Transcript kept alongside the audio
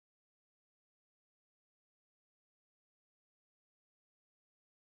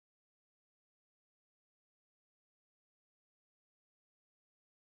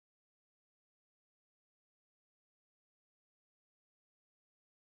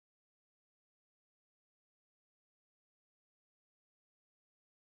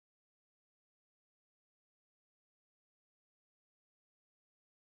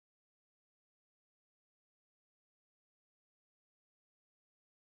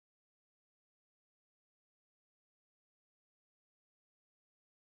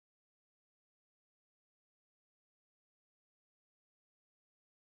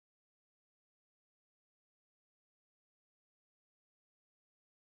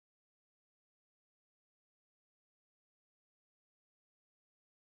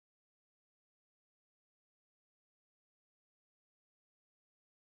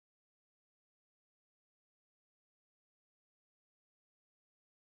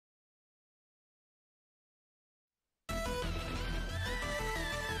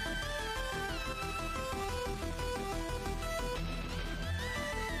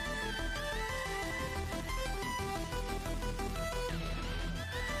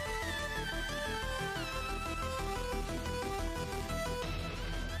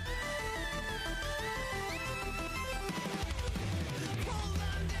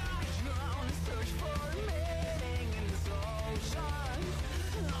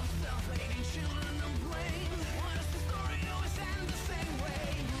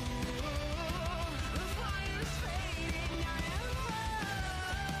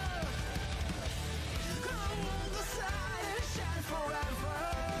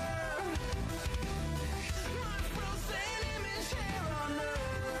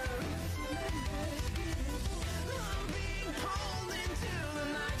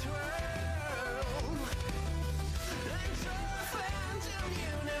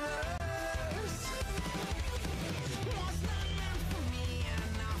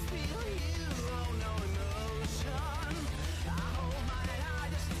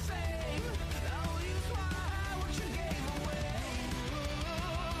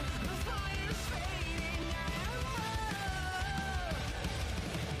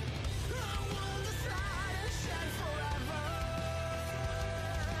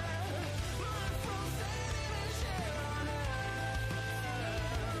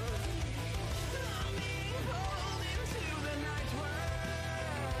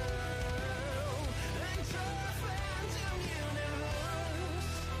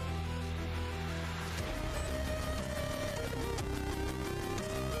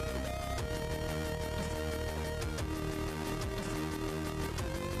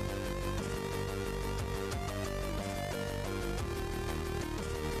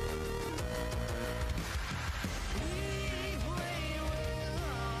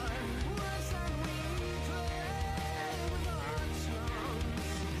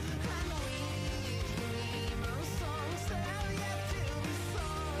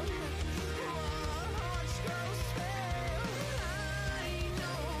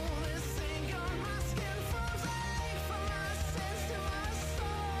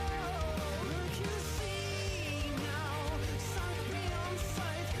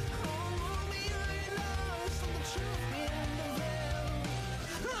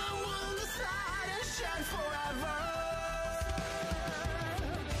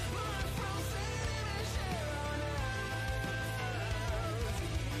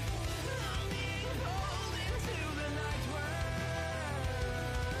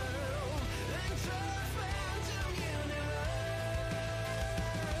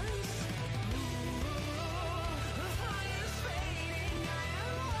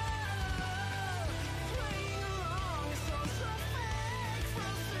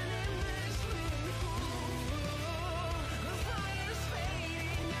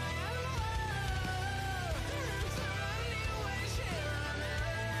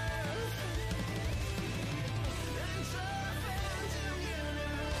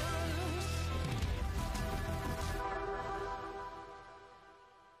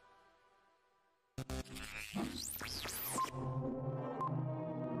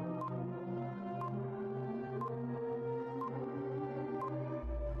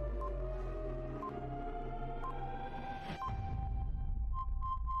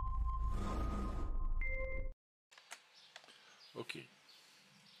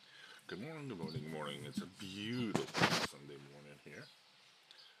Good morning, morning. It's a beautiful Sunday morning here.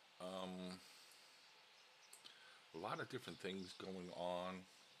 Um, a lot of different things going on.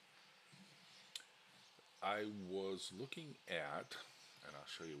 I was looking at, and I'll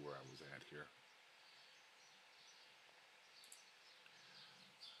show you where I was at here,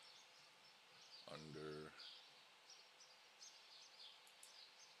 under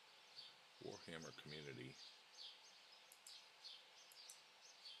Warhammer Community.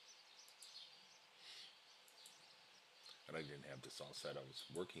 And I didn't have this all set. I was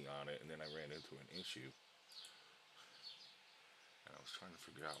working on it, and then I ran into an issue, and I was trying to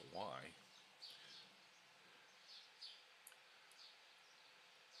figure out why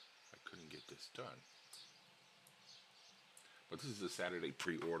I couldn't get this done. But this is a Saturday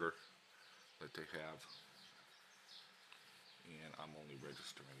pre-order that they have, and I'm only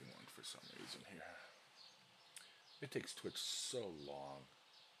registering one for some reason here. It takes Twitch so long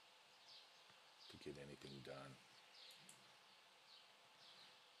to get anything done.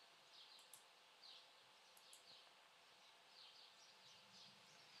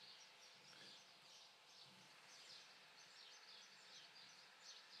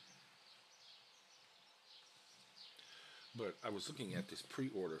 But I was looking at this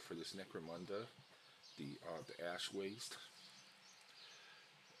pre-order for this Necromunda, the Ash Waste,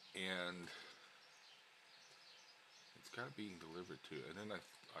 and it's got it being delivered to. And then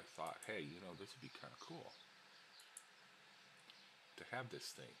I thought, hey, this would be kind of cool to have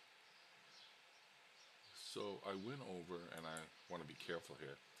this thing. So I went over, and I want to be careful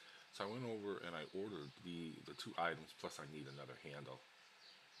here. So I went over and I ordered the two items, plus I need another handle.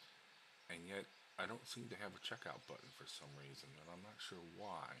 And yet I don't seem to have a checkout button for some reason, and I'm not sure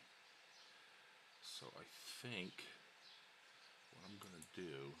why. So I think what I'm going to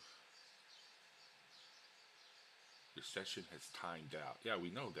do, your session has timed out. Yeah, we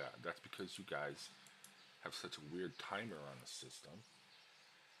know that. That's because you guys have such a weird timer on the system.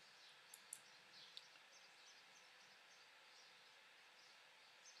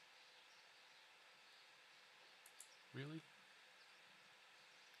 Really?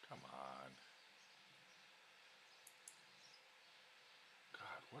 Come on.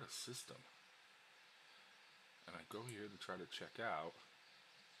 God, what a system. And I go here to try to check out,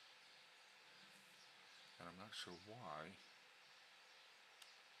 and I'm not sure why,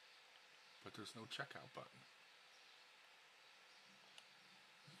 but there's no checkout button.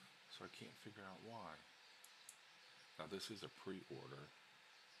 So I can't figure out why. Now this is a pre-order.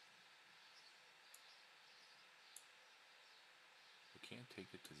 We can't take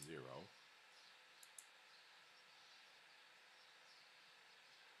it to 0.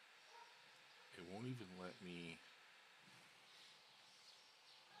 It won't even let me.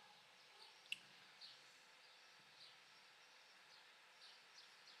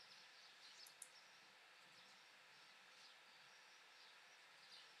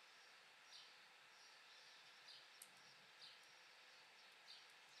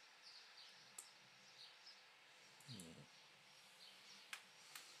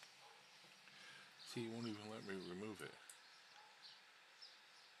 See, it won't even let me remove it.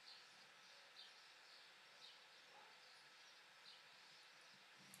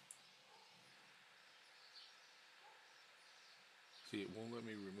 See, it won't let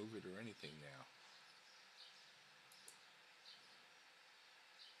me remove it or anything now.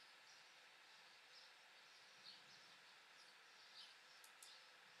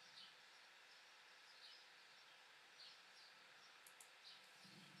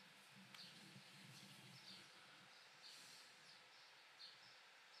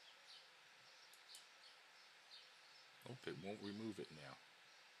 Nope, it won't remove it now.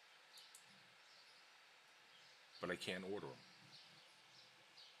 But I can't order them.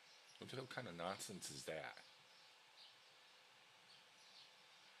 What the hell kind of nonsense is that?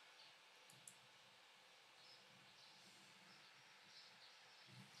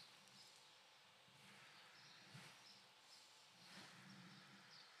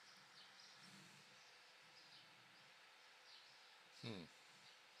 Hmm.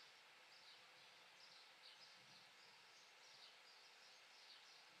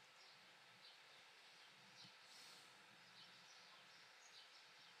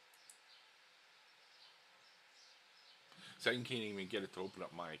 So I can't even get it to open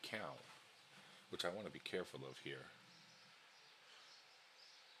up my account, which I want to be careful of here.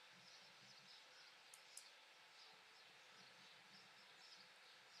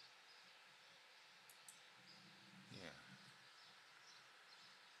 Yeah.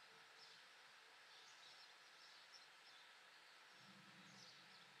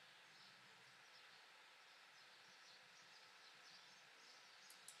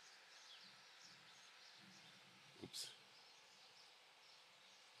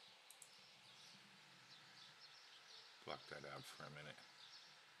 that out for a minute.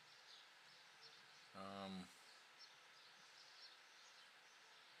 Um,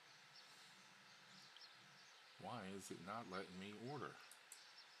 why is it not letting me order?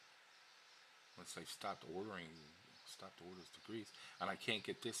 Once I stopped the orders to Greece, and I can't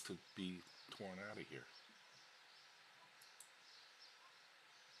get this to be torn out of here.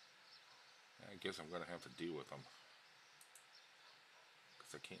 I guess I'm going to have to deal with them.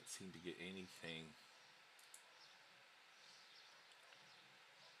 Because I can't seem to get anything.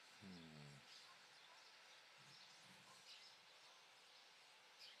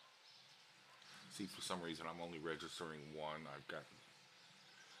 See, for some reason, I'm only registering one. I've got...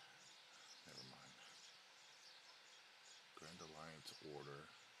 Never mind. Grand Alliance order.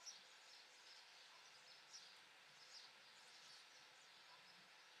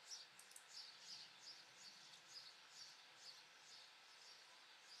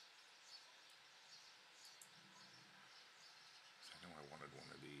 I know I wanted one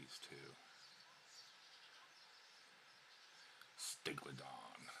of these, too. Stiglodon.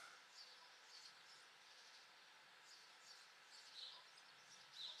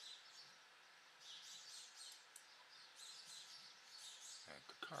 Add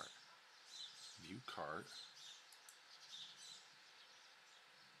to cart. View cart.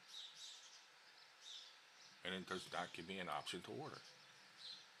 And it does not give me an option to order.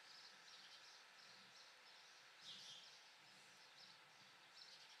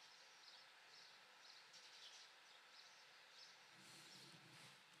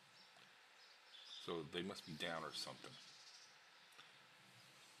 So they must be down or something.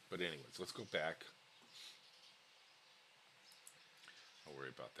 But anyways, let's go back. I'll worry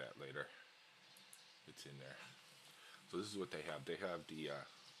about that later. It's in there. So this is what they have. They have the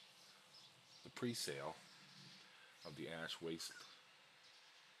pre-sale of the Ash Waste,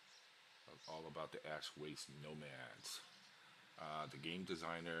 all about the Ash Waste Nomads. The game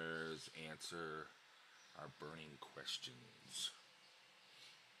designers answer our burning questions.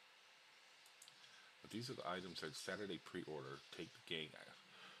 But these are the items that Saturday pre-order. Take the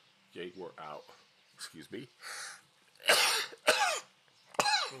gateway out. Excuse me.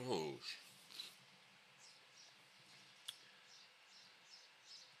 Oh.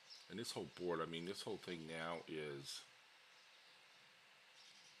 And this whole board, I mean, this whole thing now is,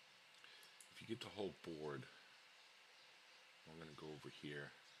 if you get the whole board, I'm going to go over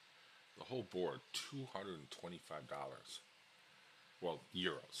here. The whole board, $225. Well,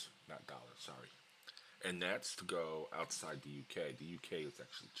 euros, not dollars, sorry. And that's to go outside the UK. The UK is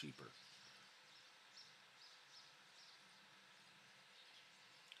actually cheaper.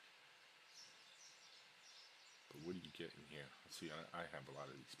 But what do you get in here? See, I have a lot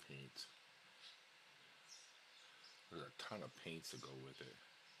of these paints. There's a ton of paints to go with it.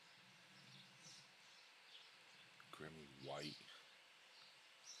 Grimmy white.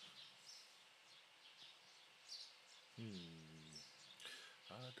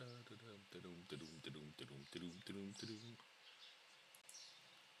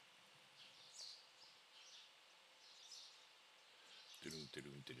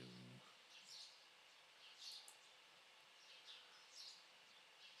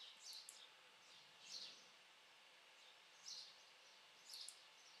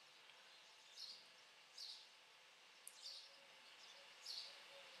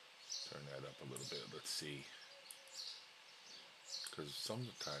 Turn that up a little bit. Let's see. Because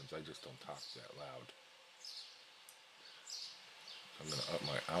sometimes I just don't talk that loud. I'm going to up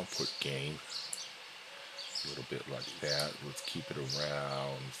my output gain a little bit like that. Let's keep it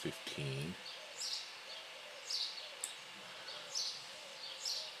around 15.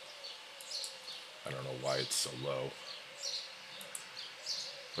 I don't know why it's so low.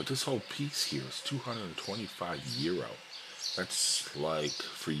 But this whole piece here is 225 euro. That's like,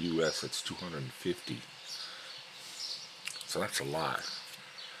 for US, it's 250. So that's a lot.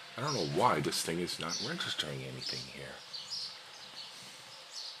 I don't know why this thing is not registering anything here.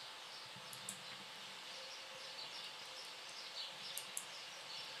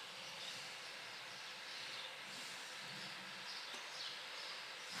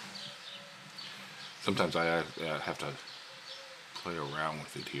 Sometimes I have to play around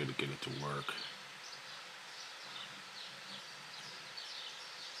with it here to get it to work.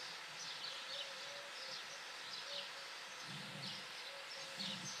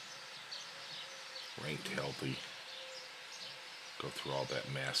 Ranked healthy. Go through all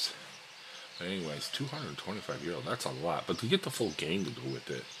that mess. But anyways, 225 euro, that's a lot. But to get the full game to go with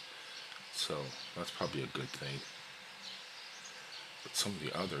it, so that's probably a good thing. But some of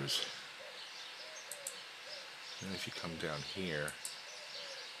the others, and if you come down here,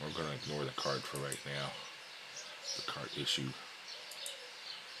 we're going to ignore the card for right now. the cart issue.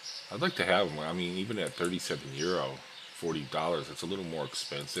 I'd like to have them. I mean, even at €37, $40, it's a little more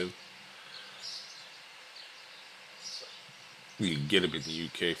expensive. You can get them in the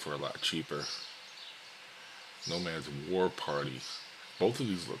UK for a lot cheaper. Nomad's War Party. Both of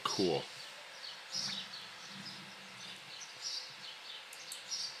these look cool.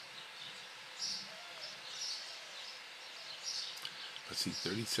 Let's see,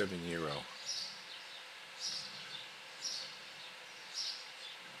 €37.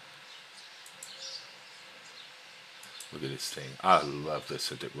 Look at this thing. I love this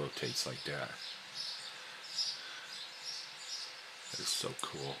that it rotates like that. That is so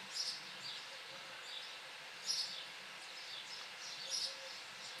cool.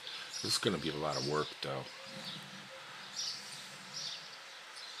 This is going to be a lot of work though.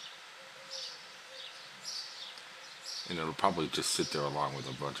 And it'll probably just sit there along with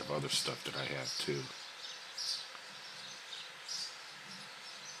a bunch of other stuff that I have too.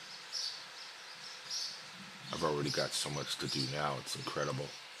 I've already got so much to do now, it's incredible.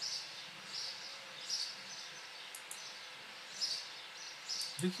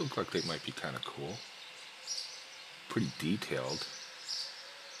 These look like they might be kind of cool. Pretty detailed.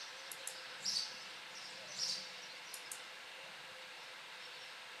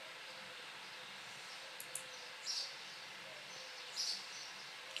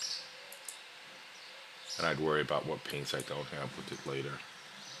 And I'd worry about what paints I don't have with it later.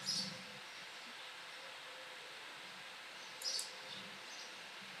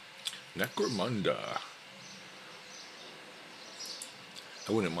 Necromunda.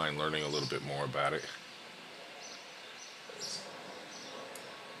 I wouldn't mind learning a little bit more about it.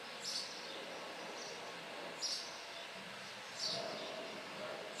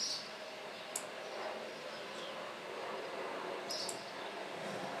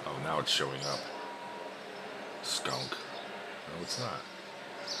 Oh, now it's showing up. Skunk. No, it's not.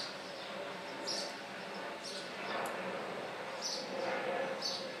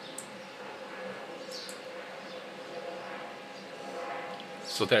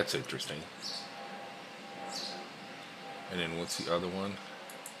 So that's interesting. And then what's the other one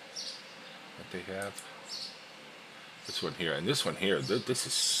that they have? This one here. And this one here, this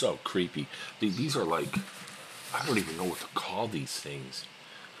is so creepy. These are like, I don't even know what to call these things.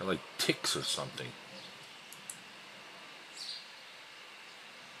 They're like ticks or something.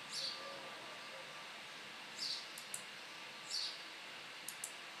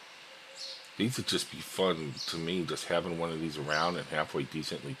 These would just be fun to me, just having one of these around and halfway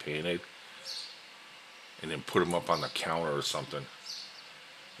decently painted. And then put them up on the counter or something.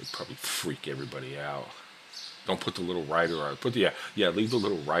 It'd probably freak everybody out. Don't put the little rider on. Leave the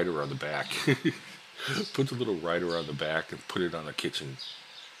little rider on the back. Put the little rider on the back and put it on a kitchen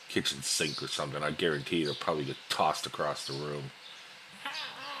sink or something. I guarantee it'll probably get tossed across the room.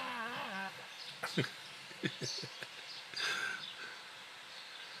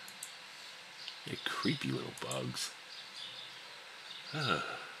 You creepy little bugs. Those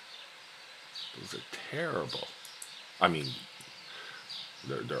are terrible. I mean,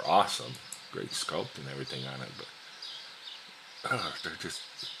 they're awesome. Great sculpt and everything on it, but they're just,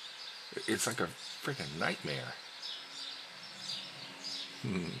 it's like a freaking nightmare.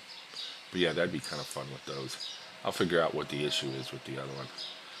 But yeah, that'd be kind of fun with those. I'll figure out what the issue is with the other one.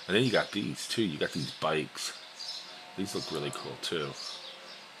 And then you got these too. You got these bikes. These look really cool too.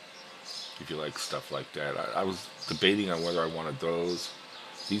 If you like stuff like that. I was debating on whether I wanted those.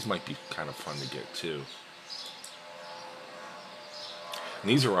 These might be kind of fun to get too. And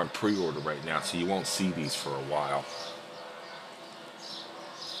these are on pre-order right now, so you won't see these for a while.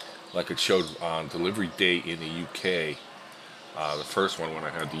 Like it showed on delivery date in the UK. The first one when I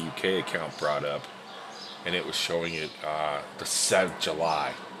had the UK account brought up, and it was showing it the 7th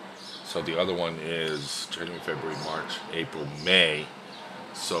July. So the other one is January, February, March, April, May.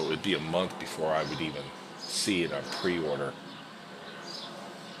 So it'd be a month before I would even see it on pre-order.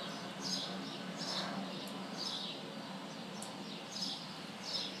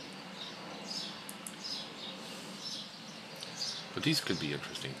 But these could be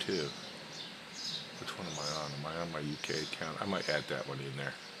interesting too. Which one am I on? Am I on my UK account? I might add that one in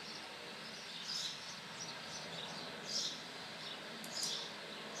there.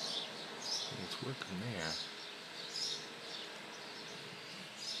 It's working there.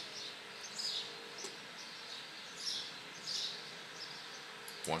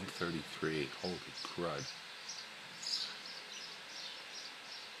 $133. Holy crud.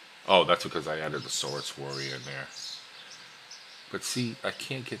 Oh, that's because I added the Source Warrior in there. But see, I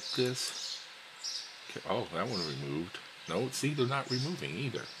can't get this. Oh, that one removed. No, see, they're not removing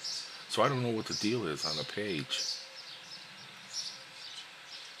either. So I don't know what the deal is on the page.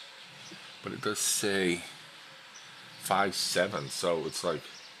 but it does say 5/7, so it's like,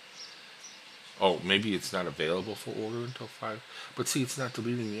 oh, maybe it's not available for order until 5. But see, it's not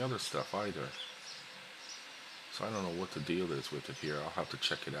deleting the other stuff either. So I don't know what the deal is with it here. I'll have to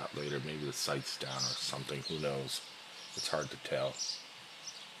check it out later. Maybe the site's down or something. Who knows? It's hard to tell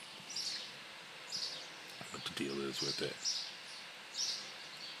what the deal is with it.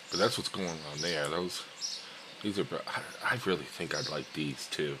 But that's what's going on there. These are. I really think I'd like these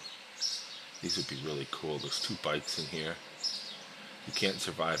too. These would be really cool. There's 2 bikes in here. You can't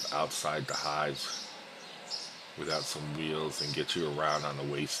survive outside the hives without some wheels and get you around on the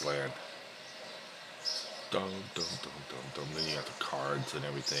wasteland. Dum dum dum dum dum. Then you have the cards and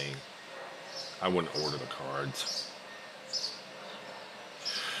everything. I wouldn't order the cards.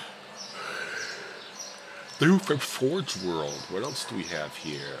 They're from Forge World. What else do we have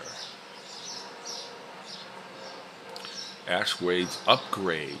here? Ashwade's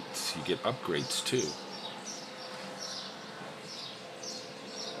upgrades. You get upgrades too.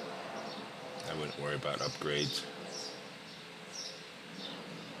 I wouldn't worry about upgrades.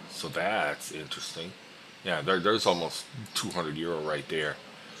 So that's interesting. Yeah, there's almost €200 right there.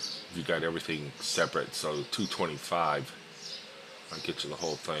 If you got everything separate, so 225. I'll get you the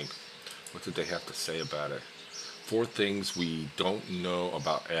whole thing. What did they have to say about it? 4 things we don't know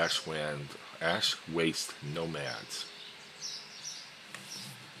about ash waste nomads.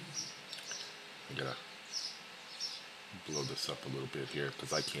 I'm gonna blow this up a little bit here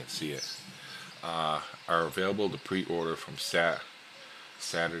because I can't see it. Are available to pre-order from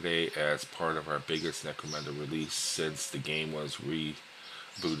Saturday as part of our biggest Necromunda release since the game was rebooted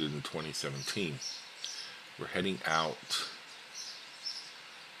in 2017. We're heading out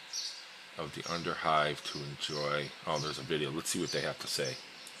of the Underhive to enjoy. Oh, there's a video. Let's see what they have to say.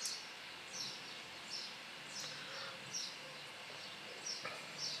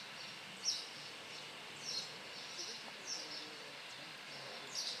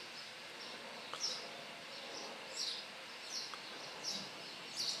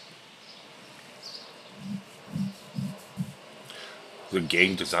 The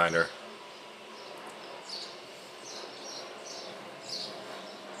game designer.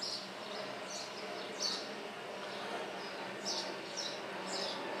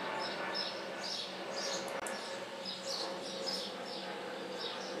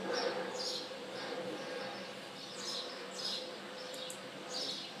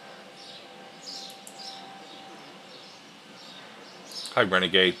 Hi,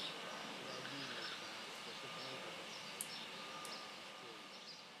 Renegade.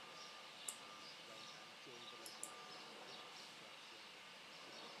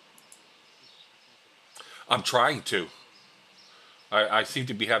 I'm trying to. I seem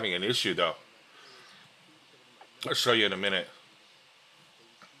to be having an issue though. I'll show you in a minute.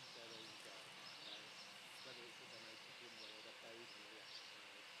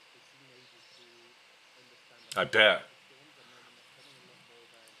 I bet.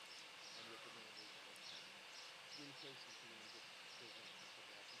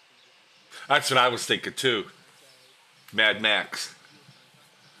 That's what I was thinking too. Mad Max.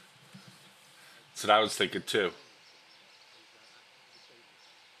 That's what I was thinking too.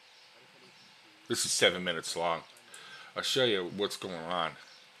 This is 7 minutes long. I'll show you what's going on.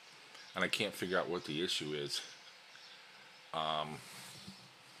 And I can't figure out what the issue is. I've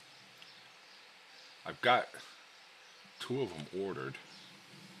got 2 of them ordered.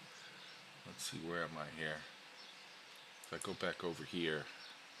 Let's see, where am I here? If I go back over here.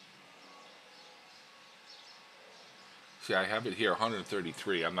 See, I have it here,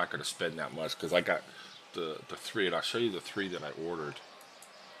 133. I'm not going to spend that much because I got the 3, and I'll show you the 3 that I ordered.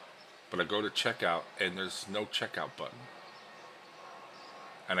 But I go to checkout, and there's no checkout button.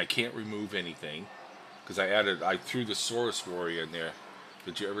 And I can't remove anything because I threw the Saurus Warrior in there.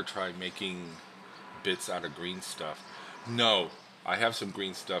 Did you ever try making bits out of green stuff? No, I have some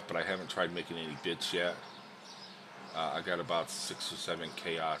green stuff, but I haven't tried making any bits yet. I got about 6 or 7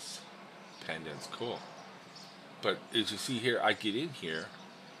 chaos pendants. Cool. But as you see here, I get in here.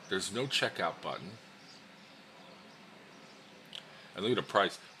 There's no checkout button. And look at the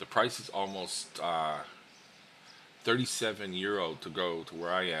price. The price is almost €37 to go to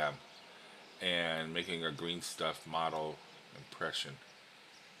where I am. And making a green stuff model impression.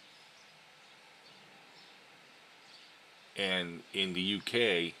 And in the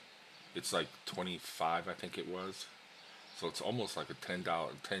UK, it's like 25, I think it was. So it's almost like a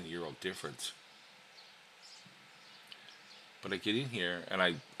 €10 difference. But I get in here, and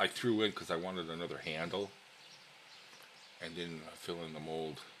I threw in because I wanted another handle. And then I fill in the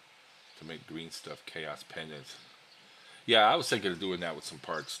mold to make green stuff chaos pendants. Yeah, I was thinking of doing that with some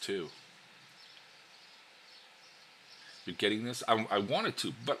parts too. You're getting this? I wanted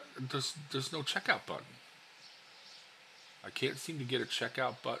to, but there's no checkout button. I can't seem to get a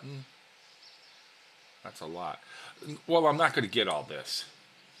checkout button. That's a lot. Well, I'm not going to get all this.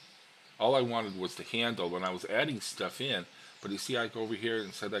 All I wanted was the handle when I was adding stuff in. But you see, I go over here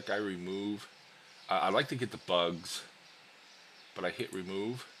and said that guy remove. I like to get the bugs, but I hit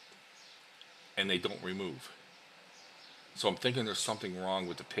remove, and they don't remove. So I'm thinking there's something wrong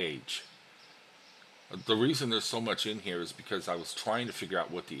with the page. The reason there's so much in here is because I was trying to figure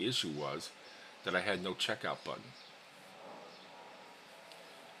out what the issue was, that I had no checkout button.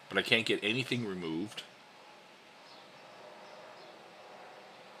 But I can't get anything removed.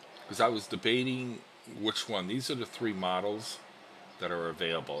 Because I was debating which one. These are the 3 models that are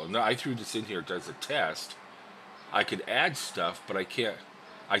available. And I threw this in here as a test. I could add stuff, but I can't.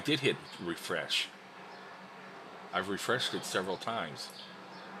 I did hit refresh. I've refreshed it several times.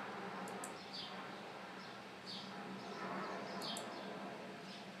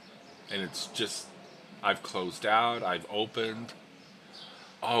 And it's just, I've closed out, I've opened.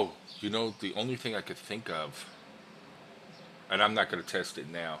 Oh, the only thing I could think of, and I'm not going to test it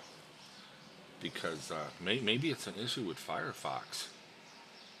now, because maybe it's an issue with Firefox.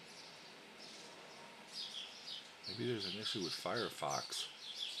 Maybe there's an issue with Firefox.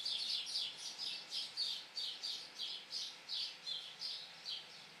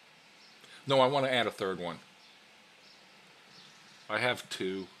 No, I want to add a third one. I have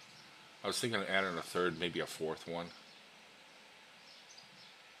 2. I was thinking of adding a third, maybe a 4th one.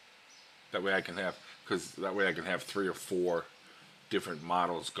 That way I can have, because that way I can have 3 or 4 different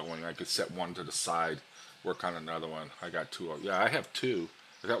models going. I could set one to the side, work on another one. I got 2. Yeah, I have 2.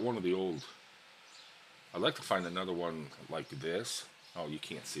 I got one of the old. I'd like to find another one like this. Oh, you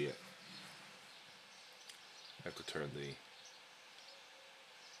can't see it. I have to turn the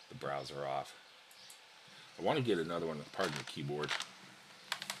browser off. I want to get another one, pardon the keyboard.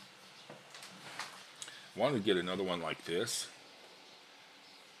 I want to get another one like this,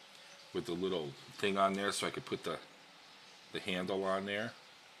 with the little thing on there so I could put the handle on there.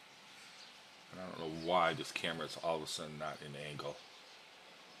 And I don't know why this camera is all of a sudden not in angle.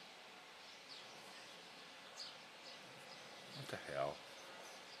 What the hell?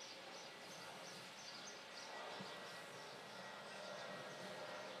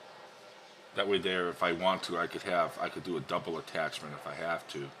 That way there, if I want to, I could do a double attachment if I have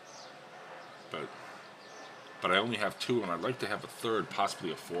to. But I only have 2, and I'd like to have a third,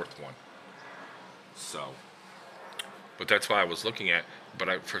 possibly a 4th one. So, but that's why I was looking at.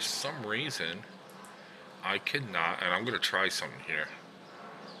 But for some reason, I could not, and I'm going to try something here.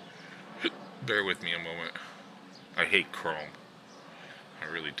 Bear with me a moment. I hate Chrome.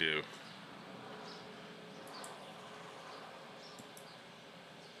 I really do.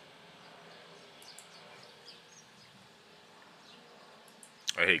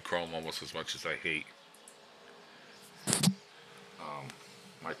 I hate Chrome almost as much as I hate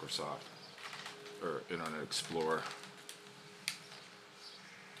Microsoft or Internet Explorer.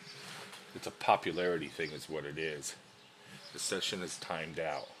 It's a popularity thing is what it is. The session is timed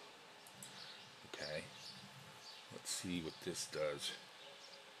out. Okay. Let's see what this does.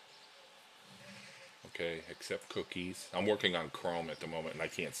 Okay, accept cookies. I'm working on Chrome at the moment and I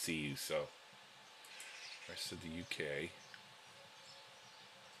can't see you, so. Rest of the UK.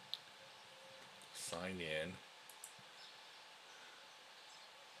 Sign in.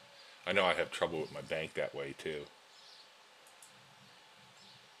 I know I have trouble with my bank that way too.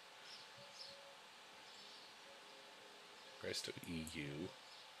 Rest of EU.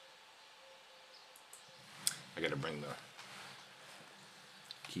 I gotta bring the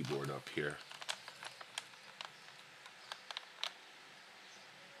keyboard up here.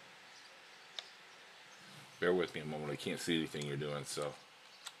 Bear with me a moment, I can't see anything you're doing, so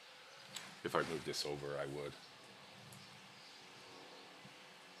if I move this over, I would.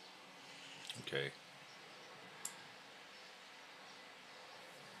 Okay.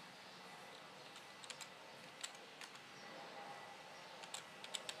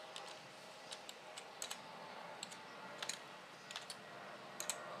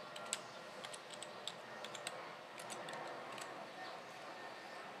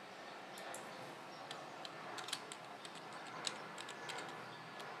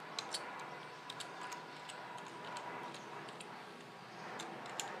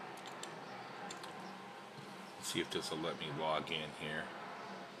 See if this will let me log in here.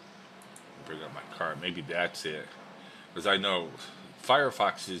 Bring up my card. Maybe that's it. Because I know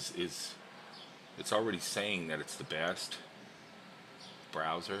Firefox is it's already saying that it's the best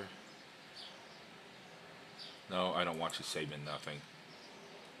browser. No, I don't want you saving nothing.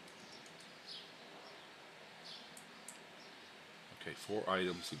 Okay, 4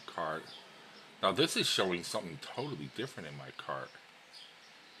 items in cart. Now this is showing something totally different in my cart.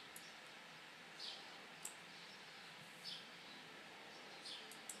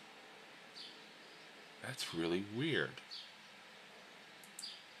 That's really weird.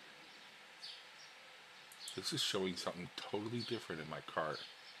 This is showing something totally different in my cart.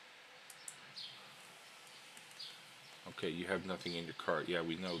 Okay, you have nothing in your cart. Yeah,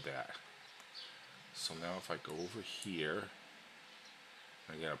 we know that. So now if I go over here,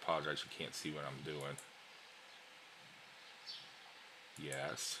 again, I apologize, you can't see what I'm doing.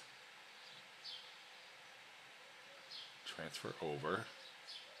 Yes. Transfer over.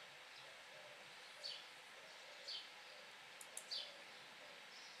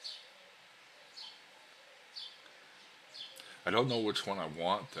 I don't know which one I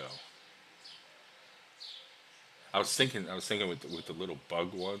want though. I was thinking with the little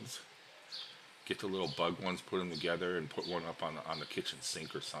bug ones. Get the little bug ones, put them together, and put one up on the kitchen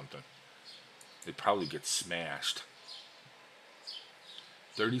sink or something. It probably gets smashed.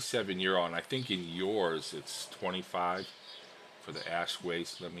 37 euro, and I think in yours it's 25 for the ash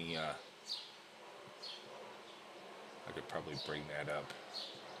waste. Let me. I could probably bring that up.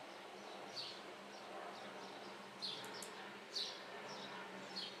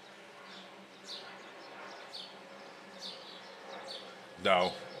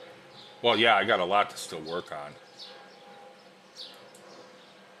 No. Well, yeah, I got a lot to still work on.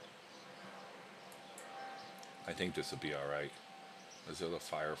 I think this will be all right. Mozilla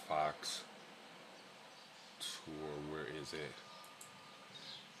Firefox tour. Where is it?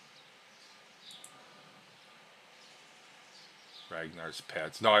 Ragnar's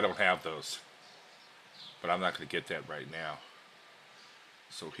pets. No, I don't have those. But I'm not going to get that right now.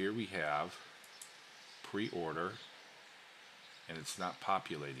 So here we have pre-order, and it's not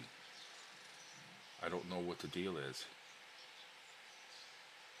populating. I don't know what the deal is.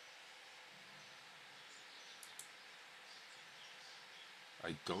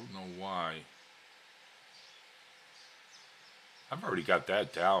 I don't know why. I've already got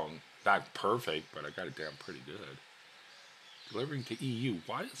that down. Not perfect, but I got it down pretty good. Delivering to EU.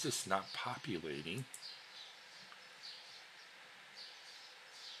 Why is this not populating?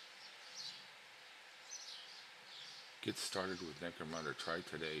 Get started with Necromunda. Try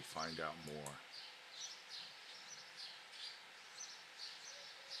today. Find out more.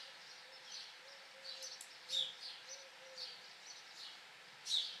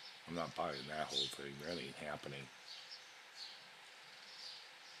 I'm not buying that whole thing. That ain't happening.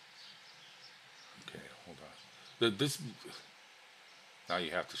 Okay, hold on. This now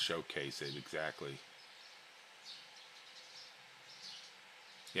you have to showcase it exactly.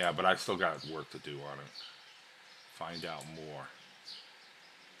 Yeah, but I still got work to do on it. Find out more.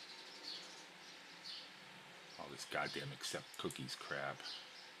 All this goddamn accept cookies crap.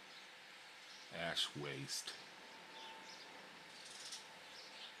 Ash waste.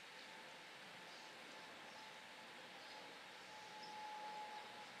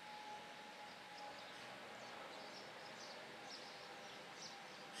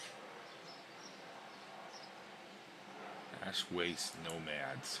 Ash waste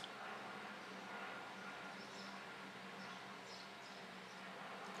nomads.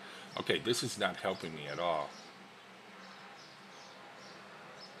 Okay, this is not helping me at all.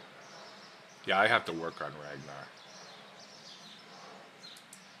 Yeah, I have to work on Ragnar.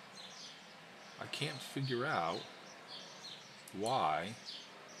 I can't figure out why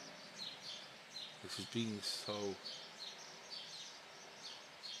this is being so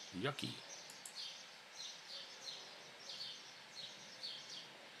yucky.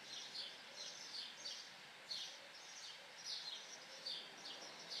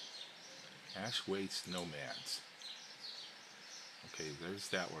 Ash waste nomads. Okay, there's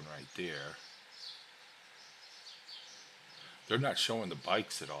that one right there. They're not showing the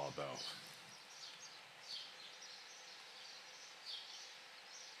bikes at all, though.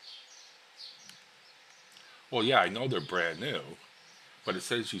 Well, yeah, I know they're brand new, but it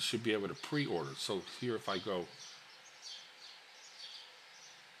says you should be able to pre-order. So here, if I go,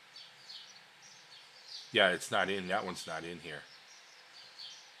 yeah, it's not in. That one's not in here.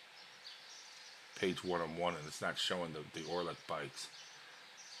 Page 101, and it's not showing the Orlik bikes.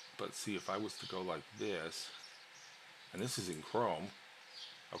 But see, if I was to go like this, and this is in Chrome,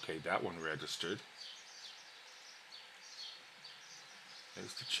 okay, that one registered.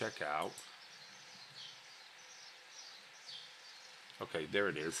 There's the checkout. Okay, there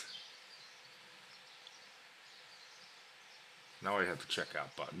it is. Now I have the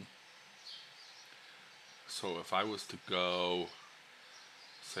checkout button. So if I was to go,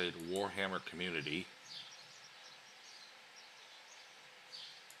 say, to Warhammer Community,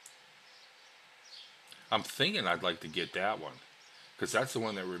 I'm thinking I'd like to get that one because that's the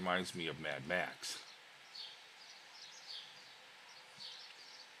one that reminds me of Mad Max.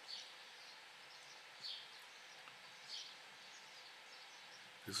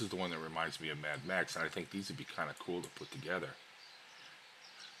 This is the one that reminds me of Mad Max, and I think these would be kind of cool to put together.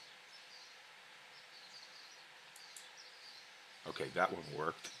 Okay, that one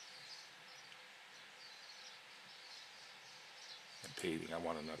worked. And paving, I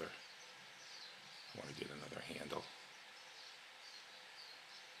want to get another handle.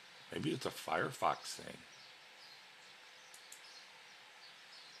 Maybe it's a Firefox thing.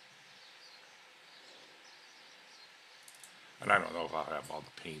 And I don't know if I'll have all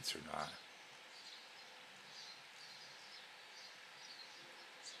the paints or not.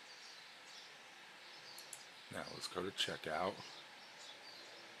 Now let's go to checkout.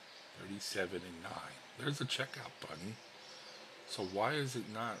 37 and 9. There's the checkout button. So why is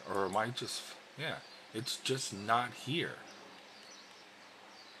it not, or am I just, yeah, it's just not here.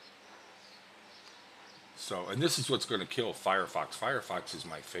 So, and this is what's going to kill Firefox. Firefox is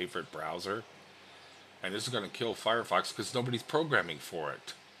my favorite browser. And this is going to kill Firefox because nobody's programming for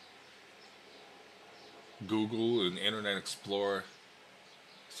it. Google and Internet Explorer,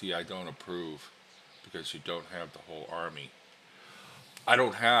 see, I don't approve because you don't have the whole army. I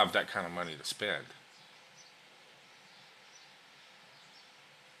don't have that kind of money to spend.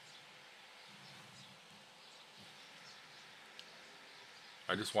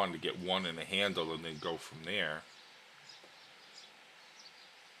 I just wanted to get one in a handle and then go from there.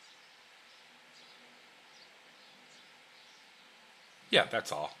 Yeah,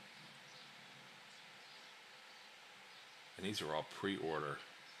 that's all. And these are all pre-order.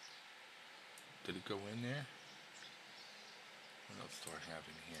 Did it go in there? What else do I have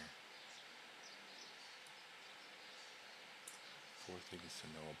in here? 4 things to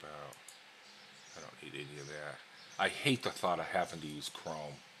know about. I don't need any of that. I hate the thought of having to use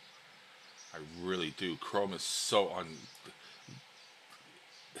Chrome. I really do. Chrome is so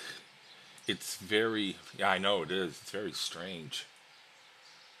it's very, yeah, I know it is. It's very strange.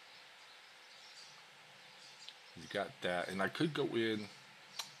 You got that, and I could go in.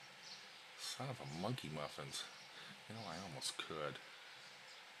 Son of a monkey muffins. You know, I almost could.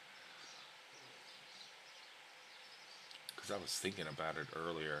 Because I was thinking about it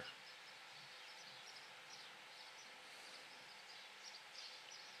earlier.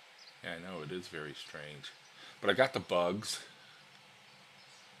 Yeah, I know, it is very strange. But I got the bugs.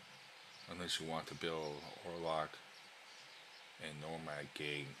 Unless you want to build Orlok and Nomad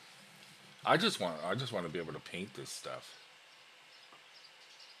Gang. I just want to be able to paint this stuff.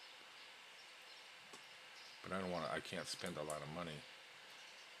 But I can't spend a lot of money.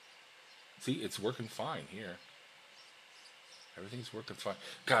 See, it's working fine here. Everything's working fine.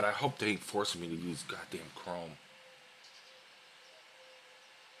 God, I hope they ain't forcing me to use goddamn Chrome.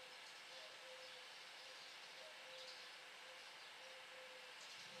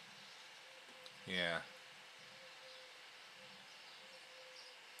 Yeah.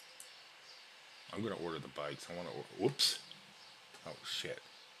 I'm gonna order the bikes. I want to order. Whoops. Oh shit.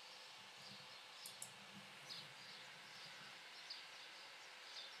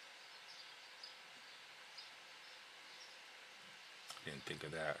 Didn't think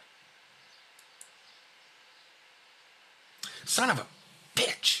of that. Son of a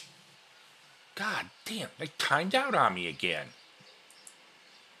bitch! God damn, they timed out on me again.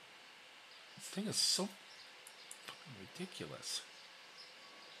 This thing is so fucking ridiculous.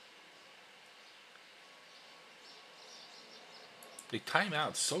 They time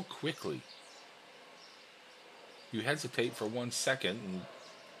out so quickly. You hesitate for 1 second and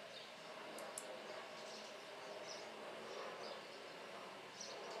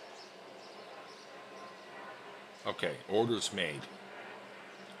okay, orders made.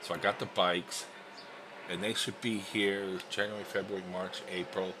 So I got the bikes, and they should be here January, February, March,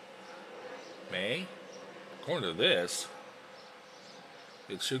 April, May. According to this,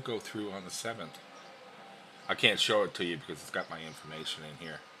 it should go through on the 7th. I can't show it to you because it's got my information in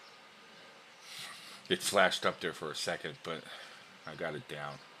here. It flashed up there for a second, but I got it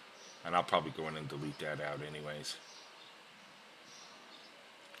down. And I'll probably go in and delete that out anyways.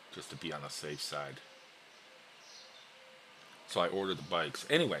 Just to be on the safe side. So I ordered the bikes.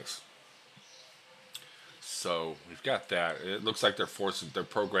 Anyways. So we've got that. It looks like they're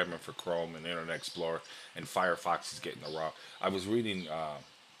programming for Chrome and Internet Explorer, and Firefox is getting the raw. I was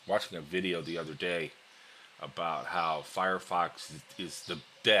watching a video the other day about how Firefox is the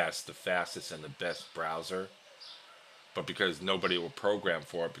best, the fastest, and the best browser. But because nobody will program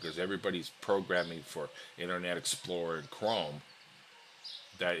for it, because everybody's programming for Internet Explorer and Chrome,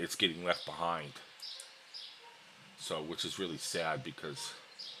 that it's getting left behind. So, which is really sad because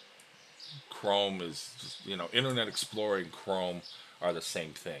Chrome is, Internet Explorer and Chrome are the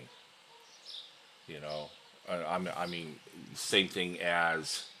same thing. You know, I mean, same thing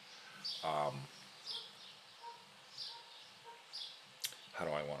as um, how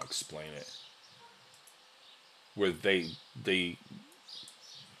do I want to explain it? Where they they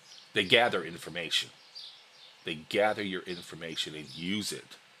gather information. They gather your information and use it.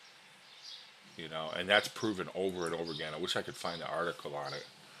 And that's proven over and over again. I wish I could find the article on it.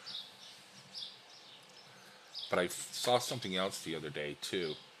 But I saw something else the other day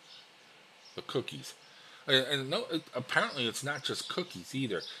too. The cookies. And no, apparently it's not just cookies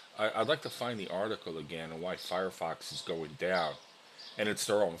either. I'd like to find the article again and why Firefox is going down. And it's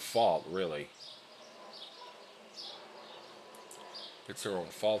their own fault, really. It's their own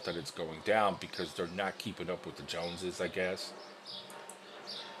fault that it's going down because they're not keeping up with the Joneses, I guess.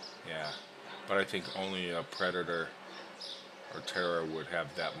 Yeah. But I think only a predator or terror would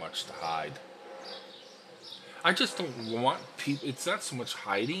have that much to hide. I just don't want people. It's not so much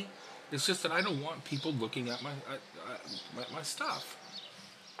hiding. It's just that I don't want people looking at my stuff.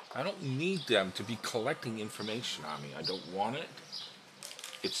 I don't need them to be collecting information on me. I don't want it.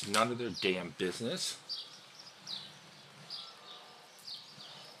 It's none of their damn business.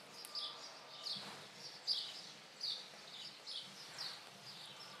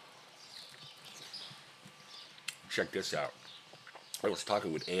 Check this out. I was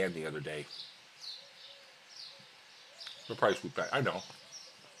talking with Ann the other day. The price we pay, I know.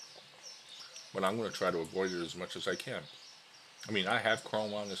 But I'm going to try to avoid it as much as I can. I mean, I have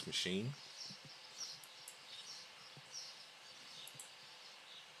Chrome on this machine.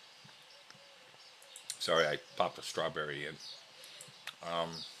 Sorry, I popped a strawberry in.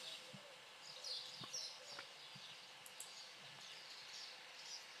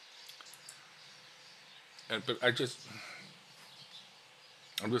 But I'm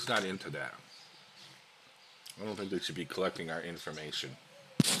just not into that. I don't think they should be collecting our information.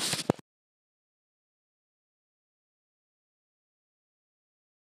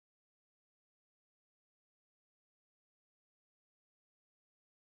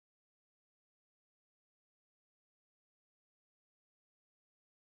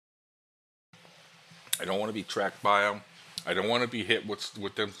 I don't want to be tracked by them. I don't want to be hit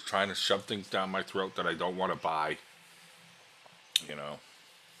with them trying to shove things down my throat that I don't want to buy.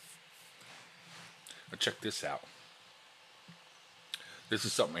 But check this out. This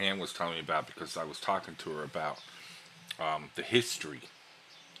is something Ann was telling me about because I was talking to her about the history.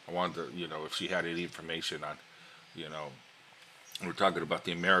 I wanted to, if she had any information on, we're talking about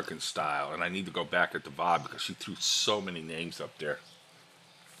the American style, and I need to go back at the VOD because she threw so many names up there.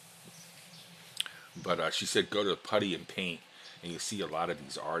 But she said go to Putty and Paint, and you see a lot of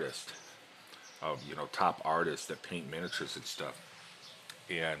these artists, top artists that paint miniatures and stuff.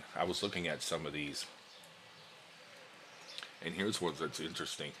 And I was looking at some of these, and here's one that's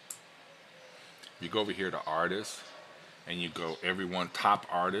interesting. You go over here to artists, and you go everyone top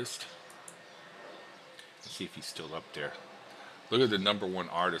artist. Let's see if he's still up there. Look at the number one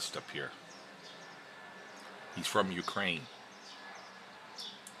artist up here. He's from Ukraine.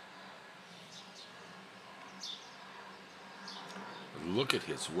 Look at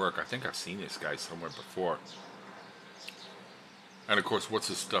his work. I think I've seen this guy somewhere before. And of course, what's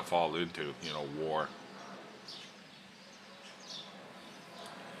his stuff all into? War.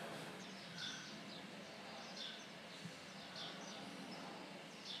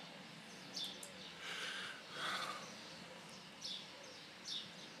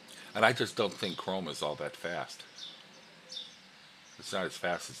 And I just don't think Chrome is all that fast. It's not as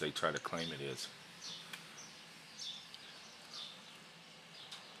fast as they try to claim it is.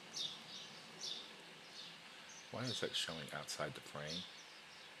 Why is that showing outside the frame?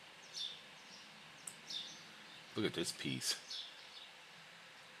 Look at this piece.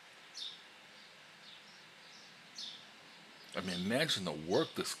 I mean, imagine the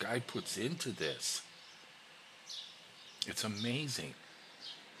work this guy puts into this. It's amazing.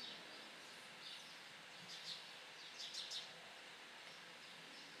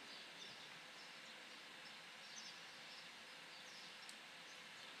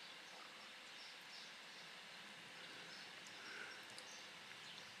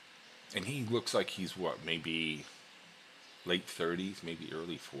 And he looks like he's what, maybe late 30s, maybe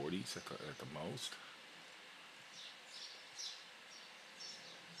early 40s at the most.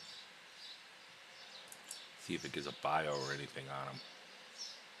 See if it gives a bio or anything on him.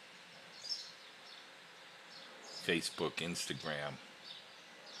 Facebook, Instagram.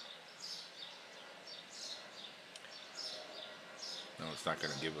 No, it's not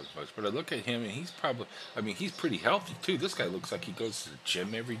going to give us much. But I look at him, and he's probably, I mean, he's pretty healthy, too. This guy looks like he goes to the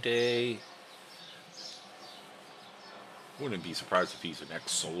gym every day. Wouldn't be surprised if he's an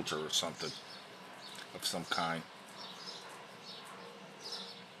ex-soldier or something of some kind.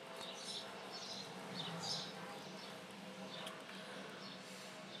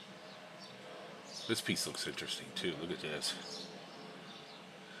 This piece looks interesting, too. Look at this.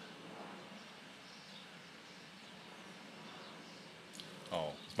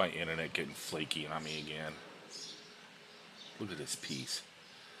 Oh, is my internet getting flaky on me again? Look at this piece.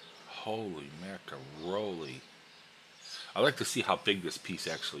 Holy macaroni. I like to see how big this piece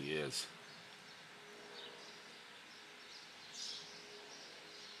actually is.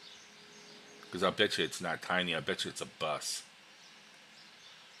 Because I bet you it's not tiny. I bet you it's a bus.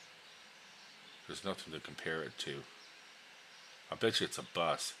 There's nothing to compare it to. I bet you it's a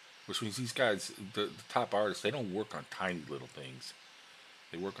bus. Which means these guys, the top artists, they don't work on tiny little things.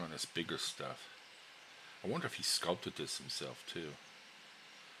 They work on this bigger stuff. I wonder if he sculpted this himself too.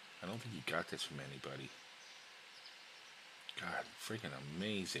 I don't think he got this from anybody. God, freaking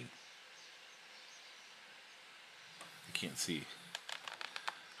amazing. I can't see.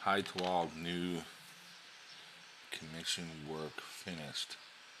 High to all, new commission work finished.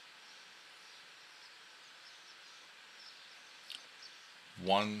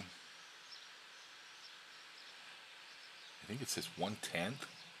 I think it says 1/10.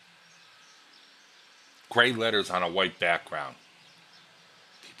 Gray letters on a white background.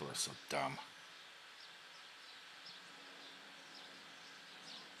 People are so dumb.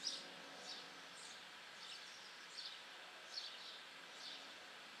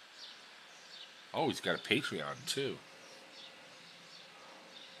 Oh, he's got a Patreon too.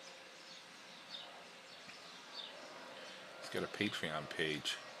 He's got a Patreon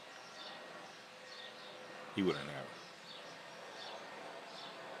page. He wouldn't have.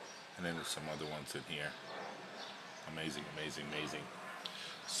 And then there's some other ones in here. Amazing, amazing, amazing.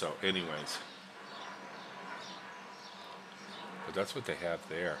 So, anyways. But that's what they have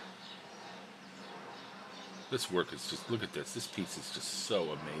there. This work is just, look at this. This piece is just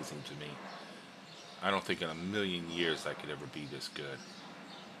so amazing to me. I don't think in a million years I could ever be this good.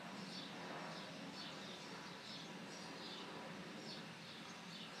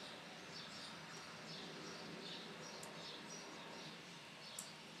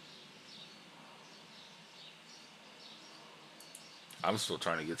 I'm still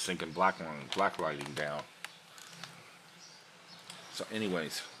trying to get sinking black lighting down. So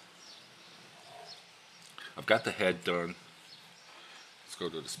anyways, I've got the head done. Let's go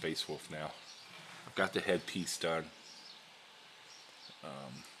to the Space Wolf now. I've got the headpiece done.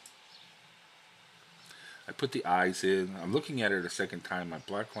 I put the eyes in. I'm looking at it a second time. My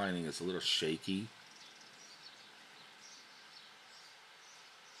black lining is a little shaky.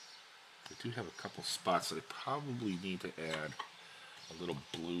 I do have a couple spots that I probably need to add a little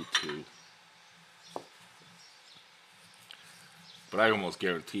blue to. But I almost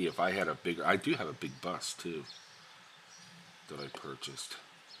guarantee if I had a bigger, I do have a big bust too that I purchased.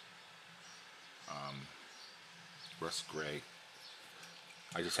 Rust gray.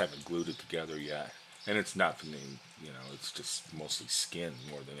 I just haven't glued it together yet. And it's nothing, you know, it's just mostly skin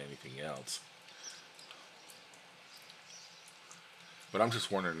more than anything else. But I'm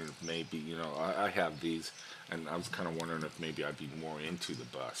just wondering if maybe, you know, I have these, and I was kind of wondering if maybe I'd be more into the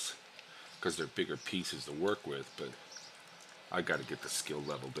bus. Because they're bigger pieces to work with, but I got to get the skill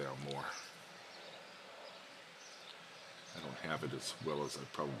level down more. I don't have it as well as I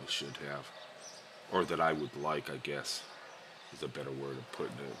probably should have. Or that I would like, I guess, is a better word of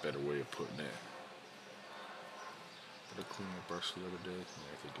putting it, a better way of putting it. Did I clean my brush the other day?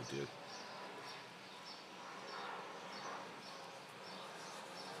 Yeah, I think I did.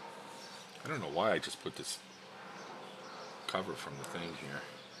 I don't know why I just put this cover from the thing here.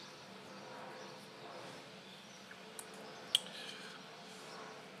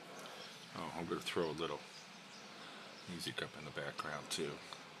 Oh, I'm going to throw a little music up in the background too.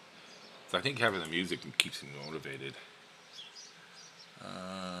 So I think having the music keeps me motivated.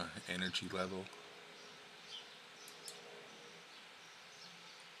 Energy level.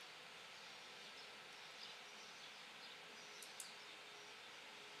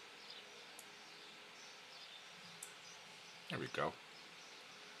 There we go.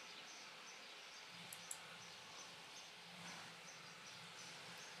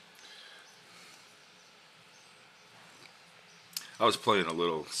 I was playing a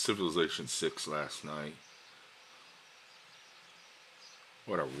little Civilization 6 last night.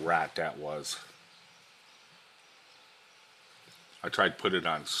 What a rat that was. I tried to put it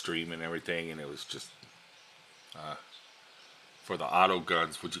on stream and everything, and it was just for the auto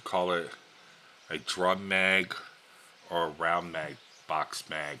guns, would you call it a drum mag or a round mag box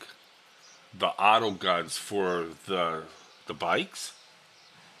mag? The auto guns for the bikes?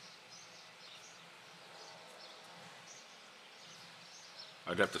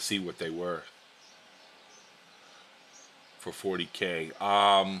 I'd have to see what they were for 40K.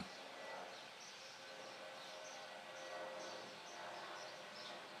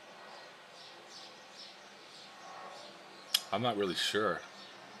 I'm not really sure.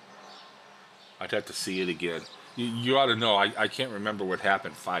 I'd have to see it again. You ought to know. I can't remember what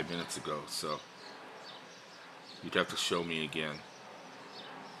happened 5 minutes ago, so you'd have to show me again.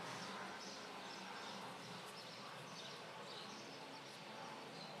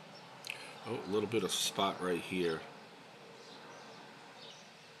 Oh, a little bit of spot right here.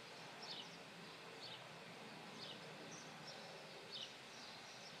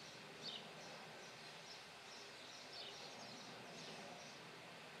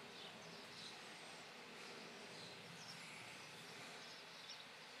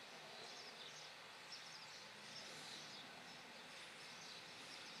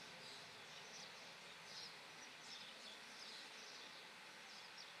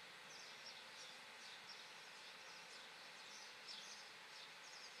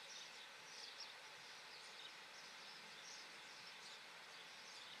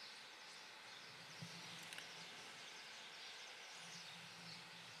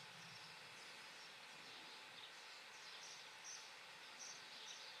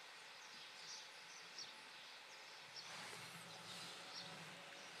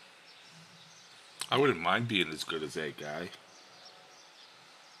 I wouldn't mind being as good as that guy.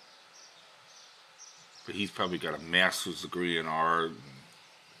 But he's probably got a master's degree in art.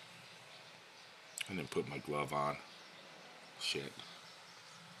 I didn't put my glove on. Shit.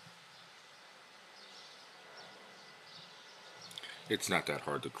 It's not that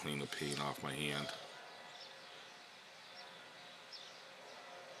hard to clean the paint off my hand.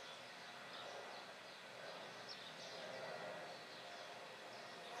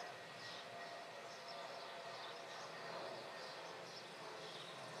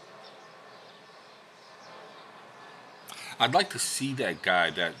 I'd like to see that guy,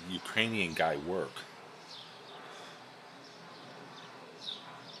 that Ukrainian guy, work.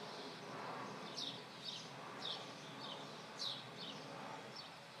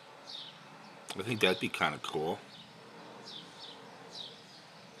 I think that'd be kind of cool.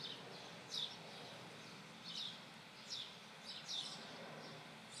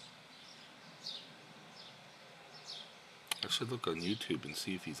 I should look on YouTube and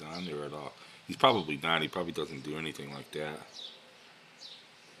see if he's on there at all. He's probably not. He probably doesn't do anything like that.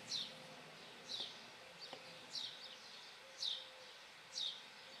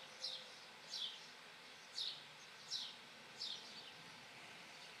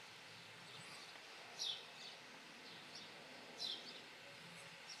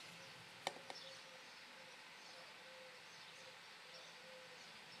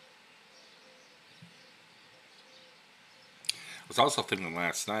 I was also thinking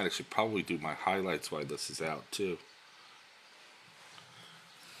last night I should probably do my highlights while this is out too.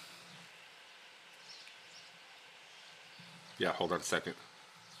 Yeah, hold on a second.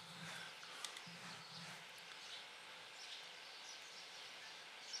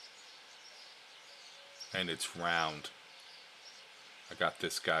 And it's round. I got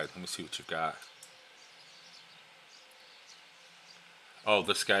this guy. Let me see what you got. Oh,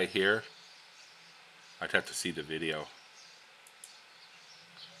 this guy here? I'd have to see the video.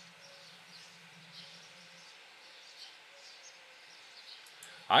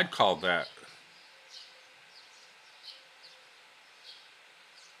 I'd call that.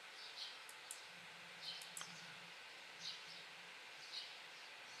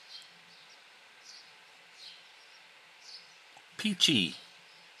 Peachy.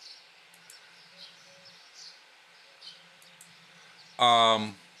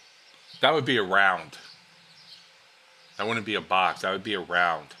 That would be a round. That wouldn't be a box. That would be a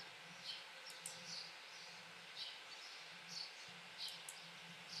round.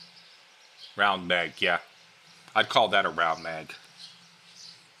 Round mag, yeah. I'd call that a round mag.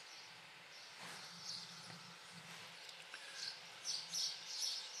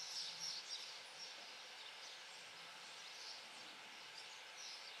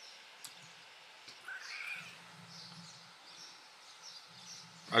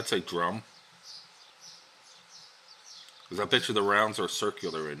 I'd say drum. Because I bet you the rounds are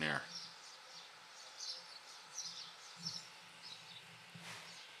circular in there.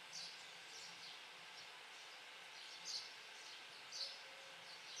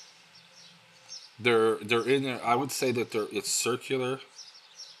 They're in there. I would say that it's circular.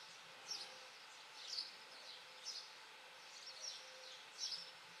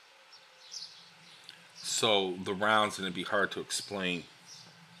 So the rounds, and it'd be hard to explain.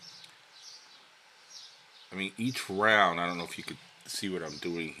 I mean, each round, I don't know if you could see what I'm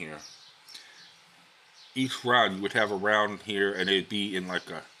doing here. Each round, you would have a round here, and it'd be in like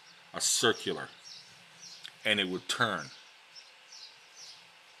a circular, and it would turn.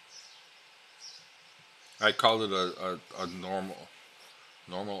 I call it a normal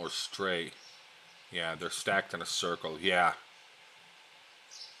or straight. Yeah, they're stacked in a circle. Yeah.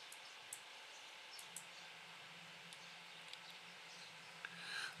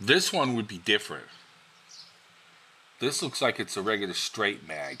 This one would be different. This looks like it's a regular straight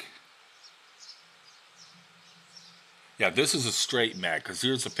mag. Yeah, this is a straight mag because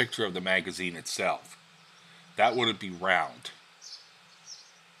here's a picture of the magazine itself. That wouldn't be round.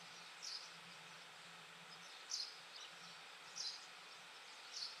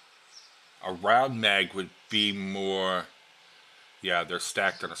 A round mag would be more, yeah, they're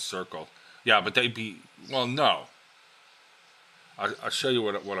stacked in a circle. Yeah, but they'd be, well, no. I'll show you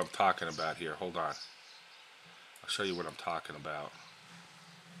what I'm talking about here. Hold on. I'll show you what I'm talking about.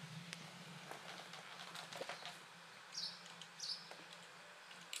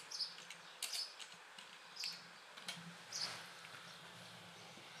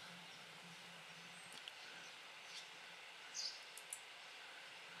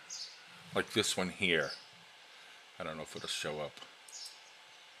 Like this one here. I don't know if it'll show up.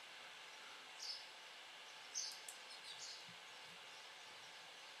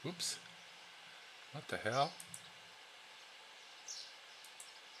 Whoops. What the hell?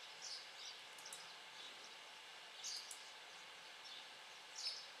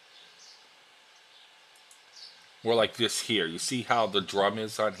 More like this here. You see how the drum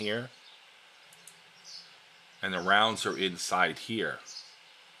is on here? And the rounds are inside here.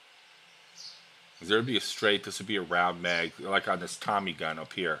 There'd be a straight, this would be a round mag, like on this Tommy gun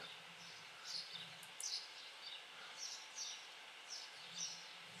up here.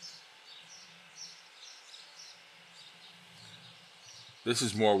 This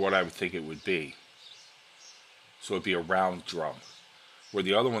is more what I would think it would be. So it'd be a round drum. Where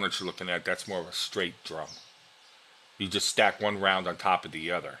the other one that you're looking at, that's more of a straight drum. You just stack one round on top of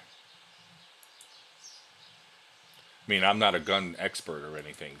the other. I mean, I'm not a gun expert or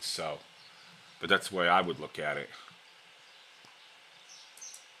anything, so, but that's the way I would look at it.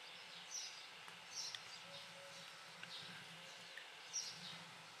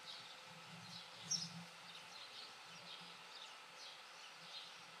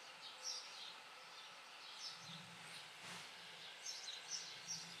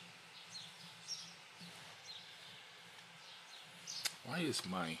 Why is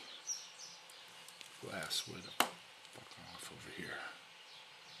my glass way the fuck off over here?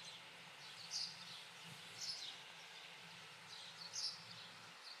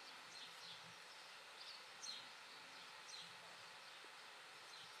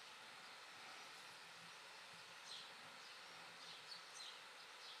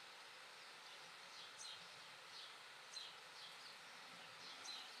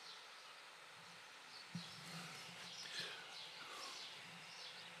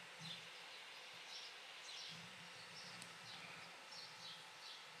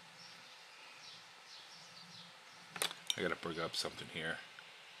 I gotta bring up something here.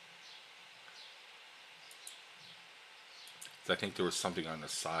 I think there was something on the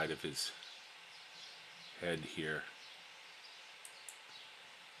side of his head here.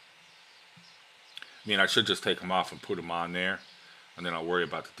 I mean, I should just take them off and put them on there, and then I'll worry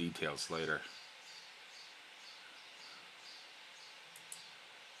about the details later.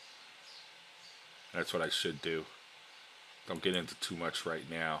 That's what I should do. Don't get into too much right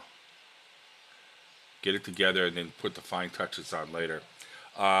now. Get it together and then put the fine touches on later.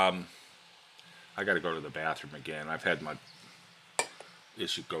 I got to go to the bathroom again. I've had my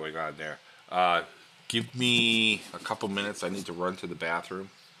issue going on there. Give me a couple minutes. I need to run to the bathroom,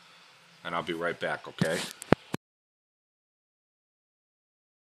 and I'll be right back, okay?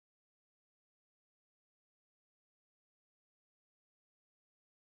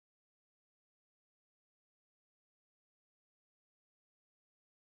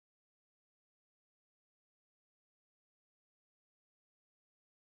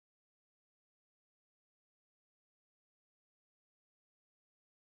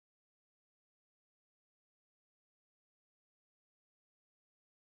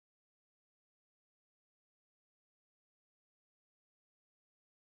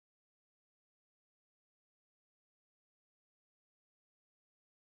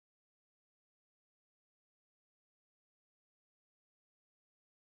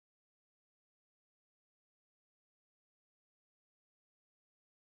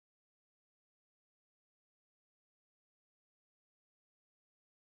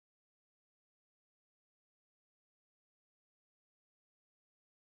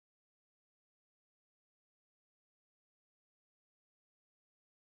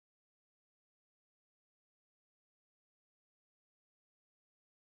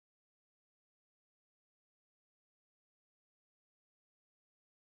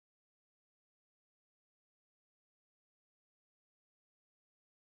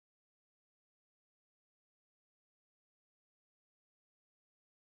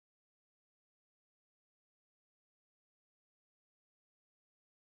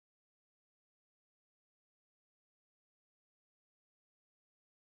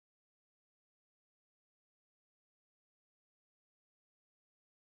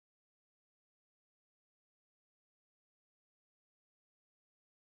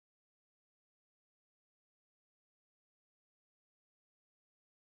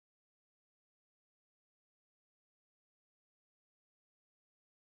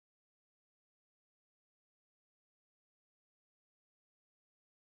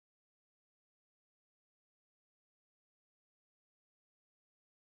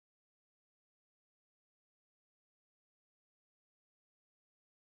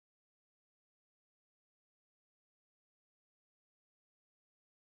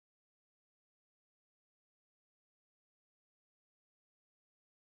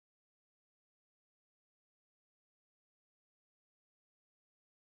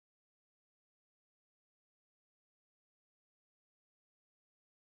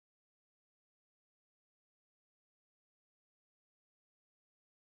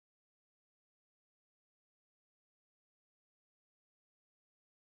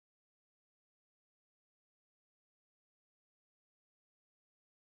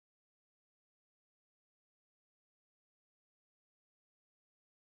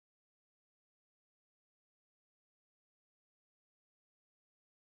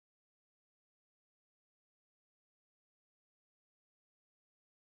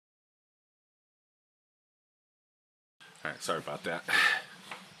 All right, sorry about that.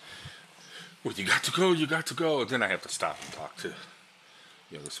 Well, you got to go, you got to go. Then I have to stop and talk to the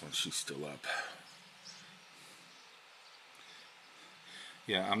youngest one. She's still up.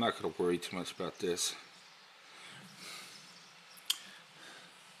 Yeah, I'm not going to worry too much about this.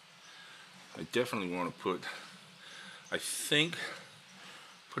 I definitely want to put, I think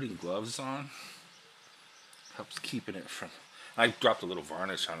putting gloves on helps keeping it from, I dropped a little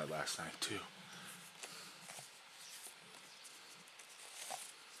varnish on it last night too.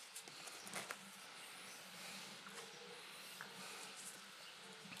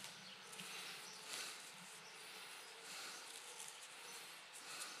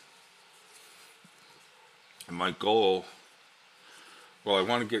 And my goal, well, I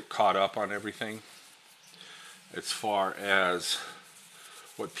want to get caught up on everything as far as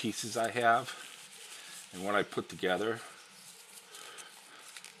what pieces I have and what I put together.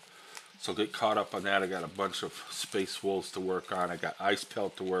 So get caught up on that. I got a bunch of Space Wolves to work on. I got Ice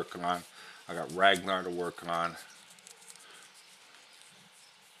Pelt to work on. I got Ragnar to work on.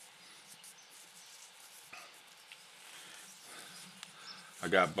 I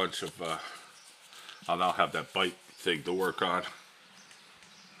got a bunch of, I'll now have that bite thing to work on.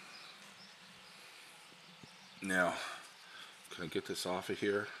 Now, can I get this off of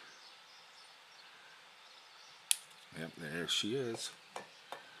here? Yep, there she is.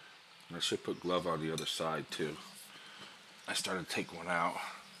 And I should put glove on the other side too. I started to take one out.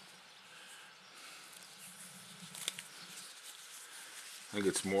 I think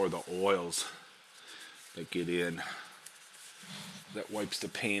it's more the oils that get in that wipes the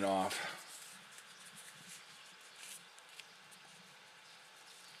paint off.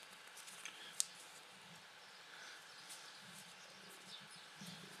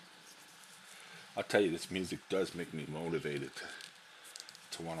 I'll tell you, this music does make me motivated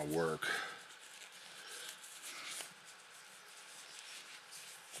to want to work.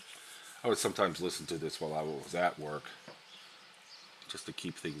 I would sometimes listen to this while I was at work, just to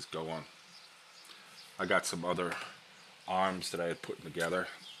keep things going. I got some other arms that I had put together,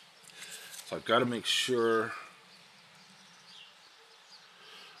 so I've got to make sure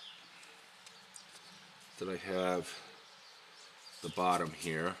that I have the bottom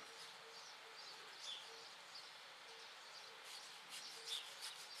here.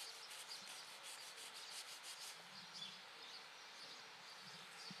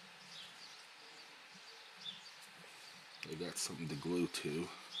 I got something to glue to.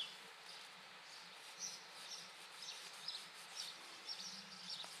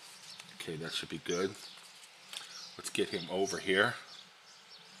 Okay, that should be good. Let's get him over here.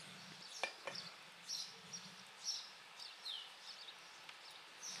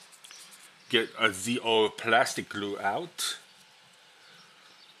 Get the plastic glue out.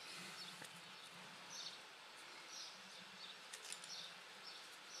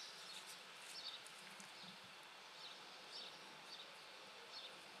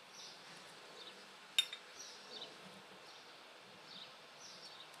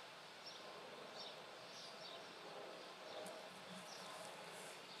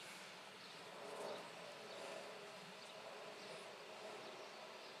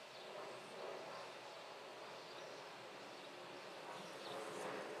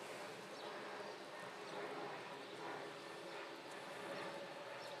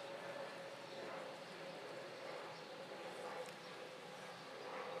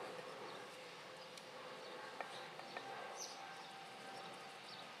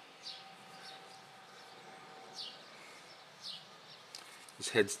 His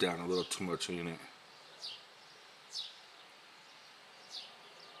head's down a little too much, ain't it?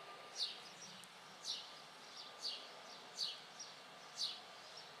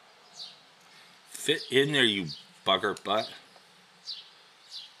 Fit in there, you bugger butt.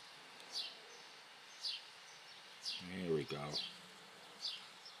 There we go.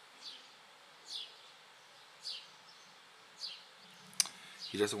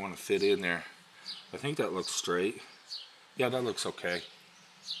 He doesn't want to fit in there. I think that looks straight. Yeah, that looks okay.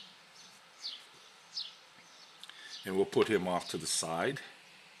 And we'll put him off to the side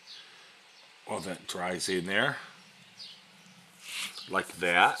while that dries in there. Like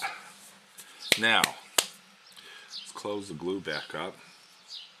that. Now, let's close the glue back up.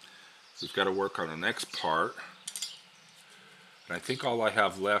 We've got to work on the next part. And I think all I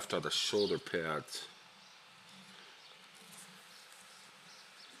have left are the shoulder pads.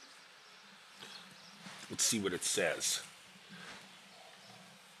 Let's see what it says.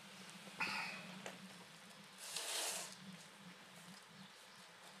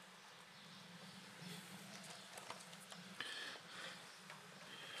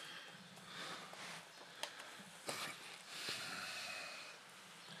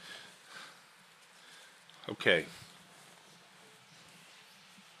 Okay.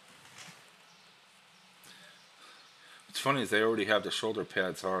 What's funny is they already have the shoulder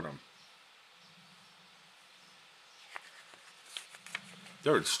pads on them.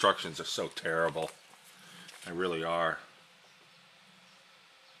 Their instructions are so terrible. They really are.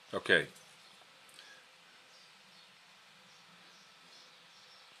 Okay.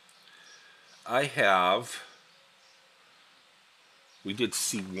 We did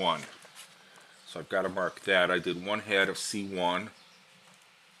C1. So I've got to mark that. I did one head of C1.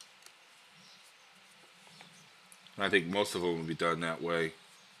 And I think most of them will be done that way.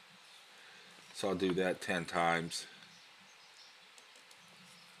 So I'll do that 10 times.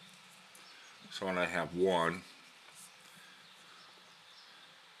 So when I have one.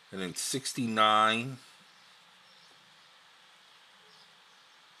 And then 69.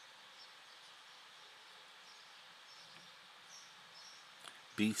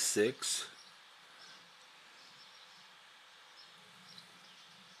 B6.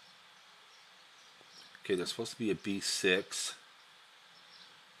 Okay, there's supposed to be a B6.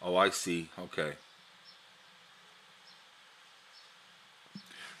 Oh, I see. Okay.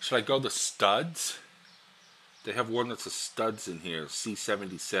 Should I go the studs? They have one that's a studs in here.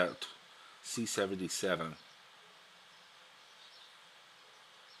 C77. C77.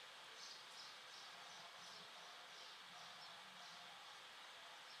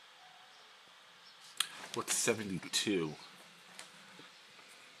 What's 72?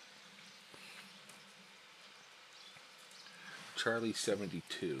 Charlie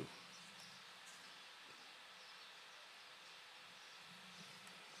 72.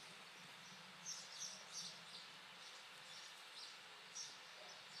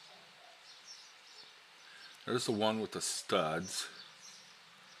 There's the one with the studs.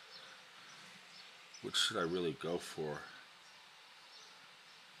 Which should I really go for?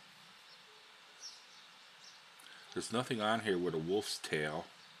 There's nothing on here with a wolf's tail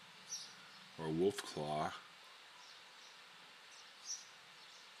or a wolf claw.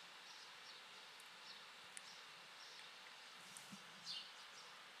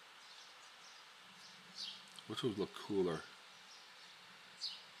 Which would look cooler?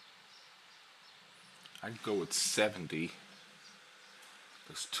 I'd go with 70.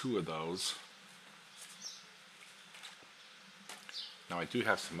 There's two of those. Now I do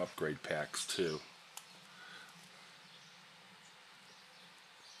have some upgrade packs too.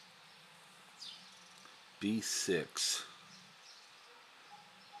 B6.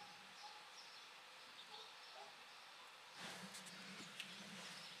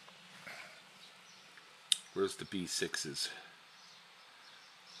 Where's the B6s?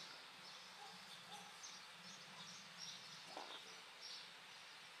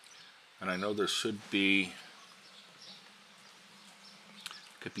 And I know there should be,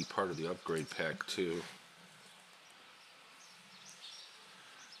 could be part of the upgrade pack too.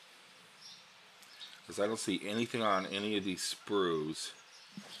 Because I don't see anything on any of these sprues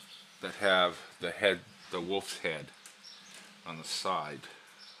that have the head, the wolf's head on the side.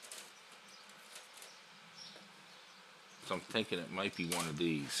 So I'm thinking it might be one of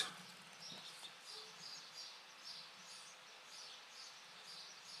these.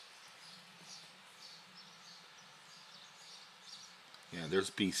 Yeah, there's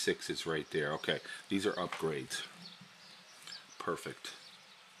B6s right there. Okay, these are upgrades. Perfect.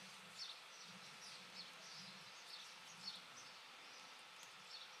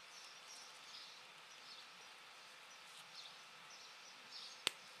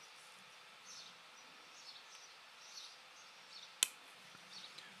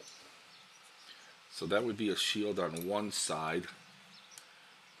 So that would be a shield on one side.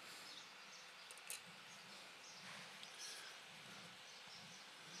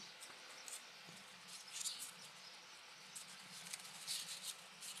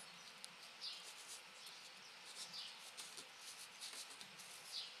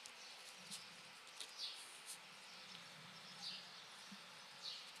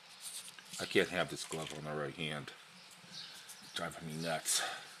 I can't have this glove on the right hand. It's driving me nuts.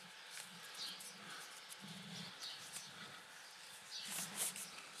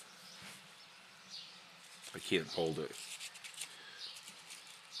 I can't hold it.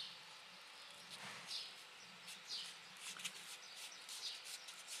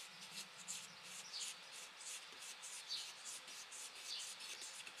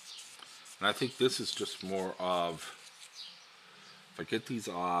 And I think this is just more of, if I get these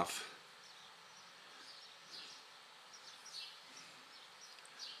off,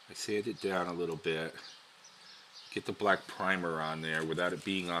 I sand it down a little bit, get the black primer on there without it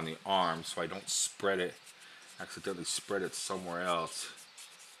being on the arm so I don't spread it, accidentally spread it somewhere else.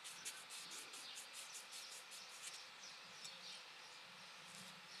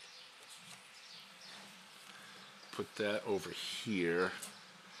 put that over here.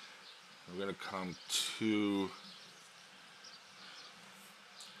 We're going to come to,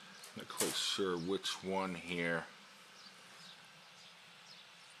 I'm not quite sure which one here.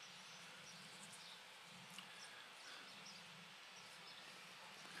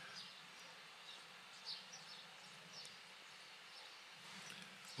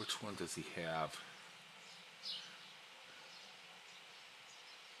 Which one does he have?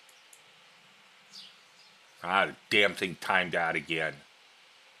 Ah, the damn thing timed out again.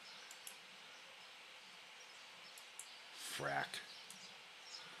 Frack.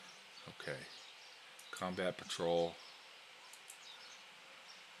 Okay. Combat Patrol.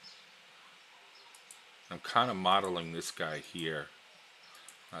 I'm kind of modeling this guy here.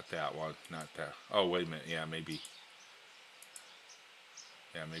 Not that one. Not that. Oh, wait a minute. Yeah, maybe.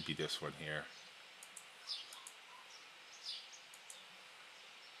 Yeah, maybe this one here.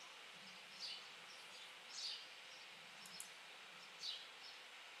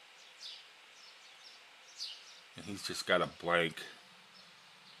 And he's just got a blank.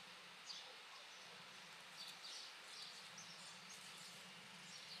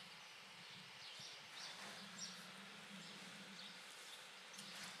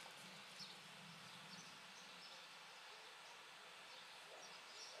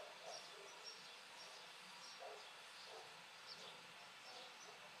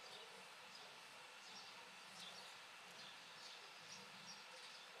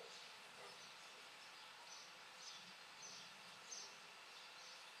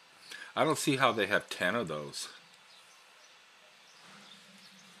 I don't see how they have 10 of those.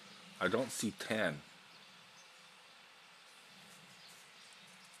 I don't see 10.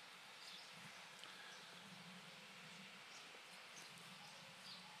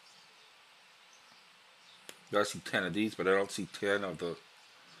 I see 10 of these, but I don't see 10 of the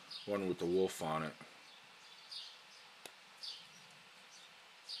one with the wolf on it.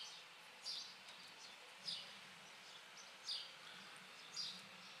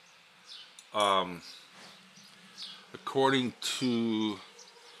 According to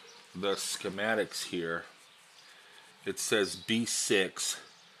the schematics here, it says B6,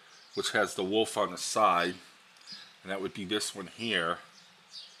 which has the wolf on the side, and that would be this one here.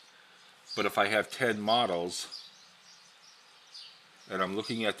 But if I have 10 models, and I'm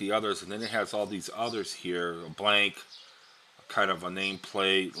looking at the others, and then it has all these others here, a blank, kind of a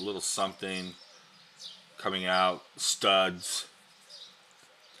nameplate, a little something coming out, studs,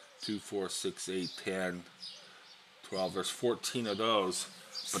 2, 4, 6, 8, 10, 12, there's 14 of those,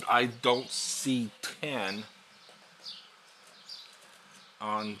 but I don't see 10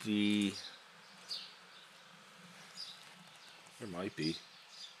 on the, there might be,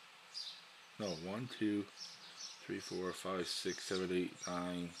 no, 1, 2, 3, 4, 5, 6, 7, 8,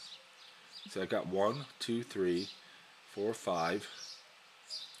 9, so I got 1, 2, 3, 4, 5,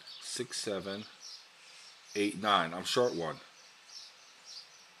 6, 7, 8, 9, I'm short one.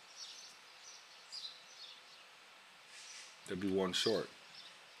 There'd be one short.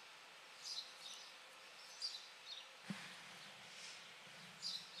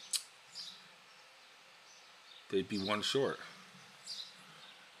 They'd be one short.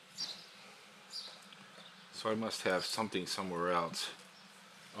 So I must have something somewhere else.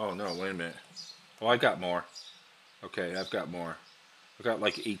 Oh no, wait a minute. Oh, I got more. Okay, I've got more. I got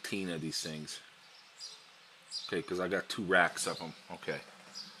like 18 of these things. Okay, because I got 2 racks of them. Okay,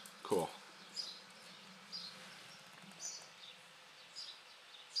 cool.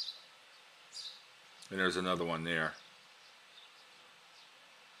 And there's another one there.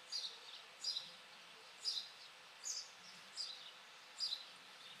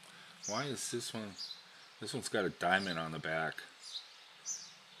 Why is this one? This one's got a diamond on the back.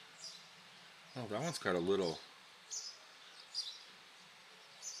 Oh, that one's got a little.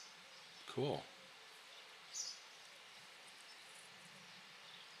 Cool.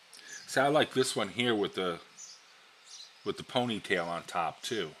 See, I like this one here with the ponytail on top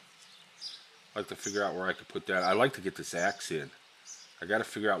too. I'd like to figure out where I could put that. I like to get this axe in. I got to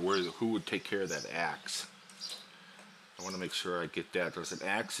figure out who would take care of that axe. I want to make sure I get that. There's an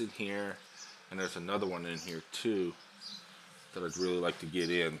axe in here, and there's another one in here too that I'd really like to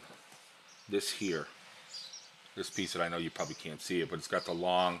get in. This here. This piece that I know you probably can't see it, but it's got the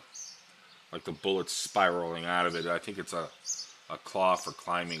long, like the bullets spiraling out of it. I think it's a claw for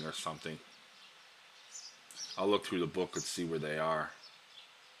climbing or something. I'll look through the book and see where they are.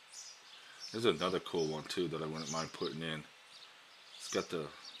 There's another cool one too that I wouldn't mind putting in. It's got the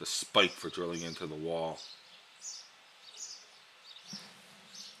spike for drilling into the wall.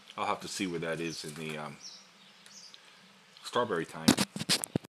 I'll have to see where that is in the strawberry time.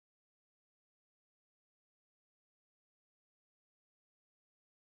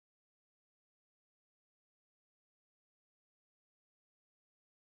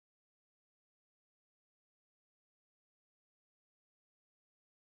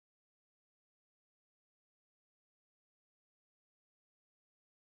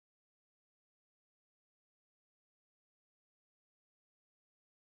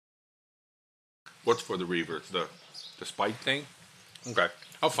 What's for the reverse? The spike thing? Okay.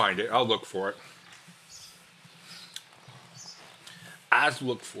 I'll find it. I'll look for it. As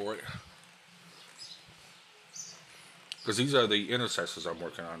look for it. Because these are the intercessors I'm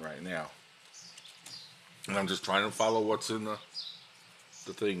working on right now. And I'm just trying to follow what's in the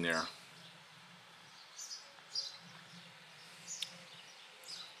thing there.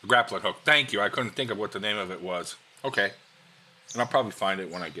 The grappling hook. Thank you. I couldn't think of what the name of it was. Okay. And I'll probably find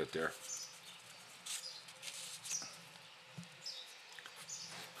it when I get there.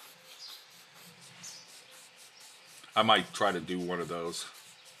 I might try to do one of those.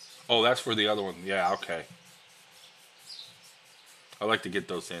 Oh, that's for the other one. Yeah, okay. I like to get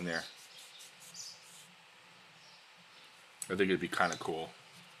those in there. I think it'd be kind of cool.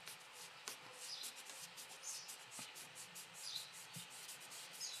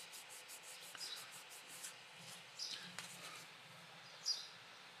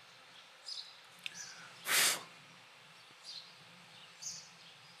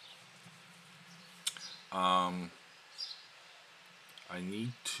 I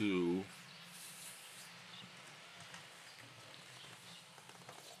need to...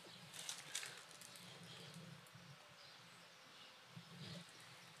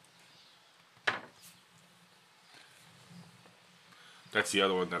 That's the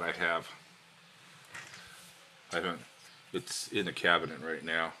other one that I have. I haven't... It's in the cabinet right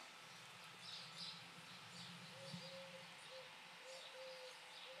now.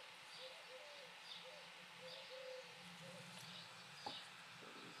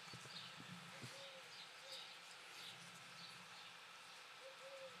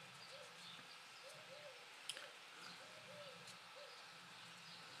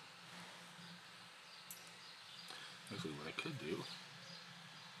 Actually, what I could do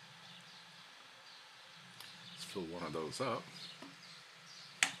is fill one of those up.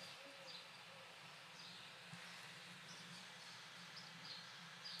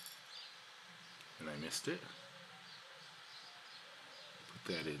 And I missed it.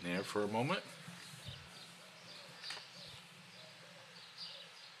 Put that in there for a moment.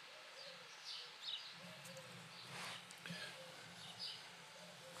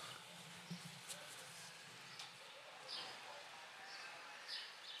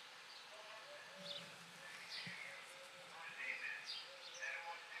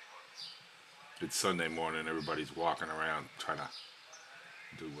 It's Sunday morning, everybody's walking around trying to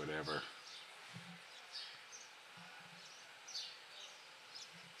do whatever.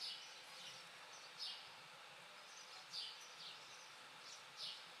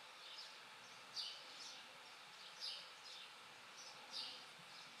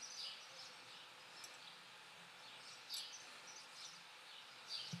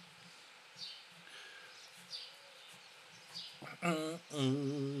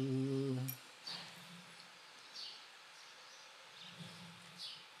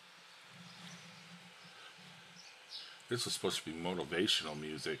 This is supposed to be motivational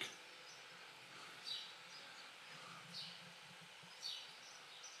music.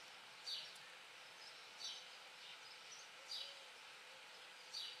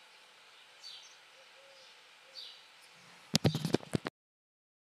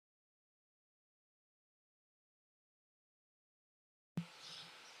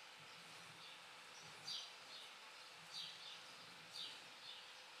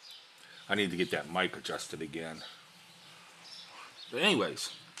 I need to get that mic adjusted again. But anyways,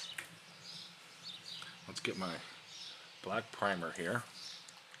 let's get my black primer here.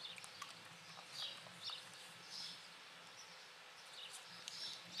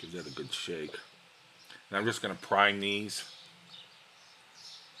 Give that a good shake. And I'm just going to prime these.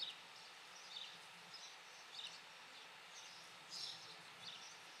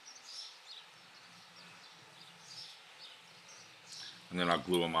 And then I'll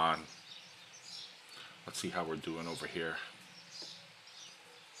glue them on. Let's see how we're doing over here.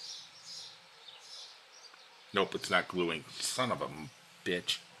 Nope, it's not gluing. Son of a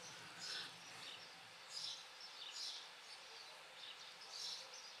bitch.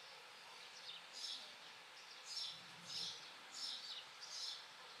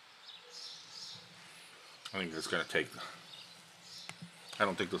 I think it's going to take... I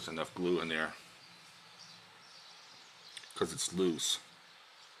don't think there's enough glue in there. Because it's loose.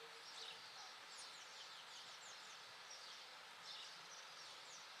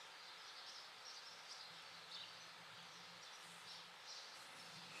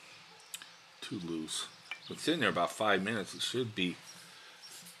 Too loose. It's in there about 5 minutes. It should be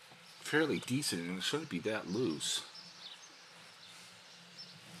fairly decent and it shouldn't be that loose.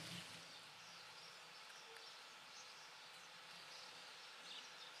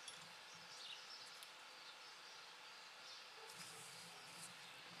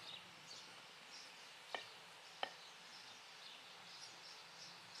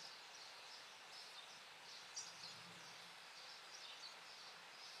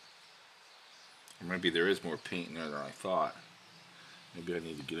 Or maybe there is more paint in there than I thought. Maybe I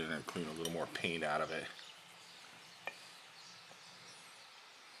need to get in there and clean a little more paint out of it.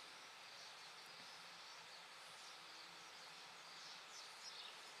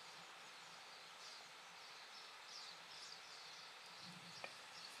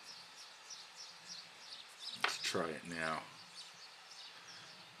 Let's try it now.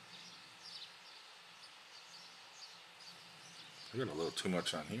 I got a little too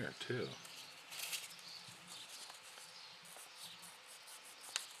much on here too.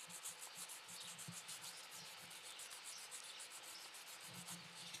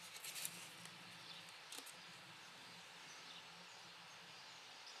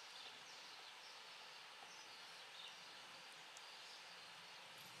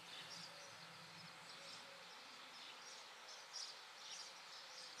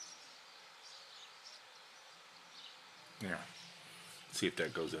 Yeah. See if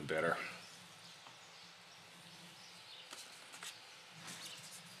that goes in better.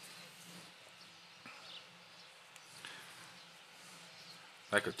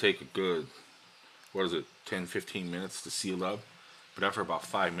 That could take a good, what is it, 10-15 minutes to seal up. But after about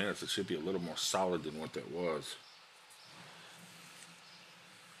 5 minutes, it should be a little more solid than what that was.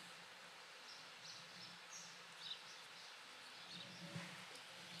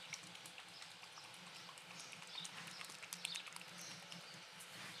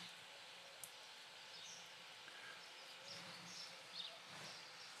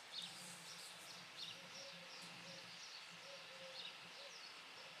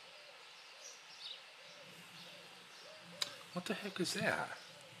 What the heck is that?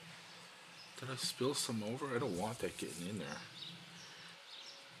 Did I spill some over? I don't want that getting in there.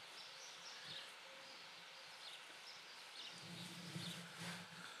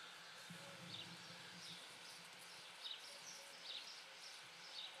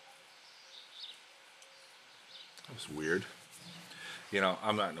 That was weird. You know,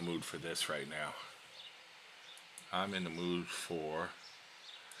 I'm not in the mood for this right now. I'm in the mood for...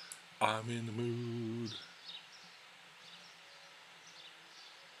 I'm in the mood.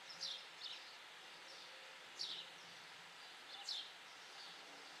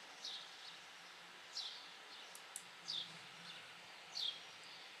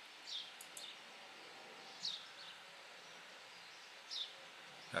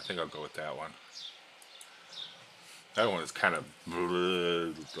 I think I'll go with that one. That one is kind of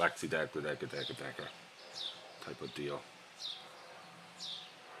laxy-dacker type of deal.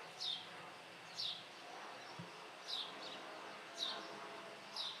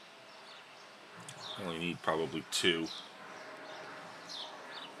 I only need probably 2.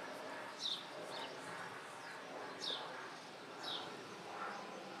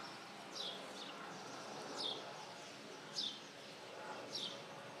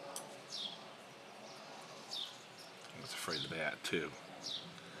 I was afraid of that too.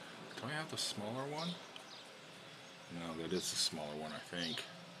 Do I have the smaller one? No, that is the smaller one, I think.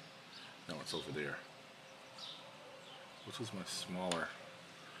 No, it's over there. Which was my smaller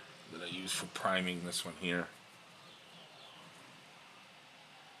that I use for priming? This one here.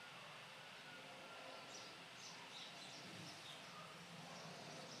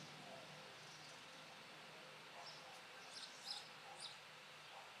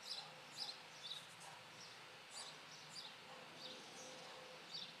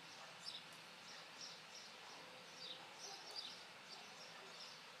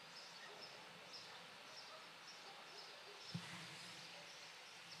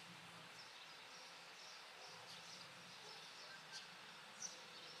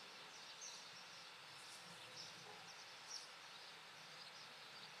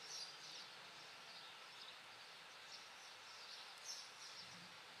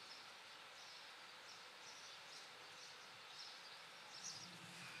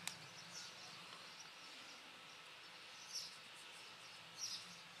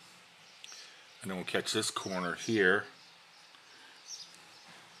 And then we'll catch this corner here.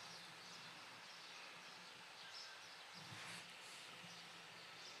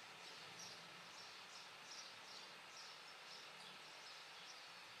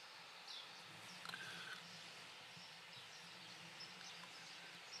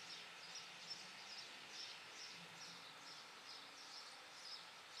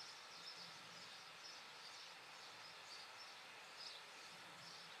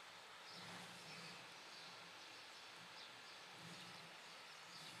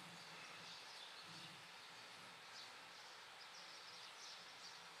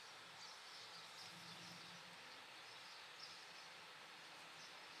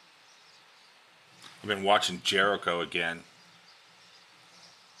 I've been watching Jericho again.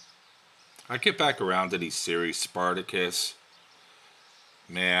 I get back around to these series: Spartacus,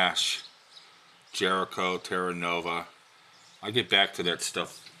 MASH, Jericho, Terra Nova. I get back to that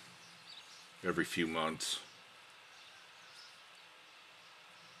stuff every few months.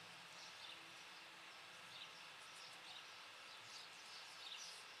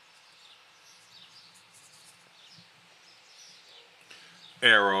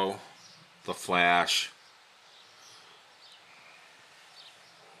 Arrow, The Flash.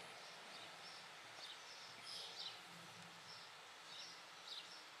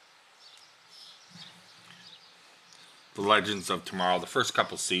 The Legends of Tomorrow. The first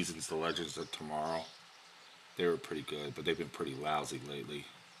couple seasons, The Legends of Tomorrow, they were pretty good, but they've been pretty lousy lately.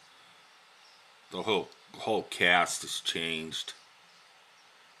 The whole cast has changed.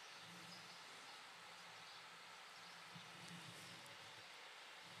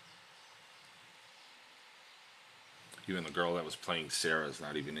 Even the girl that was playing Sarah is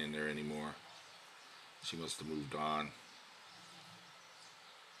not even in there anymore. She must have moved on.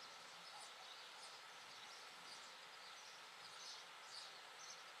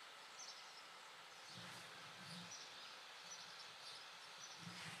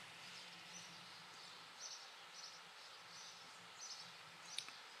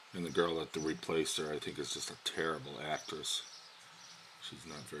 And the girl that replaced her, I think, is just a terrible actress. She's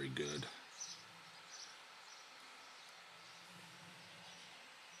not very good.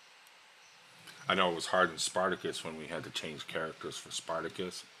 I know it was hard in Spartacus when we had to change characters for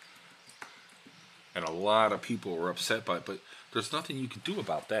Spartacus. And a lot of people were upset by it, but there's nothing you could do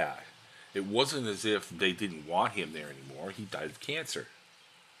about that. It wasn't as if they didn't want him there anymore. He died of cancer.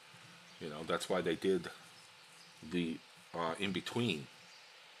 You know, that's why they did the in between.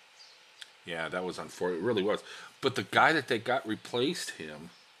 Yeah, that was unfortunate. It really was. But the guy that they got replaced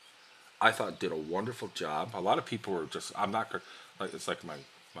him, I thought did a wonderful job. A lot of people were just, I'm not going to, like, it's like my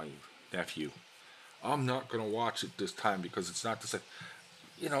nephew. I'm not going to watch it this time because it's not the same.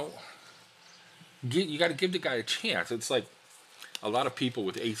 You know, you got to give the guy a chance. It's like a lot of people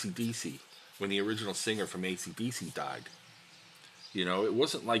with AC/DC, when the original singer from AC/DC died. You know, it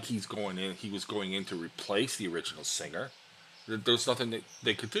wasn't like he was going in to replace the original singer. There was nothing that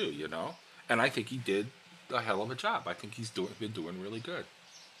they could do, you know? And I think he did a hell of a job. I think he's been doing really good.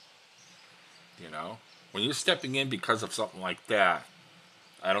 You know? When you're stepping in because of something like that,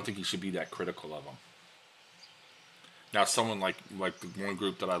 I don't think you should be that critical of him. Now, someone like the one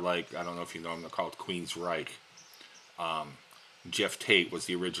group that I like, I don't know if you know them, they're called Queensryche. Jeff Tate was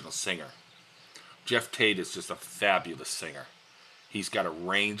the original singer. Jeff Tate is just a fabulous singer. He's got a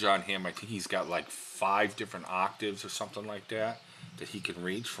range on him. I think he's got like 5 different octaves or something like that he can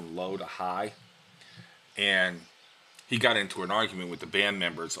reach from low to high. And he got into an argument with the band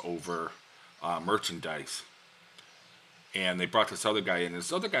members over merchandise. And they brought this other guy in.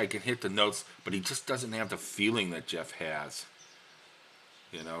 This other guy can hit the notes, but he just doesn't have the feeling that Jeff has.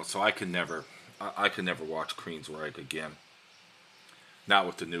 You know, so I can never watch Queensryche again. Not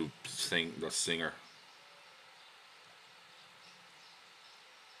with the the singer.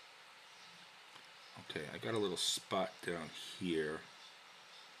 Okay, I got a little spot down here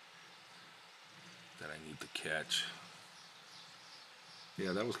that I need to catch.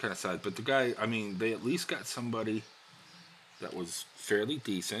 Yeah, that was kind of sad. But the guy, I mean, they at least got somebody that was fairly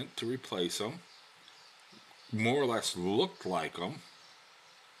decent to replace him. More or less looked like him.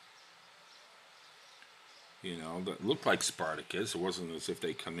 You know, that looked like Spartacus. It wasn't as if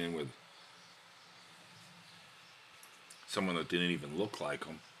they come in with someone that didn't even look like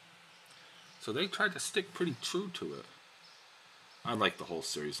him. So they tried to stick pretty true to it. I like the whole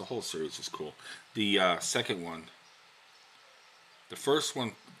series. The whole series is cool. The second one, the first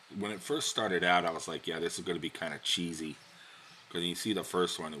one, when it first started out, I was like, yeah, this is going to be kind of cheesy. Because you see the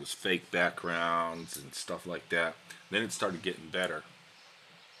first one, it was fake backgrounds and stuff like that. Then it started getting better.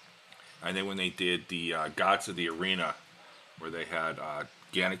 And then when they did the Gods of the Arena, where they had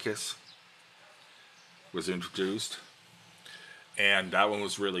Gannicus was introduced. And that one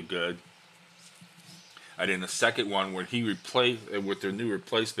was really good. And then the second one, when he replaced with their new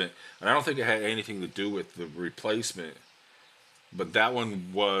replacement, and I don't think it had anything to do with the replacement, but that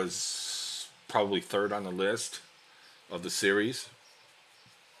one was probably third on the list of the series.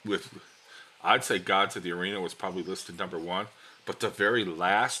 With, I'd say Gods of the Arena was probably listed number 1, but the very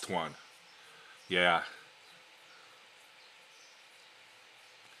last one, yeah.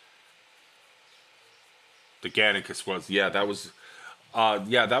 The Gannicus was,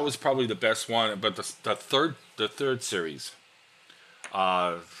 that was probably the best one. But the third series,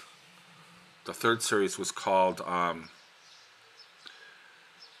 uh, the third series was called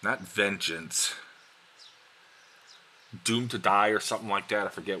not Vengeance, Doomed to Die or something like that. I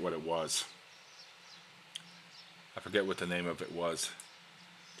forget what it was. I forget what the name of it was.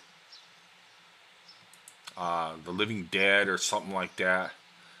 The Living Dead or something like that.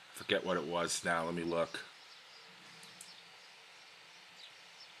 I forget what it was now. Let me look.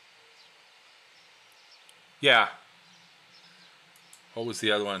 Yeah. What was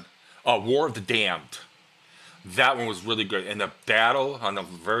the other one? Oh, War of the Damned. That one was really good. And the battle on the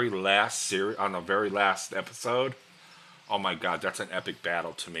very last on the very last episode. Oh my God, that's an epic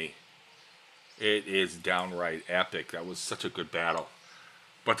battle to me. It is downright epic. That was such a good battle.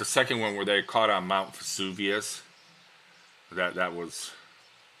 But the second one where they caught on Mount Vesuvius, that was.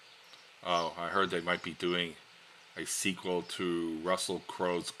 Oh, I heard they might be doing a sequel to Russell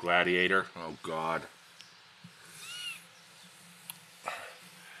Crowe's Gladiator. Oh God.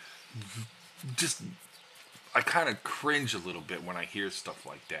 Just I kind of cringe a little bit when I hear stuff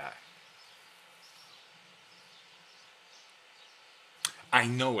like that. I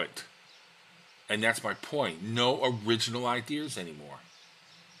know it. And that's my point. No original ideas anymore.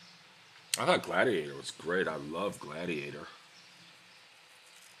 I thought Gladiator was great. I love Gladiator.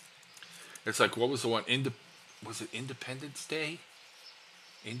 It's like, what was the one? Was it Independence Day?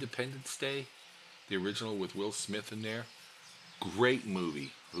 Independence Day? The original with Will Smith in there. Great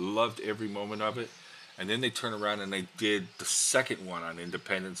movie. Loved every moment of it. And then they turned around and they did the second one on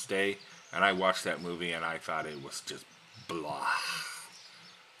Independence Day. And I watched that movie and I thought it was just blah.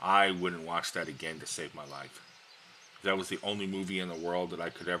 I wouldn't watch that again to save my life. If that was the only movie in the world that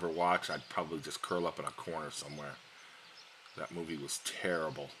I could ever watch, I'd probably just curl up in a corner somewhere. That movie was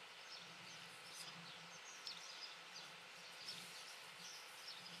terrible.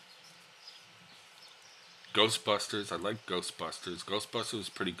 Ghostbusters, I like Ghostbusters. Ghostbusters was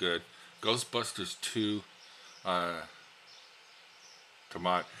pretty good. Ghostbusters 2, come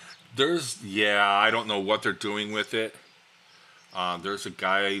on. I don't know what they're doing with it. There's a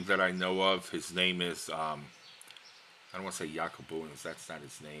guy that I know of. His name is, I don't want to say Yakubuins. That's not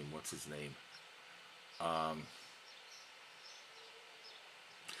his name. What's his name?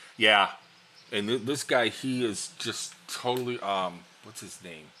 Yeah. And this guy, he is just totally, what's his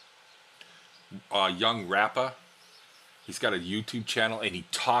name? Young Rappa. He's got a YouTube channel and he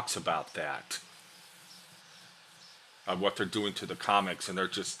talks about that. What they're doing to the comics, and they're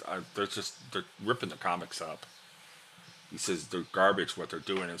ripping the comics up. He says they're garbage what they're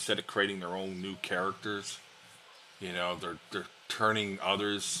doing. Instead of creating their own new characters, they're turning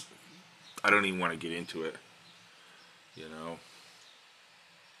others. I don't even want to get into it. You know.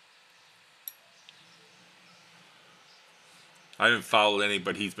 I haven't followed any,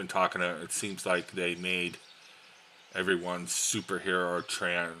 but he's been talking to. It seems like they made everyone superhero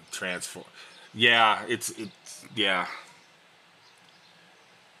transform. Yeah, it's yeah.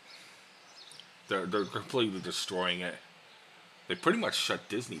 They're completely destroying it. They pretty much shut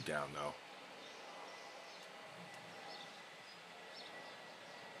Disney down though.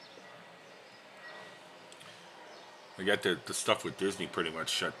 They got the stuff with Disney pretty much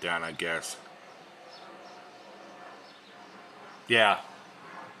shut down, I guess. Yeah,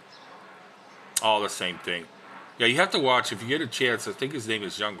 all the same thing. Yeah, you have to watch if you get a chance. I think his name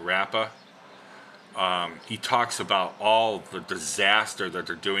is Young Rappa. He talks about all the disaster that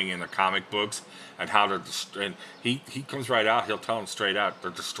they're doing in the comic books and how they're and he comes right out. He'll tell them straight out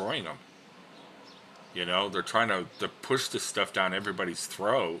they're destroying them. They're trying to push this stuff down everybody's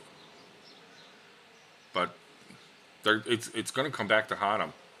throat, but it's going to come back to haunt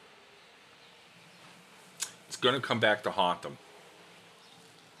them. It's going to come back to haunt them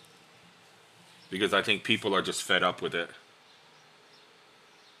because I think people are just fed up with it.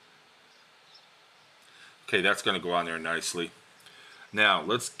 Okay, that's going to go on there nicely. Now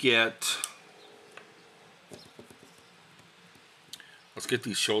let's get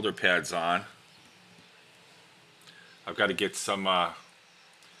these shoulder pads on. I've got to get some.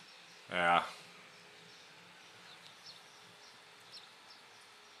 Yeah.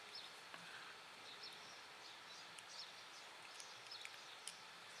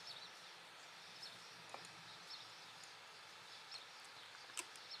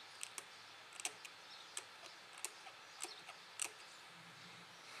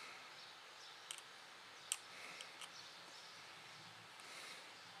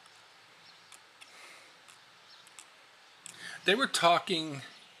 They were talking.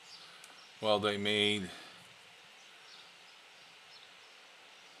 Well, they made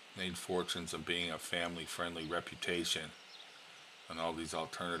fortunes of being a family-friendly reputation, and all these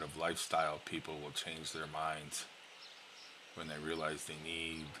alternative lifestyle people will change their minds when they realize they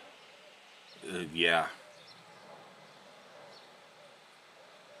need. Yeah.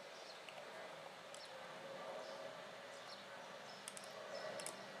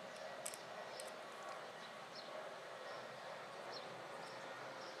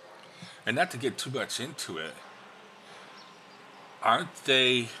 And not to get too much into it, aren't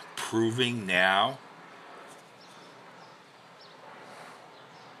they proving now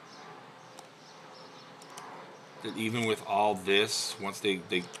that even with all this, once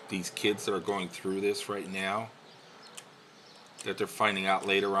these kids that are going through this right now, that they're finding out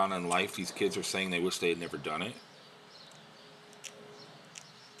later on in life, these kids are saying they wish they had never done it?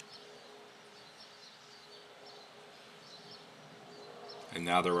 And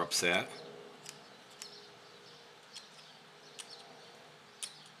now they're upset.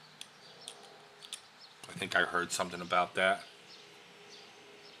 I think I heard something about that.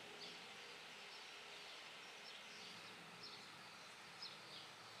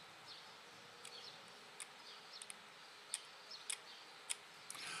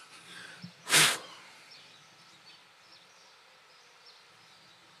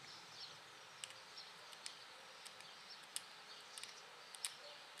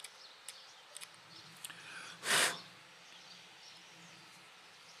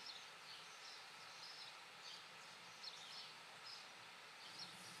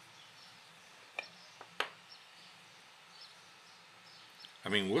 I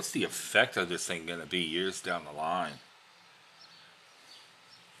mean, what's the effect of this thing going to be years down the line?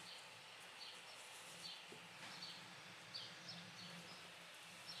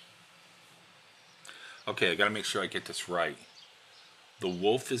 Okay, I got to make sure I get this right. The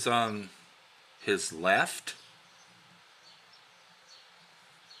wolf is on his left.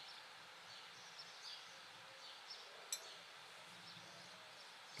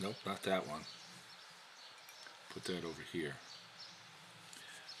 Nope, not that one. Put that over here.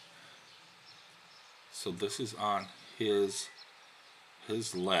 So this is on his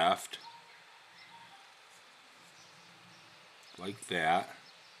left, like that.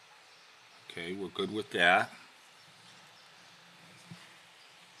 Okay, we're good with that.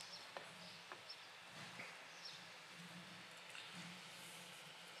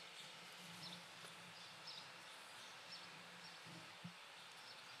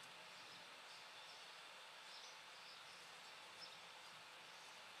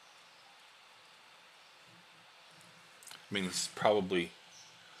 I mean, it's probably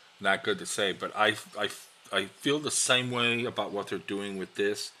not good to say, but I feel the same way about what they're doing with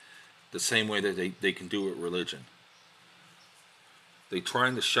this, the same way that they can do with religion. They're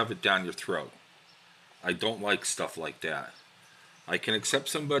trying to shove it down your throat. I don't like stuff like that. I can accept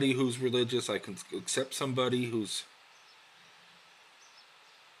somebody who's religious. I can accept somebody who's.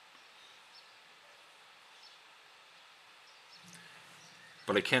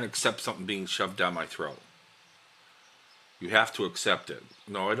 But I can't accept something being shoved down my throat. You have to accept it.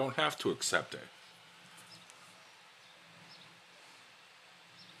 No, I don't have to accept it.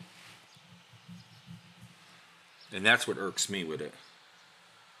 And that's what irks me with it.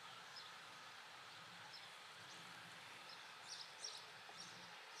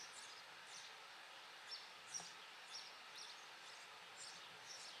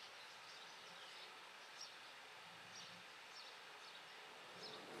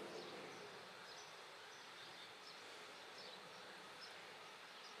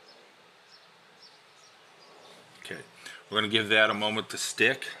 Okay, we're going to give that a moment to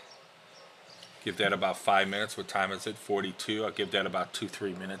stick. Give that about 5 minutes. What time is it? 42. I'll give that about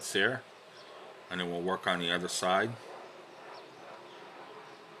 2-3 minutes there. And then we'll work on the other side.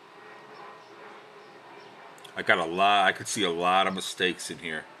 I got a lot, I could see a lot of mistakes in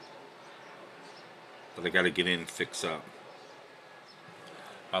here that I got to get in and fix up.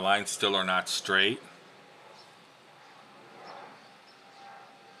 My lines still are not straight.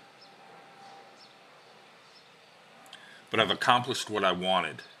 But I've accomplished what I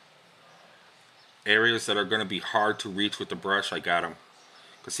wanted. Areas that are going to be hard to reach with the brush, I got them.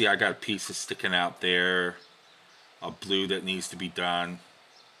 Because see, I got pieces sticking out there. A blue that needs to be done.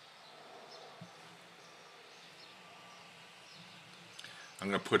 I'm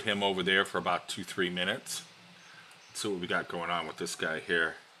going to put him over there for about 2-3 minutes. Let's see what we got going on with this guy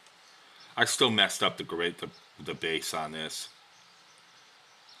here. I still messed up the base on this.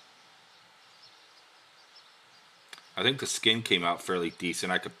 I think the skin came out fairly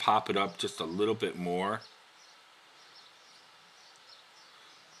decent. I could pop it up just a little bit more.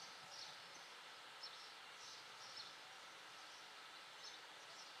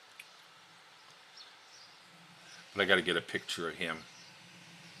 But I got to get a picture of him.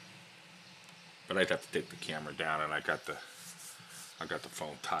 But I'd have to take the camera down, and I got the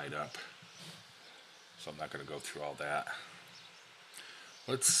phone tied up, so I'm not going to go through all that.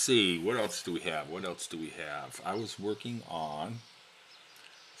 Let's see, what else do we have? What else do we have? I was working on.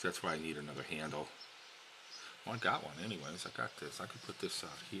 So that's why I need another handle. Well, I got one anyways. I got this. I could put this out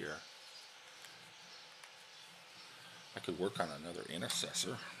here. I could work on another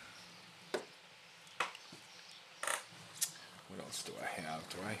intercessor. What else do I have?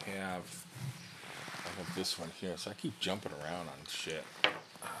 I have this one here, so I keep jumping around on shit.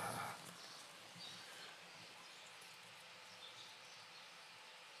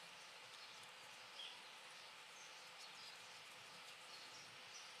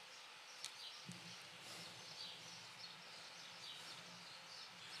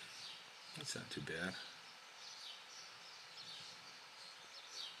 That's not too bad.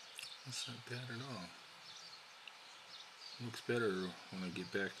 That's not bad at all. Looks better when I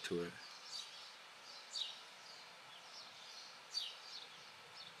get back to it.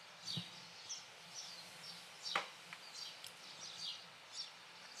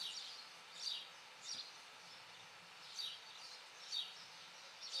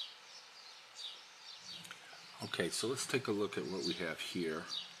 Okay, so let's take a look at what we have here.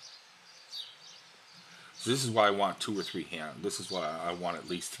 So this is why I want 2 or 3 handles. This is why I want at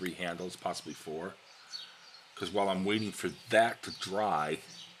least 3 handles, possibly 4. Because while I'm waiting for that to dry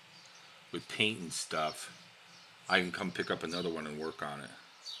with paint and stuff, I can come pick up another one and work on it.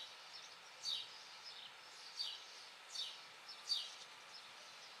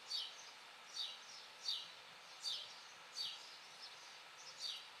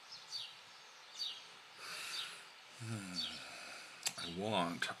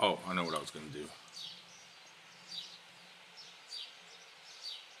 I know what I was going to do.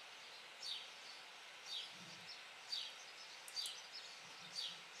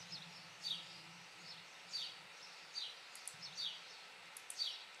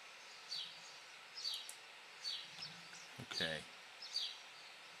 Okay.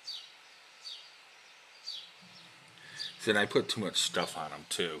 Then I put too much stuff on them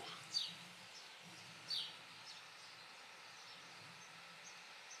too.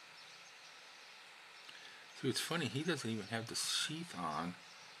 See, it's funny, he doesn't even have the sheath on,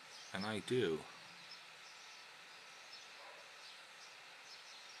 and I do.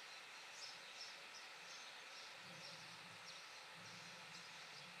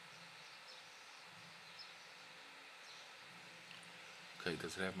 Okay,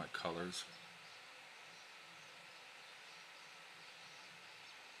 does it have my colors?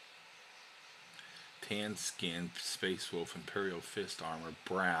 Tan skin, Space Wolf, Imperial Fist armor,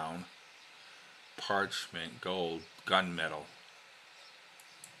 brown, parchment, gold, gunmetal.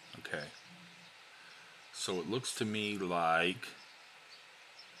 Okay. So it looks to me like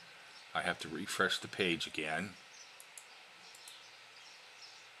I have to refresh the page again.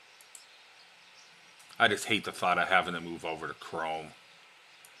 I just hate the thought of having to move over to Chrome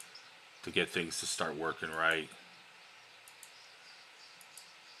to get things to start working right.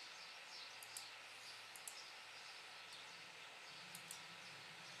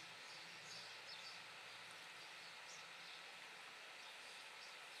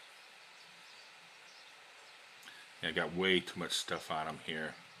 Yeah, I got way too much stuff on them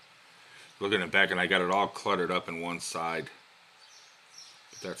here. Looking at back, and I got it all cluttered up in one side.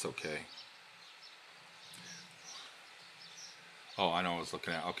 But that's okay. Oh, I know what I was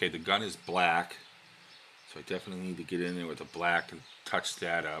looking at. Okay, the gun is black. So I definitely need to get in there with the black and touch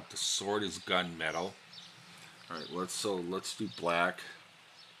that up. The sword is gunmetal. Alright, let's do black.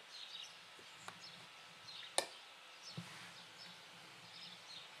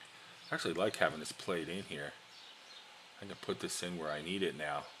 I actually like having this plate in here. I can put this in where I need it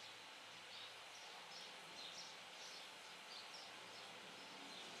now.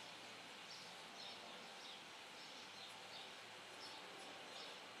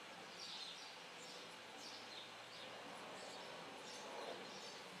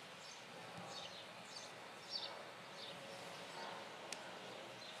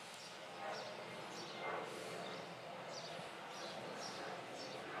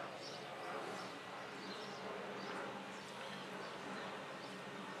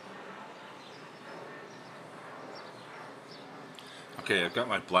 Okay, I've got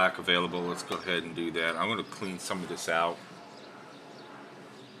my black available. Let's go ahead and do that. I'm going to clean some of this out.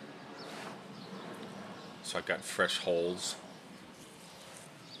 So I've got fresh holes.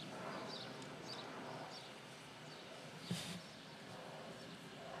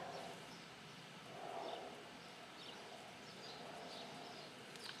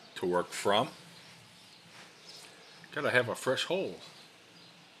 To work from. Gotta have a fresh hole.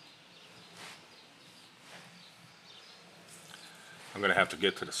 I'm gonna have to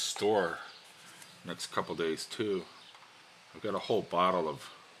get to the store next couple days too. I've got a whole bottle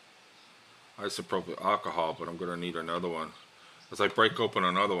of isopropyl alcohol, but I'm gonna need another one. As I break open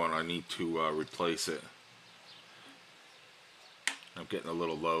another one, I need to replace it. I'm getting a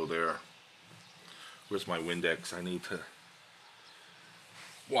little low there. Where's my Windex? I need to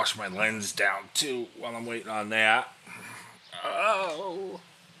wash my lens down too while I'm waiting on that. Oh.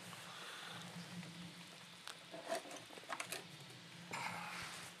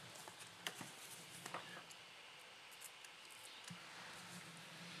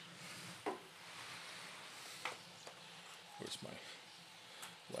 Where's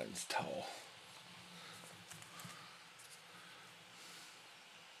my lens towel?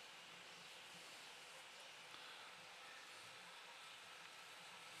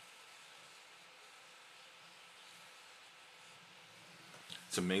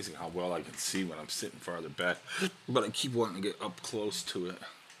 It's amazing how well I can see when I'm sitting farther back, but I keep wanting to get up close to it.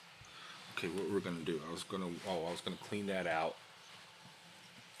 Okay, what we're gonna do? I was gonna clean that out.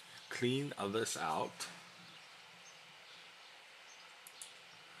 Clean this out.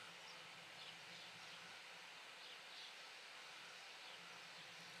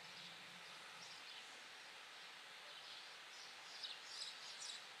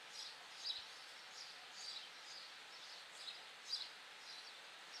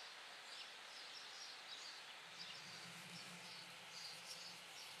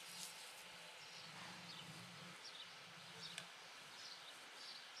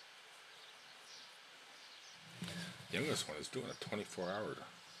 The youngest one is doing a 24-hour.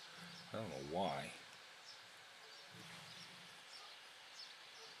 I don't know why.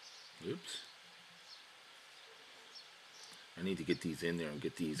 Oops. I need to get these in there and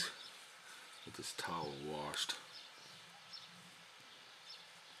get this towel washed.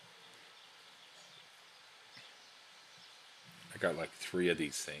 I got like 3 of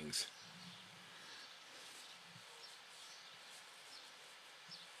these things.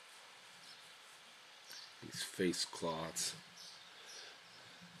 These face cloths.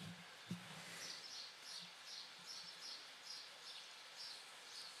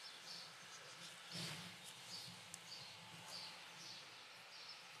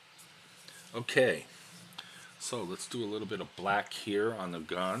 Okay, so let's do a little bit of black here on the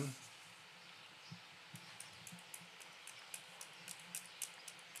gun.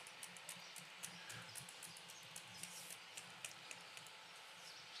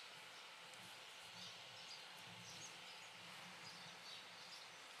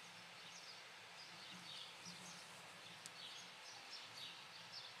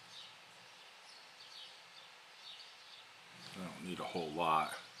 I don't need a whole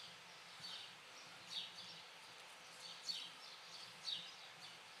lot.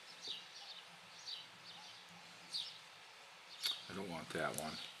 I don't want that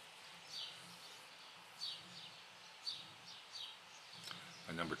one.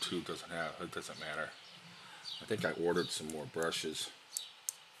 My number 2 it doesn't matter. I think I ordered some more brushes.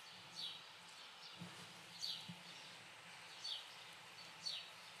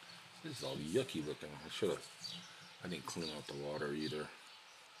 This is all yucky looking. I didn't clean out the water either.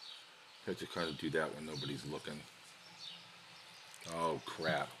 I have to kind of do that when nobody's looking. Oh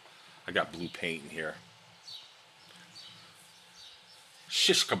crap. I got blue paint in here.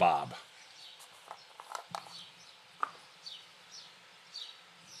 Shish kebab.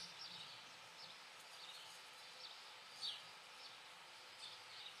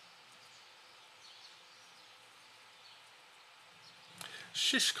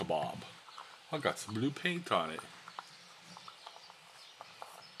 Shish kebab. I got some blue paint on it.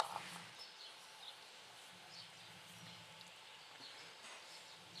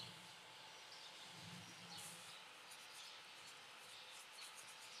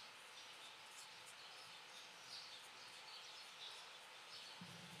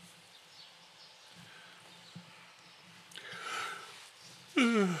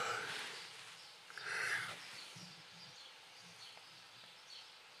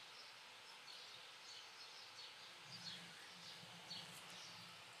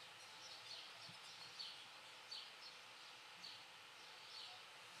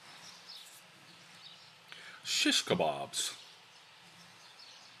 Shish kebabs.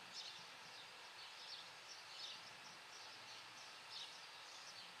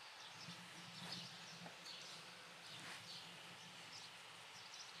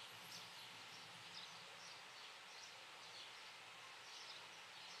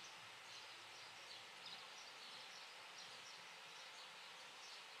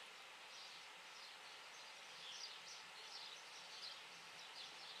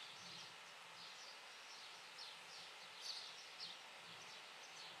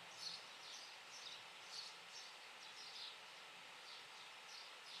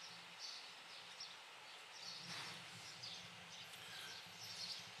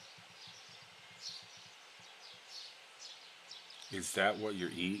 Is that what you're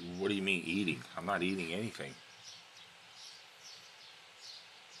eating? What do you mean eating? I'm not eating anything.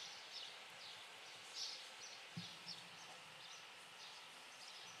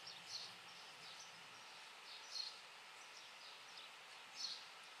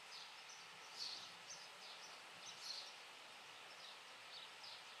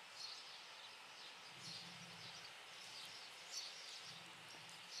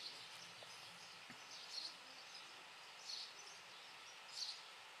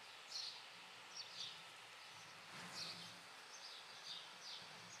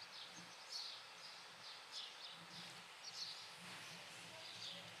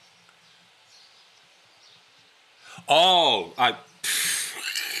 Oh, I.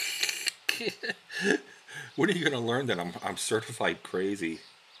 When are you gonna learn that I'm certified crazy?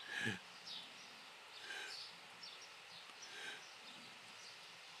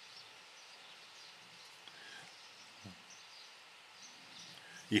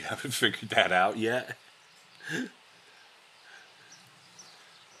 You haven't figured that out yet.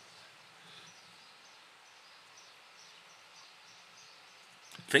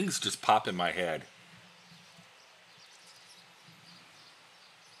 Things just pop in my head.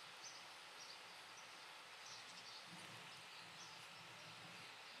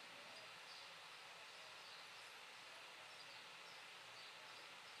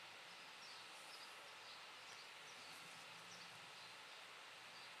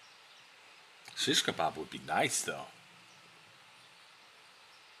 Shish kebab would be nice though.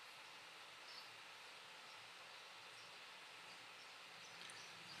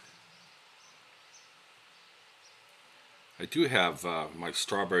 I do have my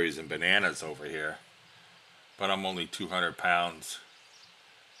strawberries and bananas over here, but I'm only 200 pounds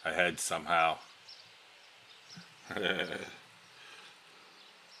ahead somehow. I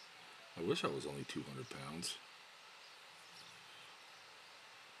wish I was only 200 pounds.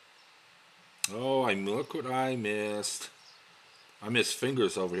 Oh, I look what I missed. I missed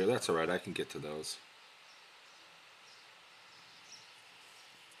fingers over here. That's all right. I can get to those.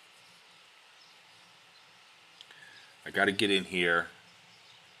 I got to get in here.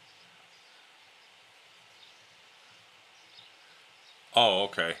 Oh,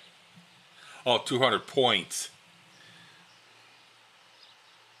 okay. Oh, 200 points.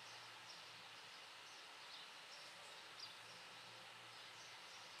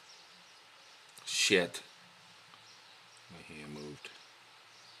 Shit. My hand moved.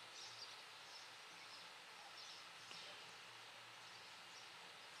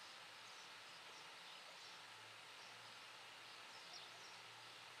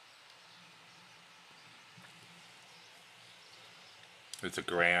 It's a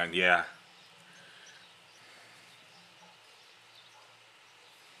grand, yeah.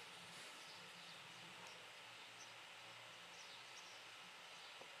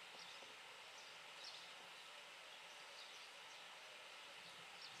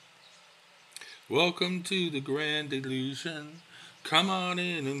 Welcome to the Grand Illusion. Come on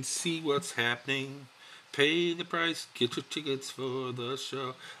in and see what's happening. Pay the price, get your tickets for the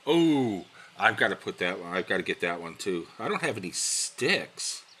show. Oh, I've got to put that one. I've got to get that one too. I don't have any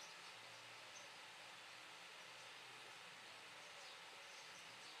sticks.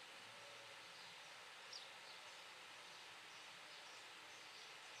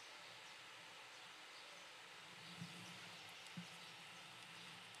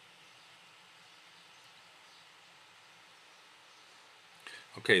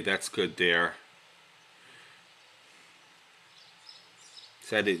 Okay, that's good there.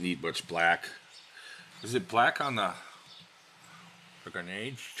 So I didn't need much black. Is it black on the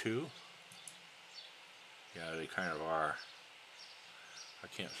grenades too? Yeah, they kind of are. I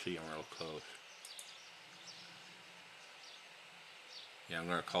can't see them real close. Yeah, I'm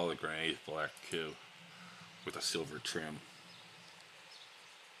gonna call the grenades black too, with a silver trim.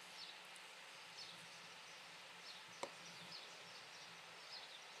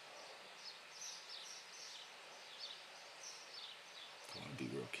 I want to be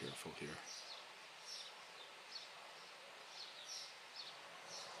real careful here.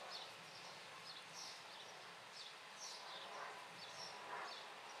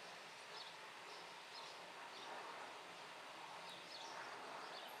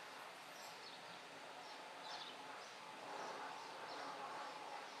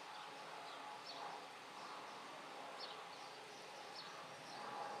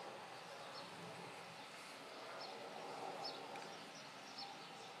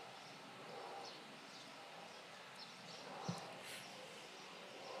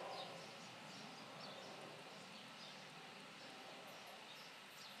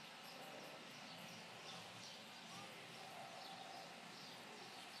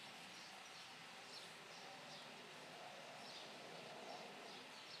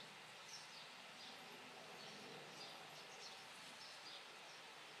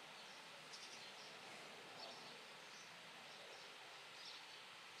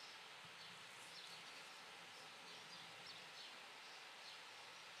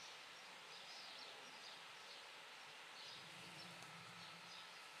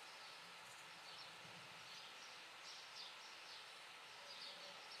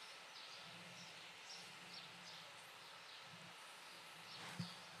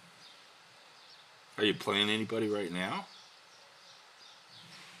 Are you playing anybody right now?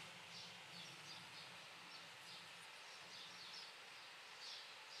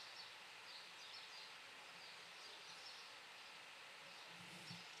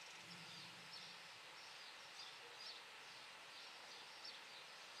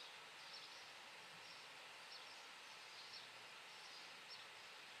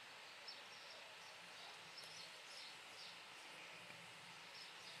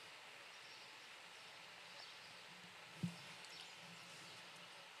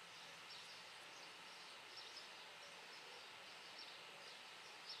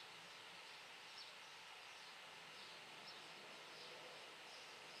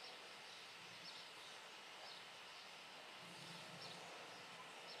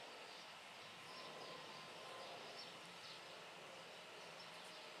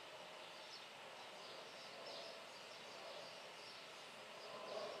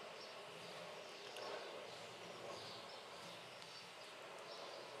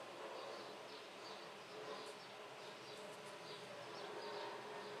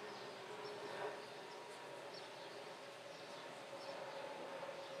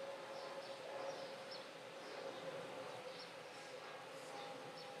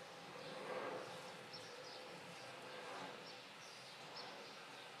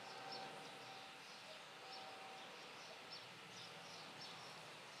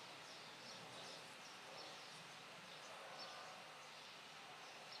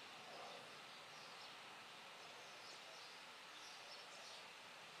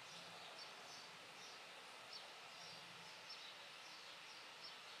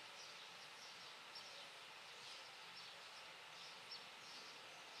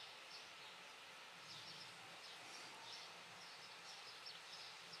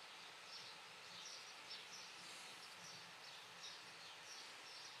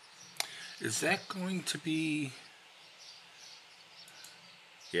 Is that going to be?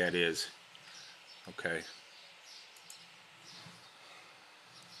 Yeah, it is. Okay.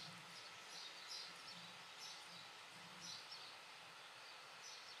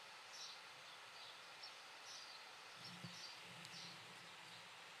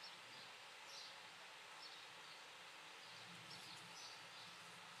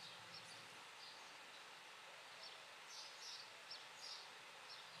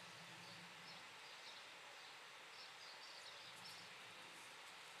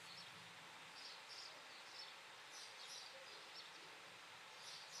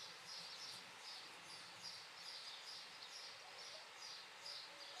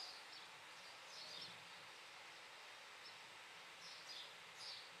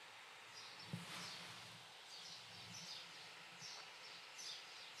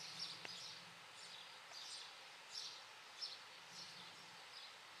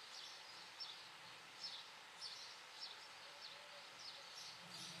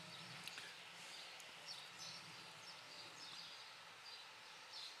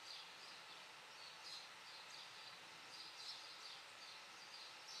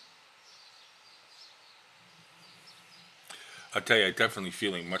 I'll tell you, I'm definitely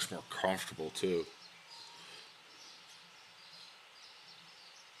feeling much more comfortable too.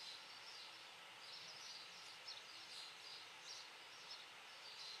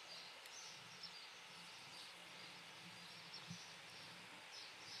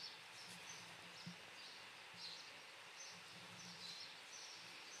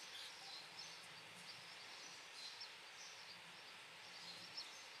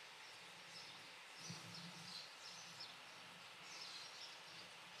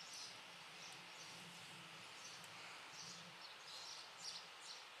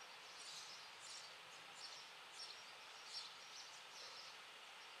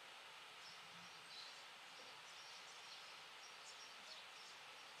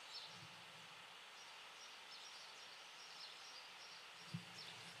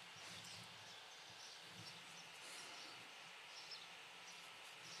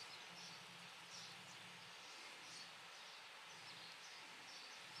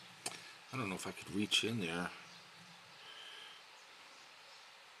 I don't know if I could reach in there. I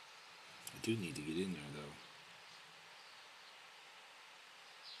do need to get in there though.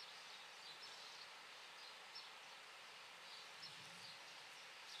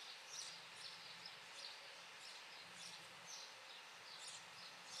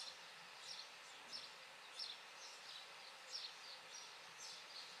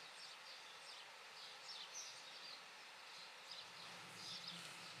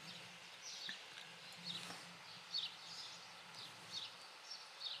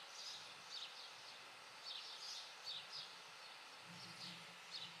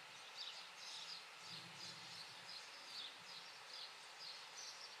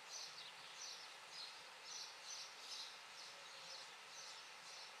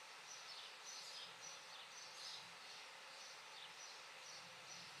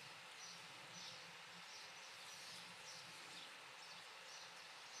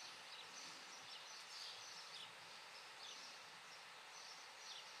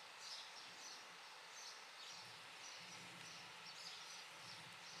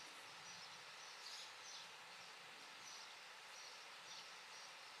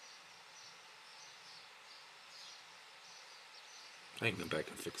 I can go back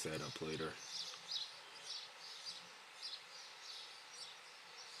and fix that up later.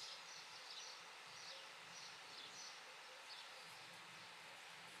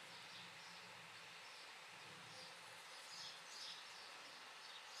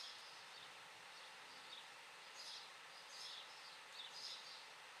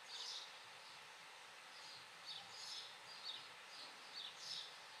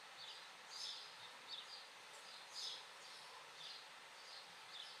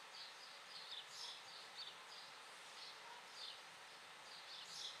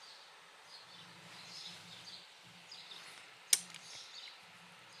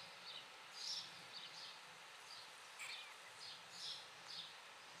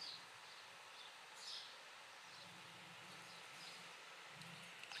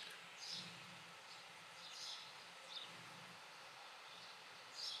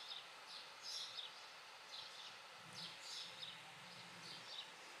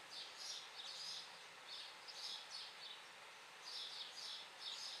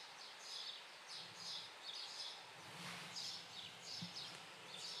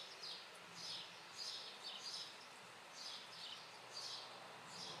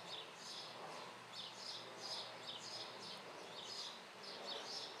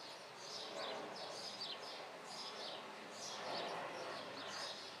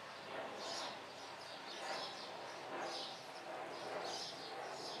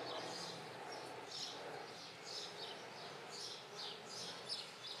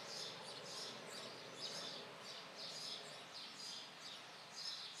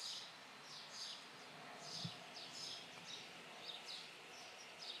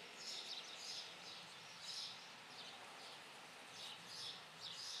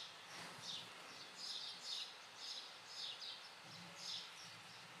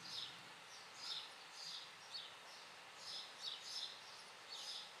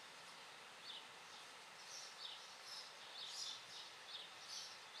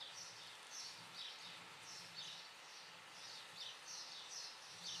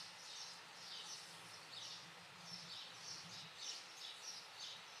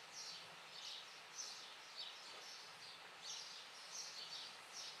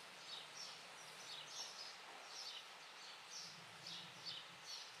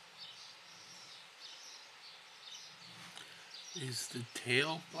 Is the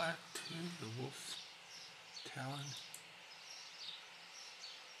tail black too? The wolf's talon?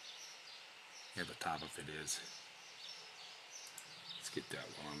 Yeah, the top of it is. Let's get that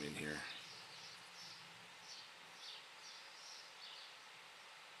while I'm in here.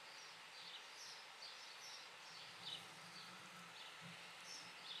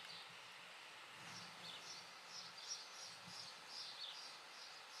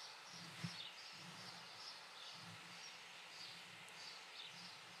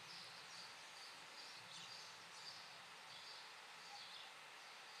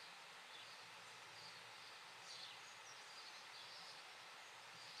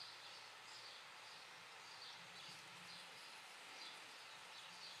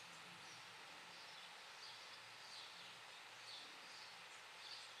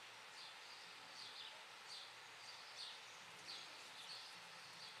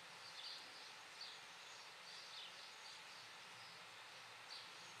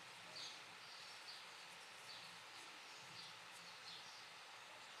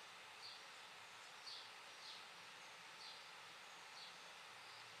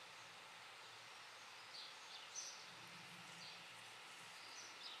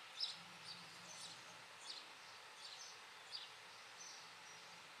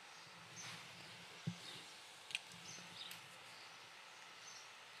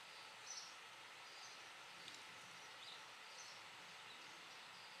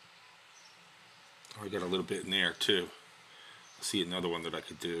 I got a little bit in there too. I see another one that I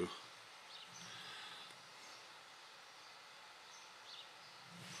could do.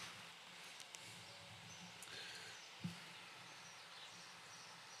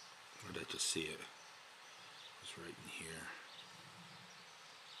 Or did I just see it? It's right in here.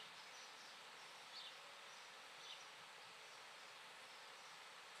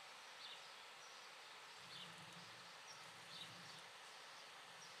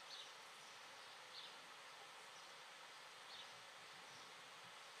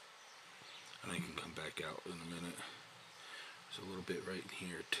 And I can come back out in a minute. There's a little bit right in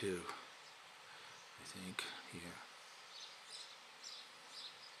here too. I think, yeah.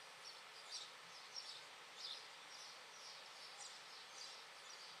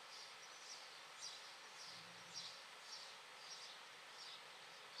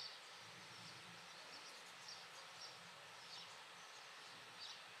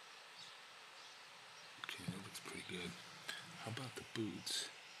 good. How about the boots?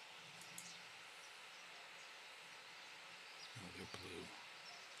 Oh, they're blue.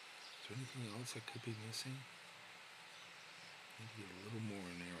 Is there anything else I could be missing? Maybe a little more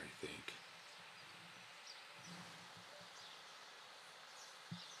in there, I think.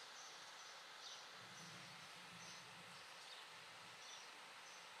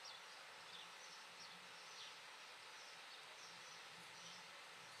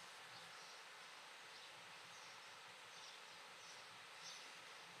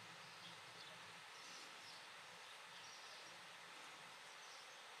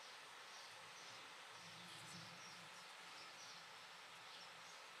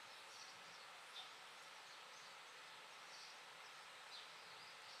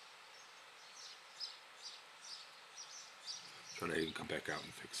 But I can come back out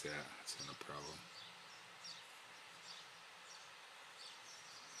and fix that. That's not a problem.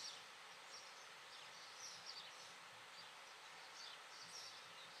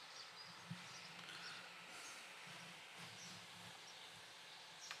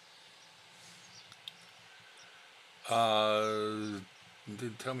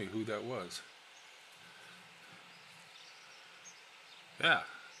 Didn't tell me who that was. Yeah.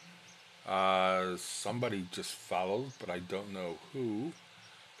 Somebody just followed, but I don't know who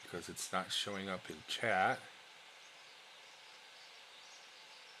because it's not showing up in chat.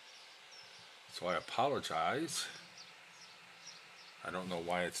 So I apologize. I don't know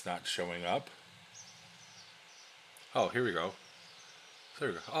why it's not showing up. Oh, here we go. There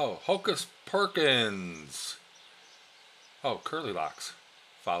we go. Oh, Hocus Perkins. Oh, Curly Locks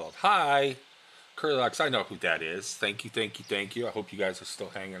followed. Hi, Curly Locks. I know who that is. Thank you, thank you, thank you. I hope you guys are still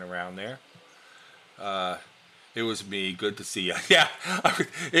hanging around there. It was me. Good to see you. Yeah,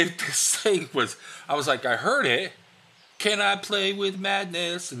 this thing was. I was like, I heard it. Can I play with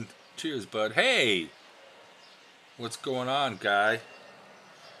madness? And cheers, bud. Hey, what's going on, guy?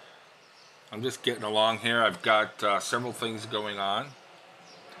 I'm just getting along here. I've got several things going on.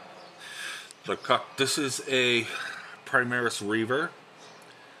 This is a Primaris Reaver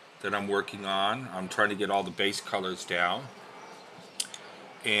that I'm working on. I'm trying to get all the base colors down.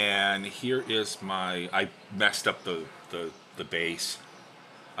 And here is I messed up the base.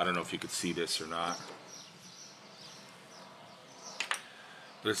 I don't know if you could see this or not.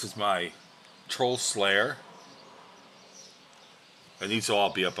 This is my Troll Slayer. And these will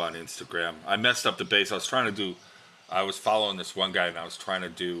all be up on Instagram. I messed up the base. I was following this one guy and I was trying to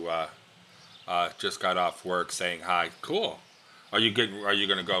do, just got off work saying hi. Cool. Are you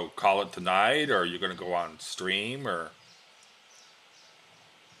going to go call it tonight or are you going to go on stream or?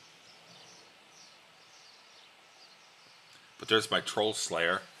 But there's my Troll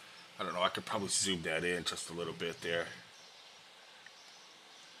Slayer. I don't know, I could probably zoom that in just a little bit there.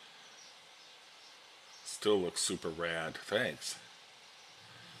 Still looks super rad. Thanks.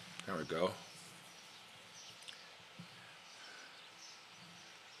 There we go.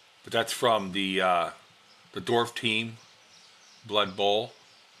 But that's from the Dwarf Team Blood Bowl.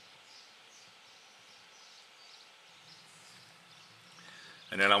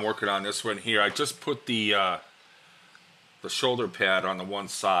 And then I'm working on this one here. I just put the shoulder pad on the one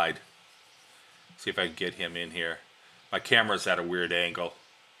side. See if I can get him in here. My camera's at a weird angle.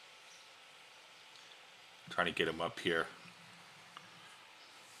 I'm trying to get him up here.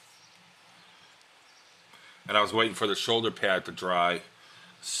 And I was waiting for the shoulder pad to dry.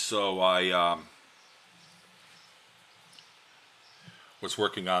 So I was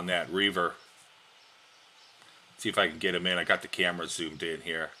working on that Reaver. See if I can get him in. I got the camera zoomed in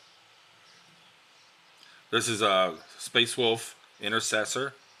here. This is a Space Wolf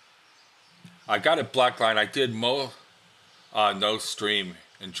Intercessor. I got it blackline. I did no stream,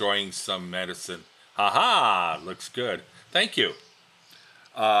 enjoying some medicine. Haha, looks good. Thank you.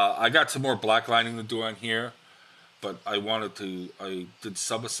 I got some more blacklining to do on here, but I did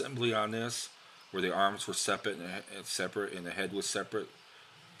sub-assembly on this, where the arms were separate and the head was separate.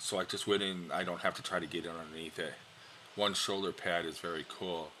 So I just went in, I don't have to try to get in underneath it. One shoulder pad is very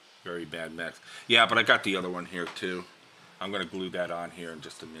cool. Very Mad Max. Yeah, but I got the other one here too. I'm going to glue that on here in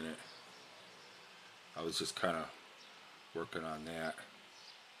just a minute. I was just kind of working on that.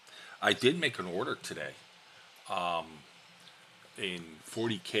 I did make an order today. In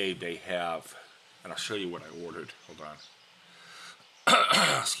 40K they have, and I'll show you what I ordered. Hold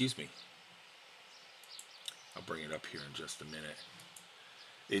on. Excuse me. I'll bring it up here in just a minute.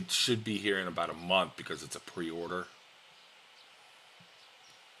 It should be here in about a month because it's a pre-order.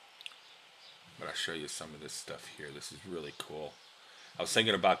 But I'll show you some of this stuff here. This is really cool. I was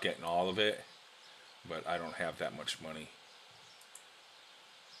thinking about getting all of it, but I don't have that much money.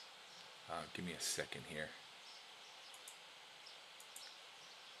 Give me a second here.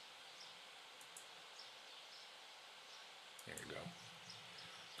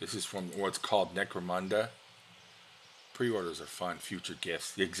 This is from what's called Necromunda. Pre-orders are fun, future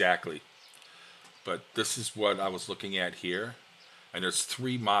gifts. Exactly. But this is what I was looking at here. And there's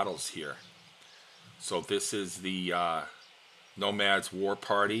 3 models here. So this is the Nomads War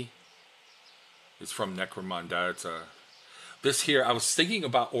Party. It's from Necromunda. This here, I was thinking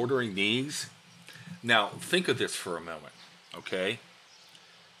about ordering these. Now, think of this for a moment, okay?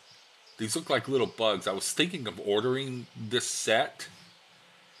 These look like little bugs. I was thinking of ordering this set,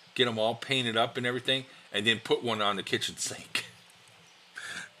 get them all painted up and everything, and then put one on the kitchen sink.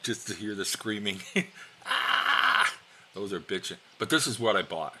 Just to hear the screaming. Ah! Those are bitching. But this is what I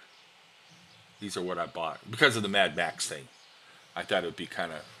bought. These are what I bought. Because of the Mad Max thing. I thought it'd be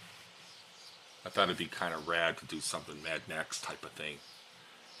kind of rad to do something Mad Max type of thing.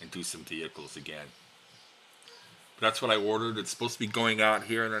 And do some vehicles again. But that's what I ordered. It's supposed to be going out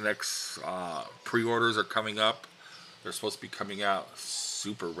here in the next... pre-orders are coming up. They're supposed to be coming out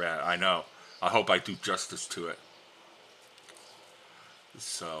super rad. I know. I hope I do justice to it.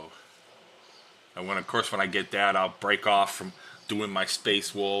 So... And when I get that, I'll break off from doing my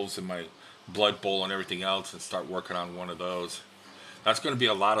Space Wolves and my Blood Bowl and everything else and start working on one of those. That's going to be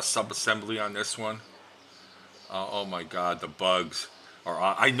a lot of sub-assembly on this one. Oh my God, the bugs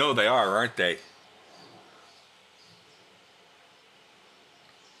are... I know they are, aren't they?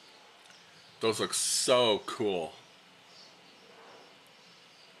 Those look so cool.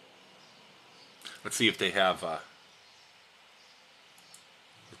 Let's see if they have...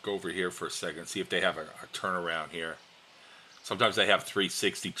 go over here for a second, see if they have a turnaround here. Sometimes they have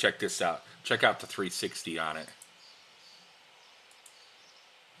 360. Check this out. Check out the 360 on it.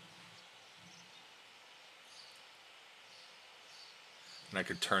 And I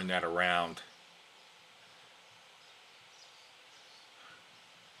could turn that around.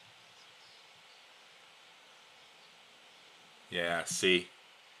 Yeah, see?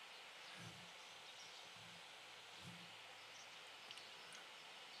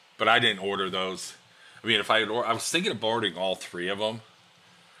 But I didn't order those. I mean, I was thinking of ordering all 3 of them,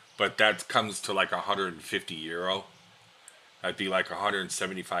 but that comes to like €150. That'd be like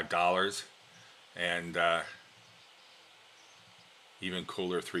 $175, and even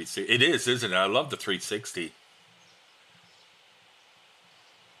cooler 360. It is, isn't it? I love the 360.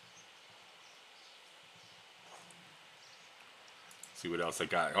 See what else I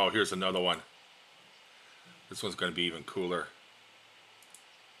got. Oh, here's another one. This one's going to be even cooler.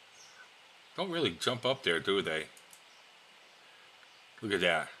 Don't really jump up there, do they? Look at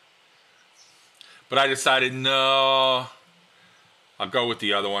that. But I decided, no, I'll go with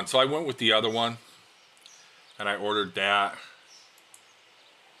the other one. So I went with the other one, and I ordered that.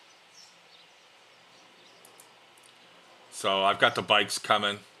 So I've got the bikes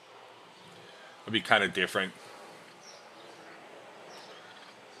coming. It'll be kind of different.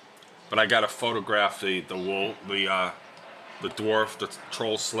 But I got to photograph the dwarf, the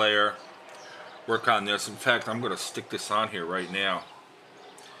troll slayer. Work on this. In fact, I'm going to stick this on here right now,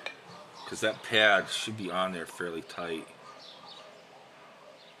 because that pad should be on there fairly tight.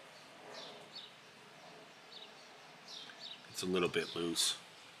 It's a little bit loose.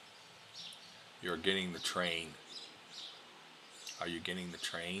 You're getting the train. Are you getting the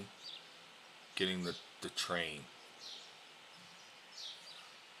train? Getting the train.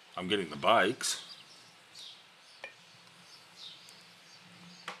 I'm getting the bikes.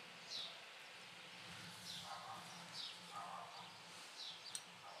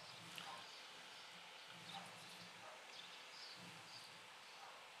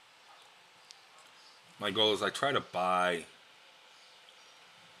 My goal is I try to buy...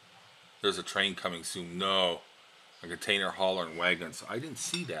 There's a train coming soon. No. A container hauler and wagons. I didn't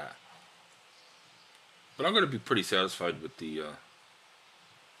see that. But I'm going to be pretty satisfied with the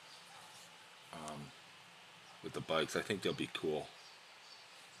bikes. I think they'll be cool.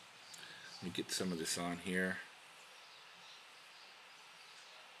 Let me get some of this on here.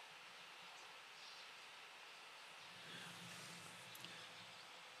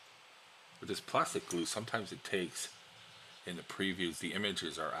 With this plastic glue, sometimes it takes, in the previews, the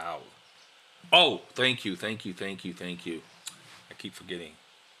images are out. Oh, thank you, thank you, thank you, thank you. I keep forgetting.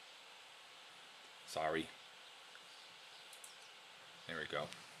 Sorry. There we go.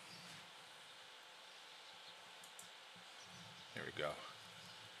 There we go.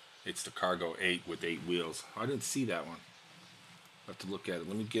 It's the Cargo 8 with 8 wheels. I didn't see that one. I'll have to look at it.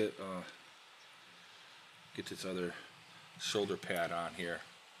 Let me get this other shoulder pad on here.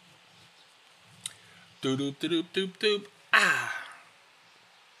 Doop doop doop doop doop. Ah.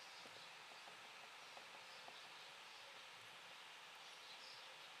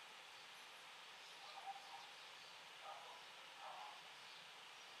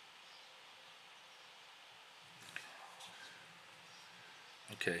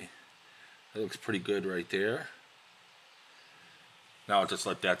 Okay, that looks pretty good right there. Now I'll just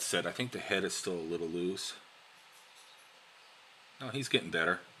let that sit. I think the head is still a little loose. No, he's getting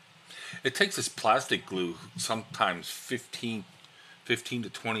better. It takes this plastic glue sometimes 15 to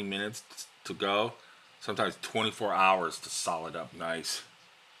 20 minutes to go. Sometimes 24 hours to solid up nice.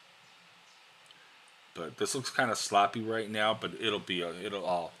 But this looks kind of sloppy right now, but it'll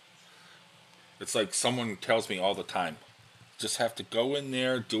all. It's like someone tells me all the time, just have to go in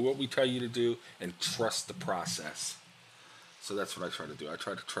there, do what we tell you to do, and trust the process. So that's what I try to do. I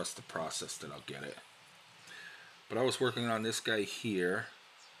try to trust the process that I'll get it. But I was working on this guy here.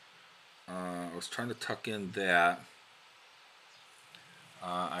 I was trying to tuck in that.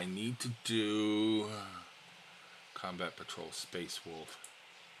 I need to do Combat Patrol Space Wolf.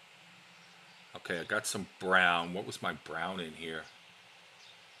 Okay, I got some brown. What was my brown in here?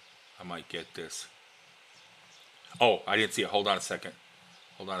 I might get this. Oh, I didn't see it. Hold on a second.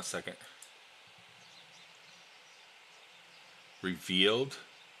 Hold on a second. Revealed?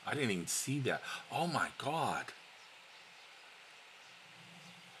 I didn't even see that. Oh my god.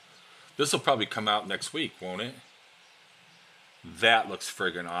 This will probably come out next week, won't it? That looks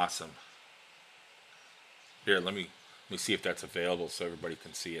friggin' awesome. Here, let me see if that's available so everybody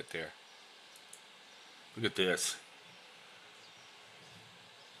can see it there. Look at this.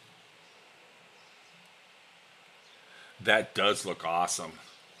 That does look awesome.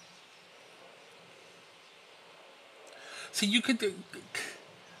 See, you could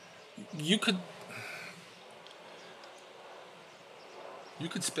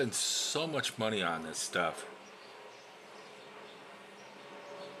spend so much money on this stuff.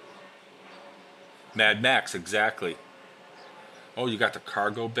 Mad Max, exactly. Oh, you got the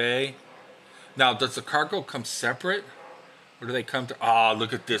cargo bay. Now, does the cargo come separate? Or do they come to... Ah,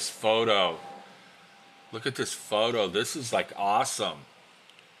 look at this photo. Look at this photo. This is like awesome.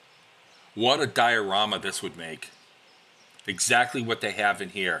 What a diorama this would make. Exactly what they have in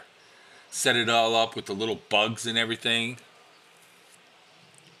here. Set it all up with the little bugs and everything.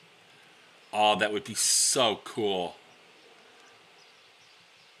 Oh, that would be so cool.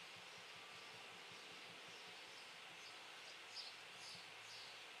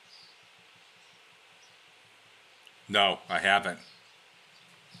 No, I haven't.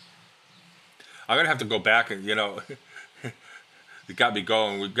 I'm gonna have to go back and, it got me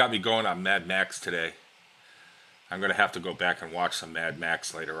going. We got me going on Mad Max today. I'm gonna have to go back and watch some Mad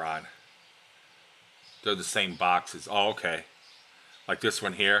Max later on. They're the same boxes. Oh, okay. Like this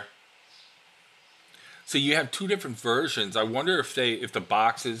one here. So you have two different versions. I wonder if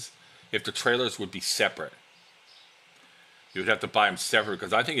the trailers would be separate. You would have to buy them separate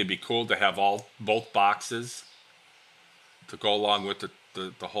because I think it'd be cool to have both boxes to go along with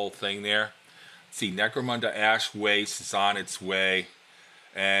the whole thing there. See, Necromunda Ash Waste is on its way,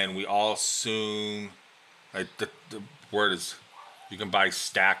 and we all assume the word is you can buy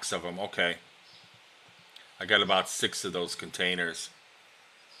stacks of them. Okay, I got about 6 of those containers.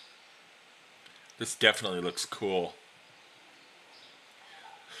 This definitely looks cool.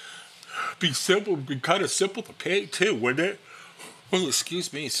 Be kind of simple to paint too, wouldn't it? Oh,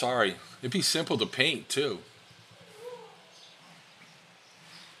 excuse me, sorry. It'd be simple to paint too.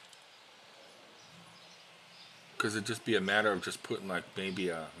 Because it'd just be a matter of just putting like maybe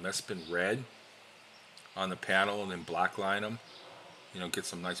a Mespin red on the panel and then black line them. Get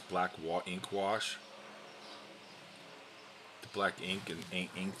some nice black ink wash. The black ink and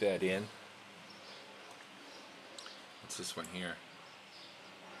ink that in. What's this one here?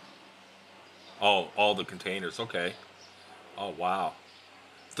 Oh, all the containers. Okay. Oh, wow.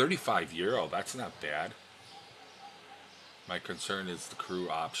 €35. That's not bad. My concern is the crew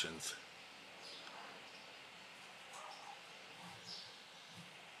options.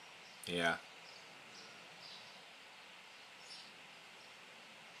 Yeah.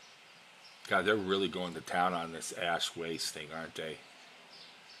 God, they're really going to town on this Ash Waste thing, aren't they?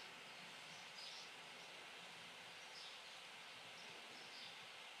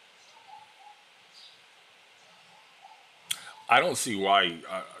 I don't see why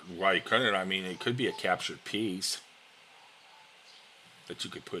you couldn't. I mean, it could be a captured piece that you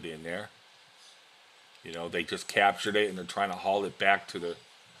could put in there. They just captured it and they're trying to haul it back to the...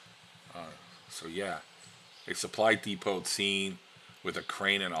 so yeah, a supply depot scene with a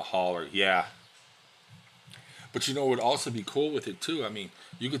crane and a hauler. Yeah. But it would also be cool with it too. I mean,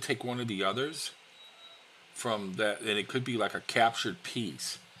 you could take one of the others from that, and it could be like a captured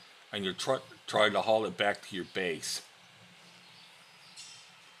piece, and you're trying to haul it back to your base.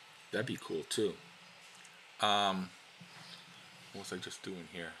 That'd be cool too. What was I just doing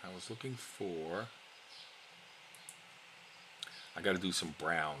here? I was looking for... I got to do some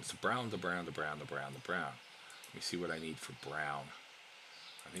browns. The brown, the brown, the brown, the brown, the brown. Let me see what I need for brown.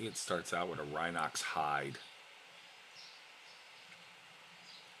 I think it starts out with a Rhinox hide.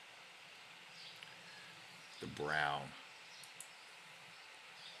 The brown.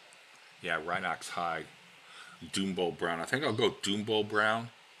 Yeah, Rhinox hide. Doombo brown. I think I'll go Doombo brown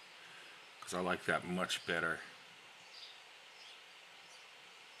because I like that much better.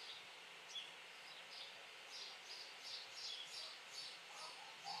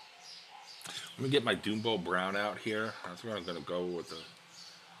 Let me get my Doombo brown out here. That's where I'm gonna go with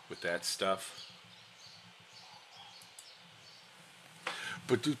that stuff.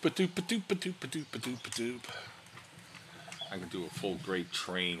 Ba-doop, ba-doop, ba-doop, ba-doop, ba-doop, ba-doop, ba-doop. I can do a full Great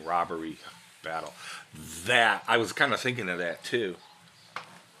Train robbery battle. That, I was kind of thinking of that too.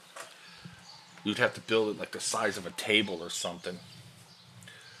 You'd have to build it like the size of a table or something.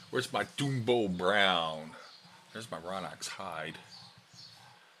 Where's my Doombo brown? There's my Rhinox hide.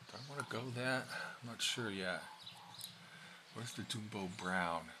 Do I want to go that? I'm not sure yet. Where's the Doombo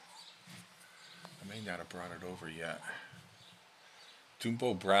brown? I may not have brought it over yet.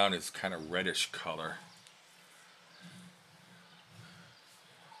 Doombo brown is kind of reddish color.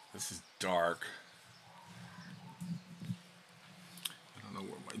 This is dark. I don't know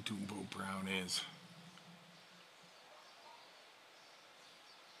where my Doombo brown is.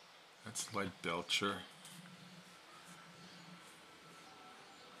 That's light Belcher.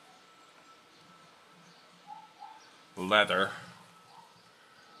 Leather.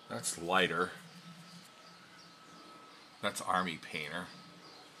 That's lighter. That's Army Painter.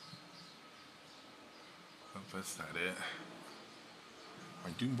 Oh, that's not it. My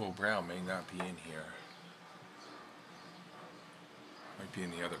Doombo brown may not be in here. Might be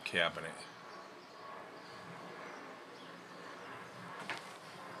in the other cabinet.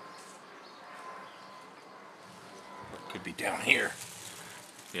 Could be down here.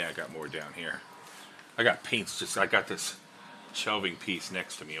 Yeah, I got more down here. I got paints I got this shelving piece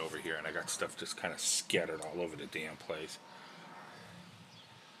next to me over here, and I got stuff just kind of scattered all over the damn place.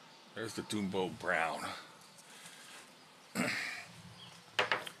 There's the Doombo brown.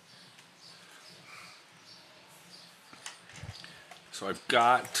 So I've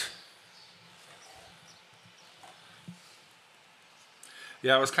got...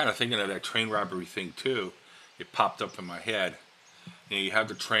 Yeah, I was kind of thinking of that train robbery thing too. It popped up in my head. You know, you have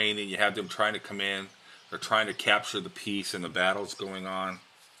the train and you have them trying to come in. They're trying to capture the piece and the battle's going on. I'm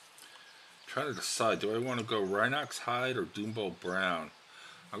trying to decide, do I want to go Rhinox hide or Doombo brown?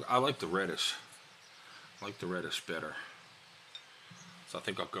 I like the reddish. I like the reddish better. So I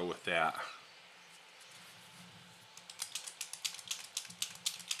think I'll go with that.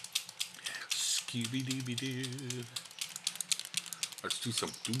 Scooby-Dooby-Doo. Let's do some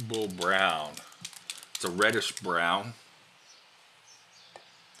Doombo brown. It's a reddish brown.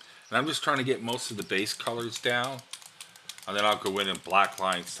 And I'm just trying to get most of the base colors down. And then I'll go in and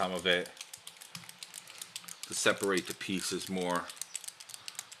blackline some of it to separate the pieces more.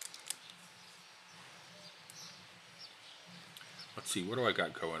 Let's see, what do I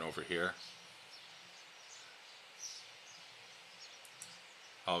got going over here?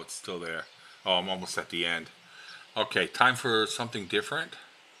 Oh, it's still there. Oh, I'm almost at the end. Okay, time for something different.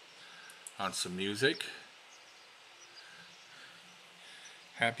 On some music.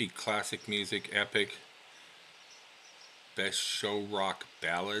 Happy classic music, epic. Best show rock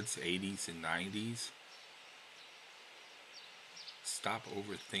ballads, 80s and 90s. Stop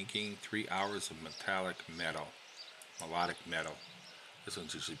Overthinking, 3 hours of metallic metal. Melodic metal. This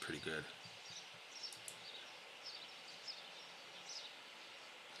one's usually pretty good.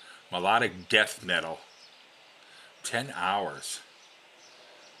 Melodic death metal. 10 hours.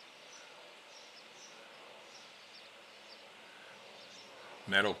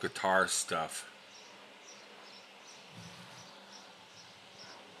 Metal guitar stuff.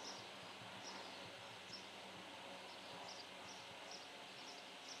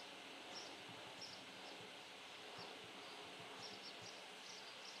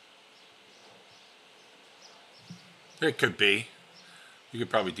 It could be. You could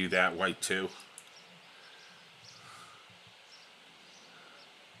probably do that white too.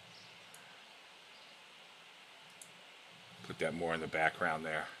 Put that more in the background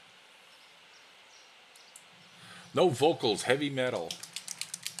there. No vocals, heavy metal.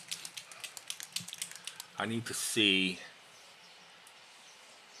 I need to see.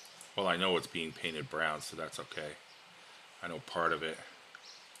 Well, I know it's being painted brown, so that's okay. I know part of it.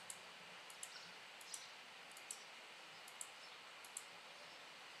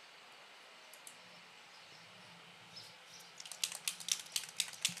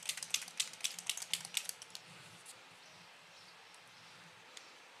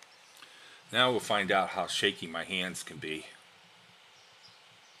 Now we'll find out how shaky my hands can be.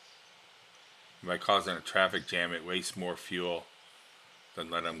 By causing a traffic jam, it wastes more fuel than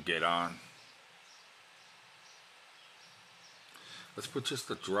let them get on. Let's put just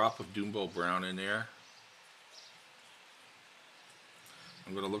a drop of Doombo Brown in there.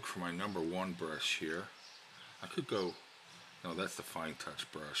 I'm going to look for my number 1 brush here. I could go, no, that's the Fine Touch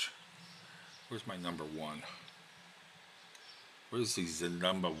brush. Where's my number 1? Where's the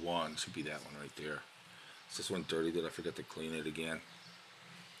number 1? Should be that one right there. Is this one dirty? Did I forget to clean it again?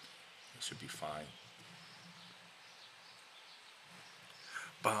 It should be fine.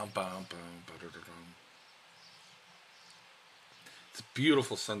 Bum, bum, bum, ba-da-da-dum. It's a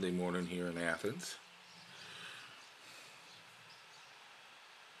beautiful Sunday morning here in Athens.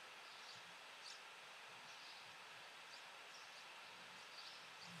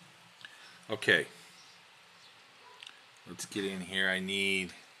 Okay, let's get in here. I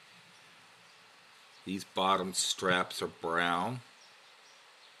need, these bottom straps are brown.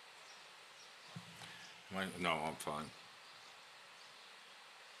 No, I'm fine.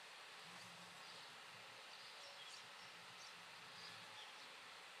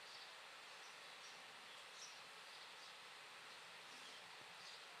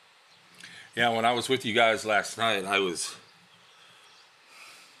 Yeah, when I was with you guys last night, I was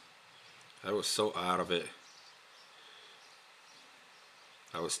so out of it.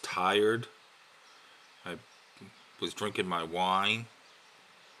 I was tired. I was drinking my wine.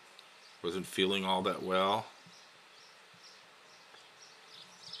 Wasn't feeling all that well.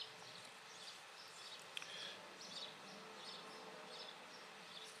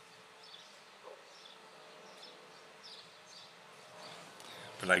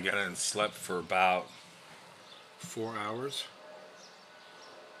 But I got in and slept for about 4 hours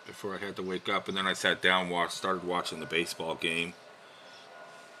before I had to wake up, and then I sat down, started watching the baseball game.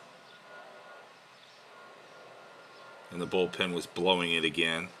 And the bullpen was blowing it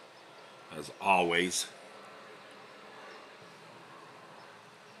again, as always.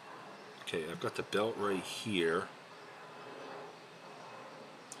 Okay, I've got the belt right here.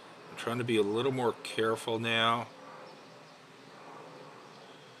 I'm trying to be a little more careful now.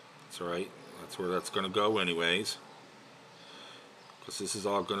 That's alright, that's where that's going to go anyways. Because this is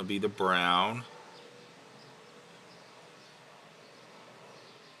all going to be the brown.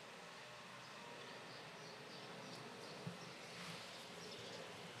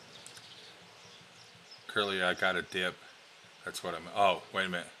 Curly, I got a dip. That's what I'm... Oh, wait a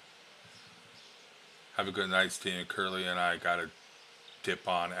minute. Have a good night, Stina. Curly and I got a dip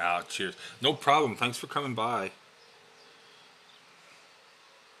on out. Cheers. No problem. Thanks for coming by.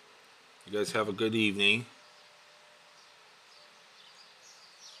 You guys have a good evening.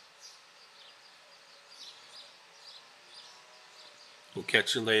 We'll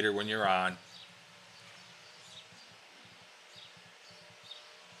catch you later when you're on.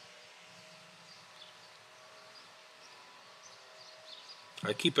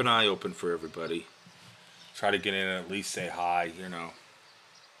 I keep an eye open for everybody. Try to get in and at least say hi, you know.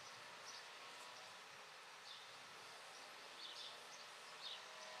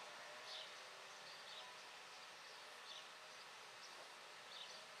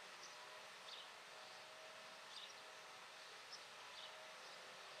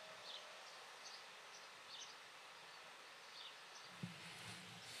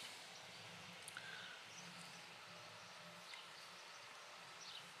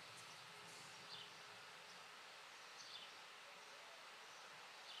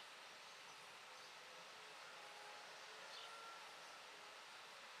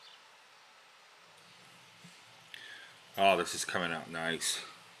 Oh, this is coming out nice.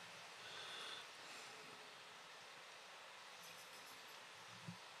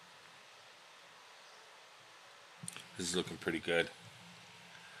 This is looking pretty good.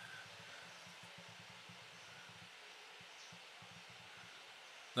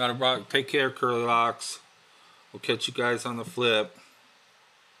 Not a problem. Take care, Curly Locks. We'll catch you guys on the flip.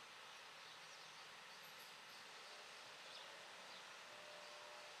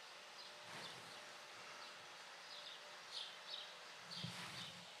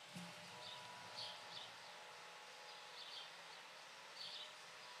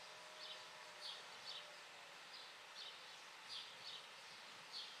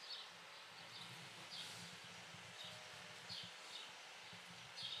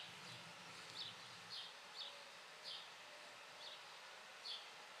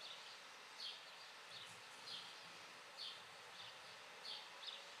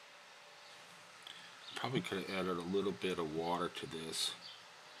 Probably could have added a little bit of water to this.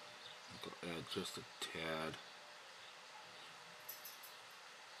 I'll add just a tad.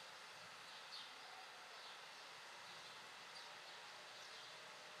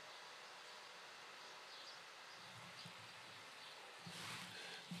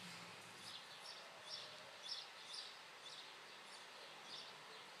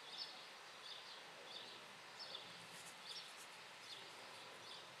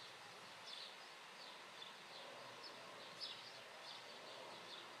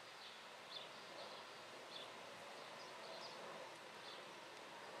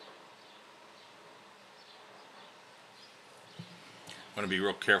 want to be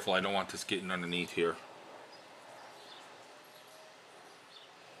real careful. I don't want this getting underneath here.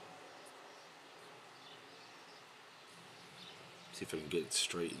 See if I can get it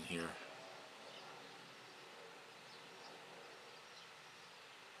straight in here.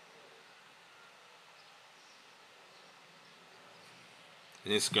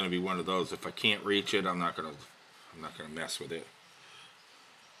 And it's going to be one of those. If I can't reach it, I'm not going to mess with it.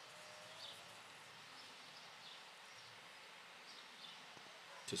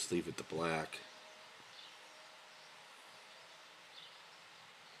 Just leave it to black.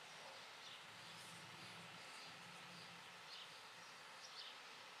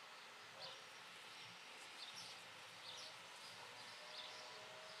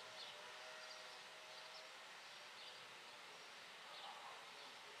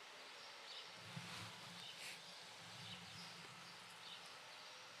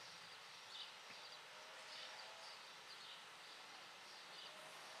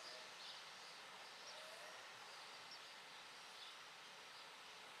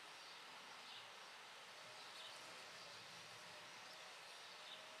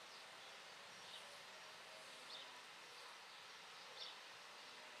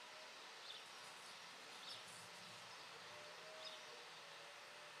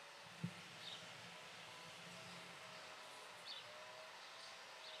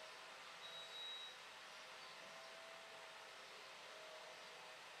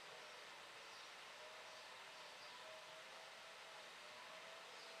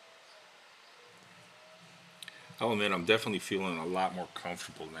 I'll admit I'm definitely feeling a lot more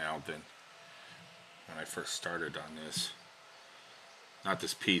comfortable now than when I first started on this. Not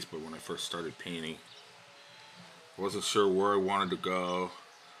this piece, but when I first started painting. I wasn't sure where I wanted to go.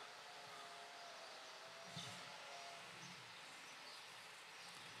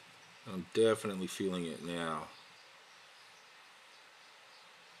 I'm definitely feeling it now.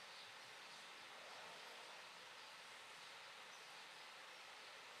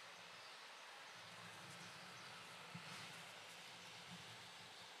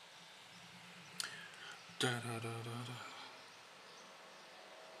 Da, da, da, da, da.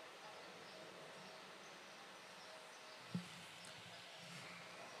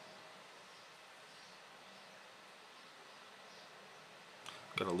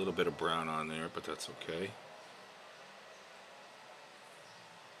 Got a little bit of brown on there, but that's okay.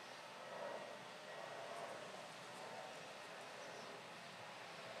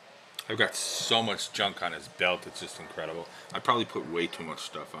 I've got so much junk on his belt, it's just incredible. I probably put way too much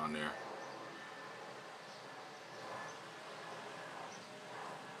stuff on there.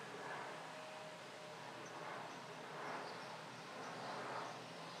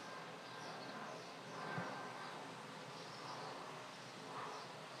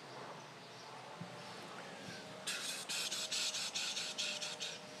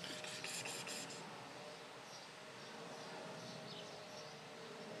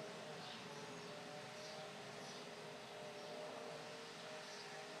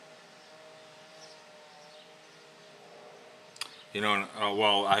 You know,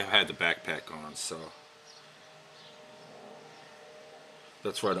 well, I had the backpack on, so.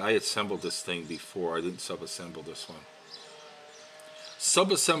 That's right, I assembled this thing before. I didn't sub-assemble this one.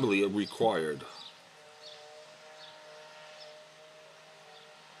 Sub-assembly required.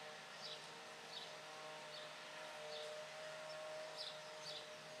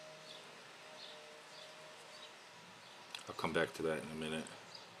 I'll come back to that in a minute.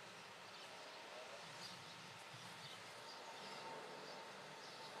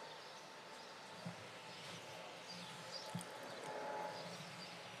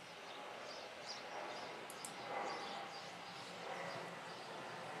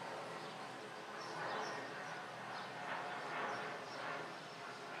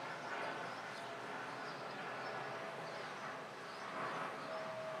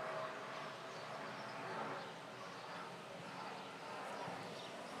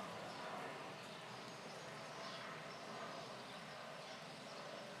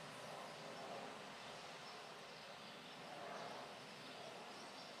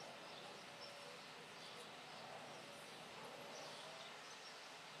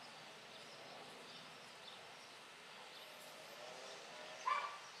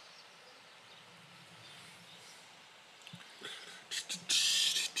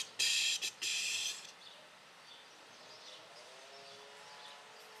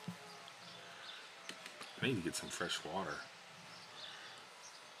 I need to get some fresh water.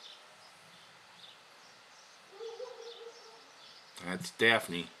 That's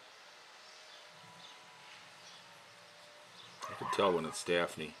Daphne. I can tell when it's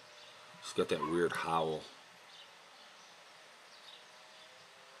Daphne. She's got that weird howl.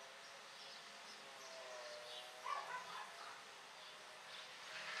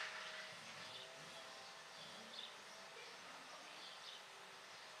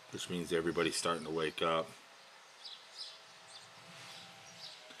 which means everybody's starting to wake up.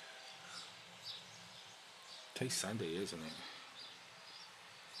 Today's Sunday, isn't it?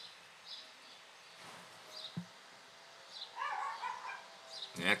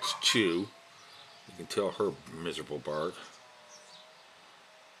 That's Chew. You can tell her miserable bark.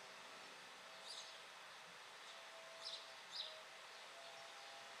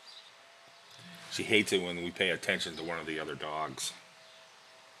 She hates it when we pay attention to one of the other dogs.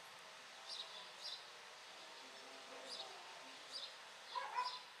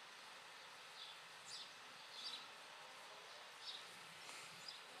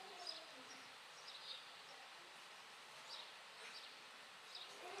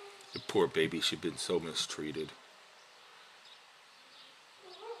 The poor baby, she'd been so mistreated.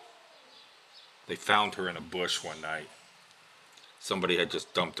 They found her in a bush one night. Somebody had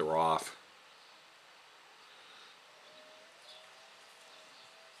just dumped her off.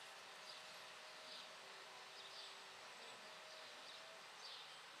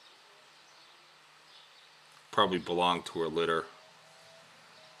 Probably belonged to her litter.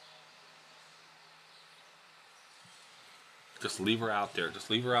 Just leave her out there. Just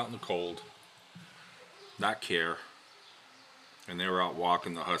leave her out in the cold. Not care. And they were out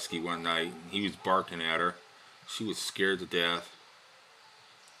walking the husky one night. And he was barking at her. She was scared to death.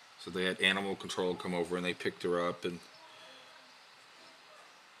 So they had animal control come over and they picked her up. And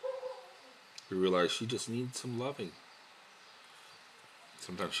we realized she just needs some loving.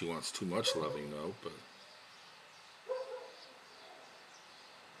 Sometimes she wants too much loving, though. But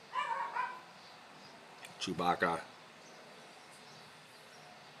Chewbacca.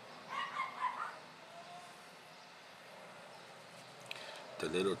 The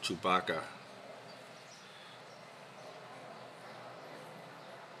little Chewbacca.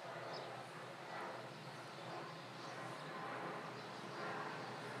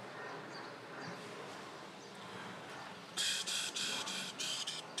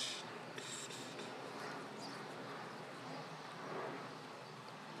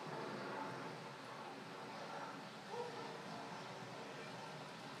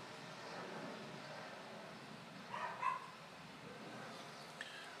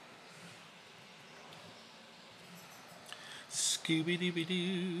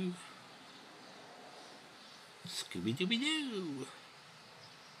 Scooby-Dooby-Doo. Scooby-Dooby-Doo.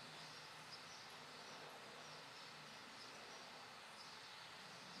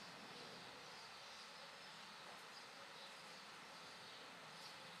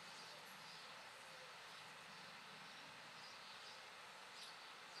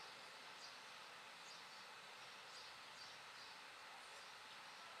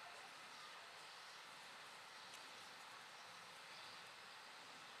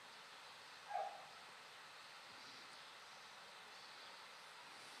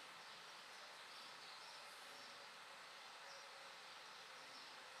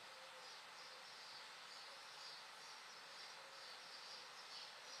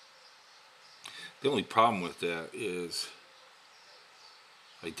 The only problem with that is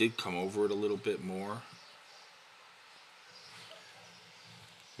I did come over it a little bit more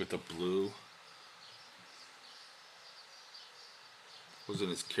with the blue. Wasn't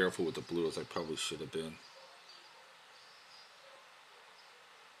as careful with the blue as I probably should have been.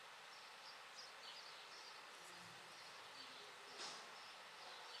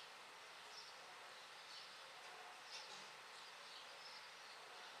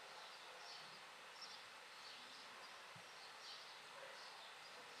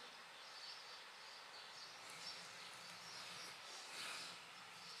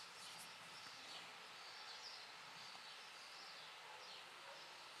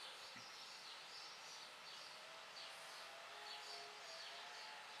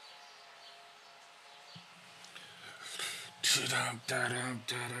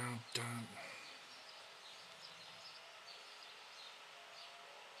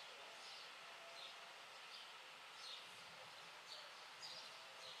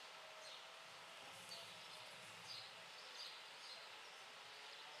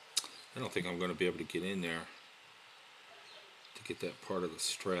 I don't think I'm going to be able to get in there to get that part of the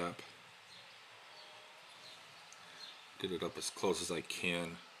strap. Get it up as close as I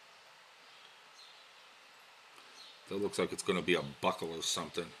can. That looks like it's going to be a buckle or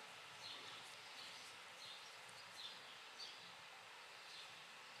something.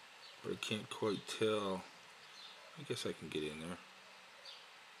 But I can't quite tell. I guess I can get in there.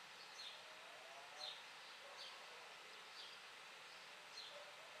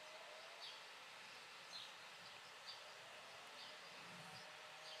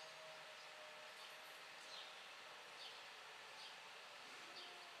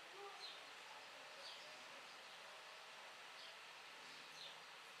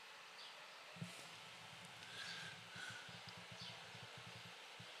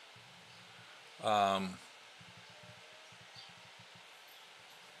 Um,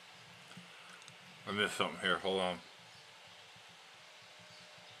 I missed something here. Hold on.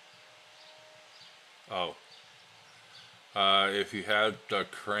 Oh, if you had the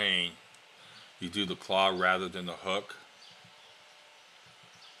crane, you do the claw rather than the hook.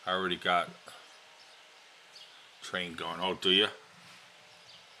 I already got train going. Oh, do you?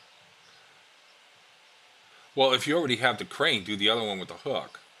 Well, if you already have the crane, do the other one with the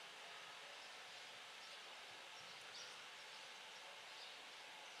hook.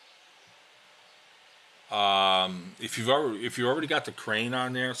 If you already got the crane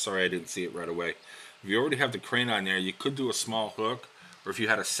on there, sorry I didn't see it right away. If you already have the crane on there, you could do a small hook, or if you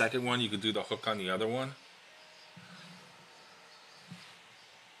had a second one, you could do the hook on the other one.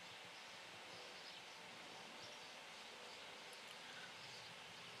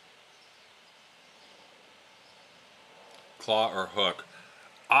 Claw or hook.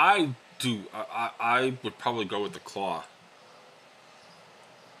 I do. I would probably go with the claw.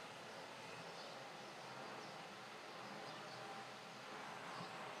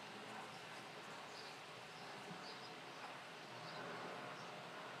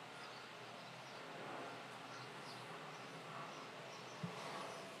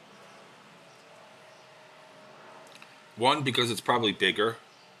 One, because it's probably bigger.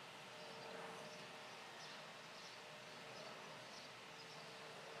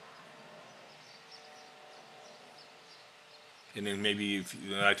 And then maybe if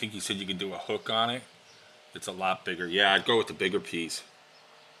I think you said you could do a hook on it. It's a lot bigger. Yeah, I'd go with the bigger piece.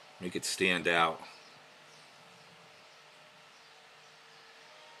 Make it stand out.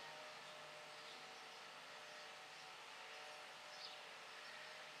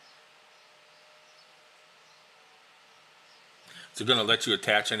 Is it going to let you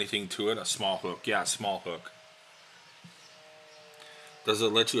attach anything to it? A small hook. Yeah, a small hook. Does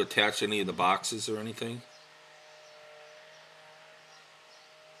it let you attach any of the boxes or anything?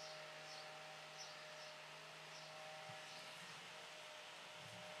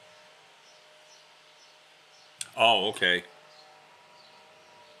 Oh, okay.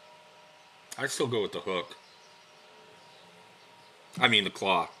 I'd still go with the hook. I mean the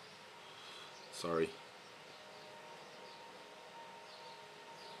claw. Sorry.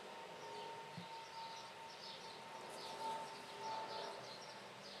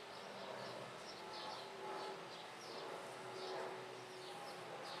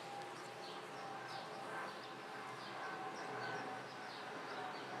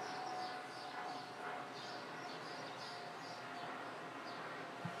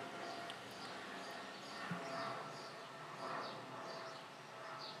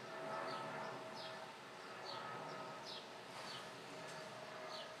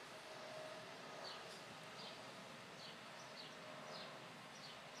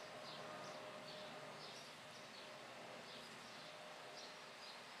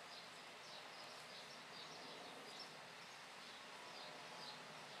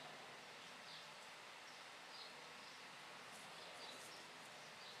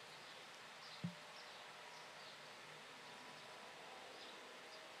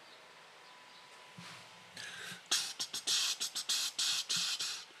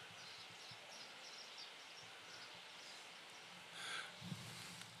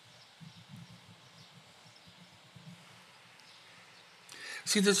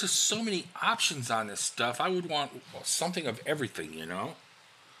 See, there's just so many options on this stuff. I would want something of everything, you know?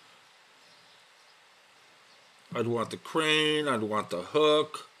 I'd want the crane, I'd want the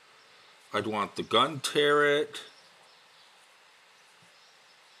hook, I'd want the gun turret.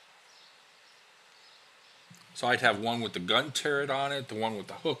 So I'd have one with the gun turret on it, the one with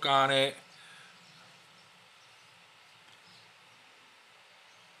the hook on it.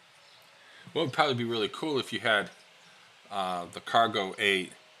 What would probably be really cool if you had the Cargo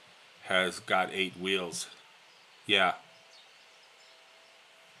 8 has got 8 wheels. Yeah.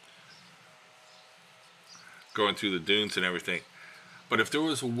 Going through the dunes and everything. But if there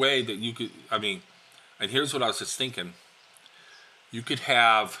was a way that you could, I mean, and here's what I was just thinking. You could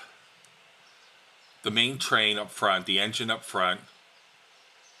have the main train up front, the engine up front,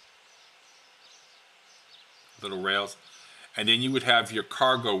 little rails, and then you would have your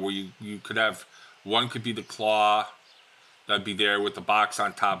cargo where you could have one could be the claw that'd be there with the box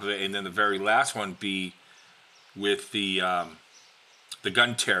on top of it, and then the very last one be with the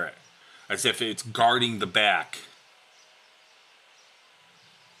gun turret, as if it's guarding the back.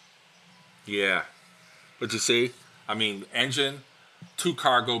 Yeah, but you see, I mean, engine, 2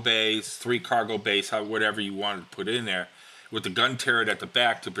 cargo bays, 3 cargo bays, whatever you wanted to put in there, with the gun turret at the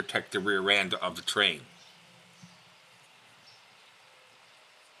back to protect the rear end of the train.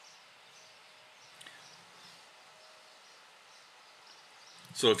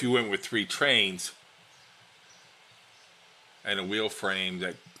 So if you went with 3 trains and a wheel frame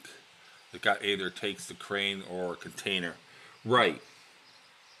that got either takes the crane or a container, right?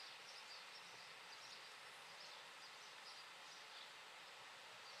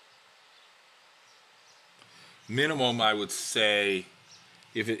 Minimum, I would say,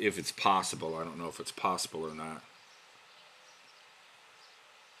 if it's possible. I don't know if it's possible or not.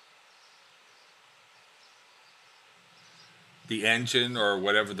 The engine or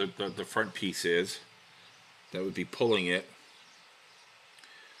whatever the front piece is that would be pulling it.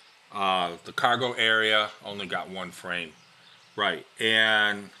 The cargo area only got 1 frame, right?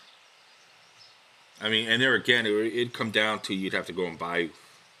 And I mean, and there again, it'd come down to you'd have to go and buy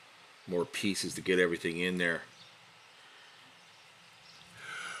more pieces to get everything in there.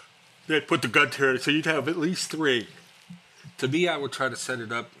 They'd put the gun turret, so you'd have at least 3. To me, I would try to set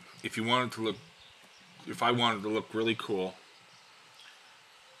it up if you wanted to look. If I wanted to look really cool,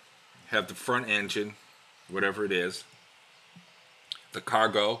 have the front engine, whatever it is, the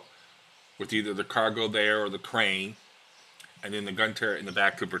cargo, with either the cargo there or the crane, and then the gun turret in the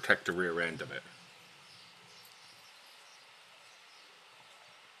back to protect the rear end of it.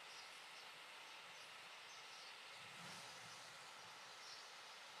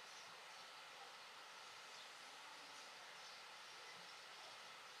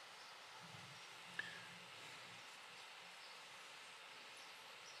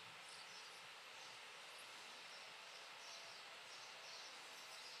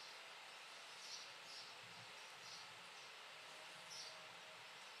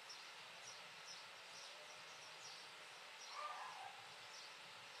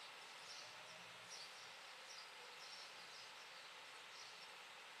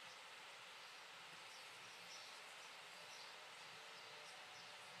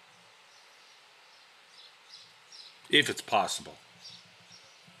 If it's possible.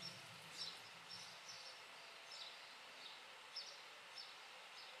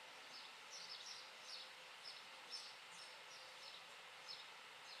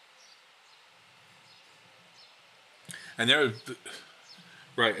 And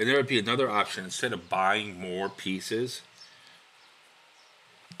right, and there would be another option instead of buying more pieces.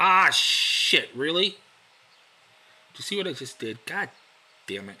 Ah, shit! Really? Do you see what I just did? God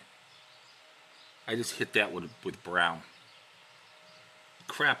damn it! I just hit that with brown.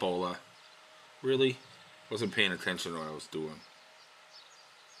 Crapola. Really? Wasn't paying attention to what I was doing.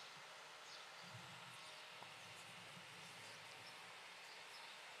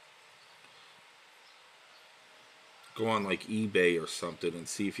 Go on like eBay or something and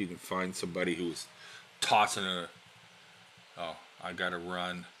see if you can find somebody who's tossing a. Oh, I gotta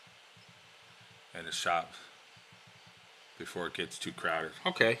run in the shop before it gets too crowded.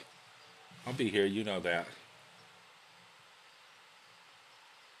 Okay, I'll be here. You know that.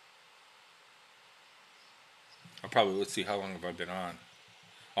 Let's see, how long have I been on?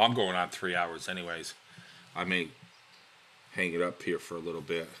 Oh, I'm going on 3 hours anyways. I may hang it up here for a little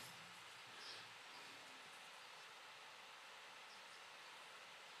bit.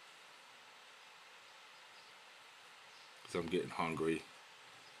 Because I'm getting hungry.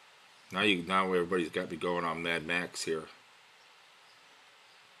 Now everybody's got me going on Mad Max here.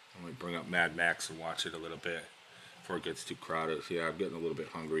 I might bring up Mad Max and watch it a little bit before it gets too crowded. Yeah, I'm getting a little bit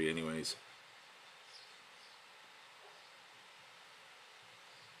hungry anyways.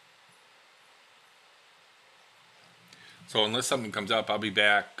 So unless something comes up, I'll be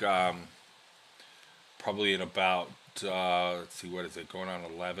back probably in about, let's see, what is it, going on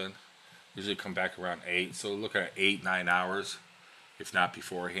 11? Usually come back around 8. So looking at 8, 9 hours, if not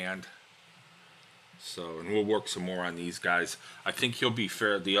beforehand. So, and we'll work some more on these guys. I think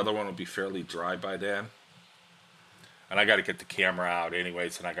the other one will be fairly dry by then. And I got to get the camera out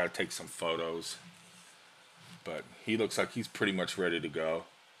anyways, and I got to take some photos. But he looks like he's pretty much ready to go.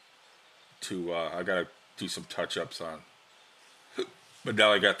 I got to do some touch-ups on. But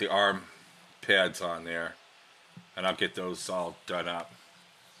now I got the arm pads on there, and I'll get those all done up.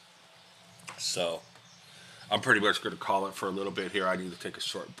 So, I'm pretty much going to call it for a little bit here. I need to take a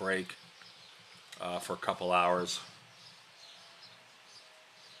short break for a couple hours.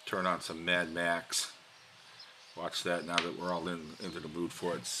 Turn on some Mad Max. Watch that now that we're all into the mood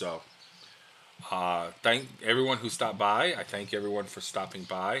for it. So, thank everyone who stopped by. I thank everyone for stopping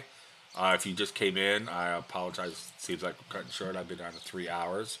by. If you just came in, I apologize. It seems like I'm cutting short. I've been on to 3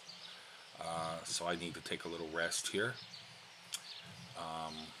 hours. So I need to take a little rest here.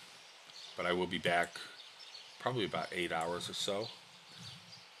 But I will be back probably about 8 hours or so.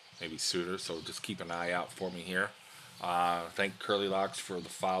 Maybe sooner. So just keep an eye out for me here. Thank Curly Locks for the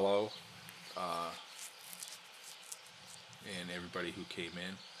follow. and everybody who came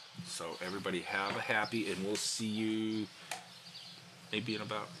in. So everybody have a happy, and we'll see you maybe in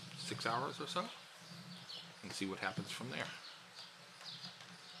about 6 hours or so, and see what happens from there.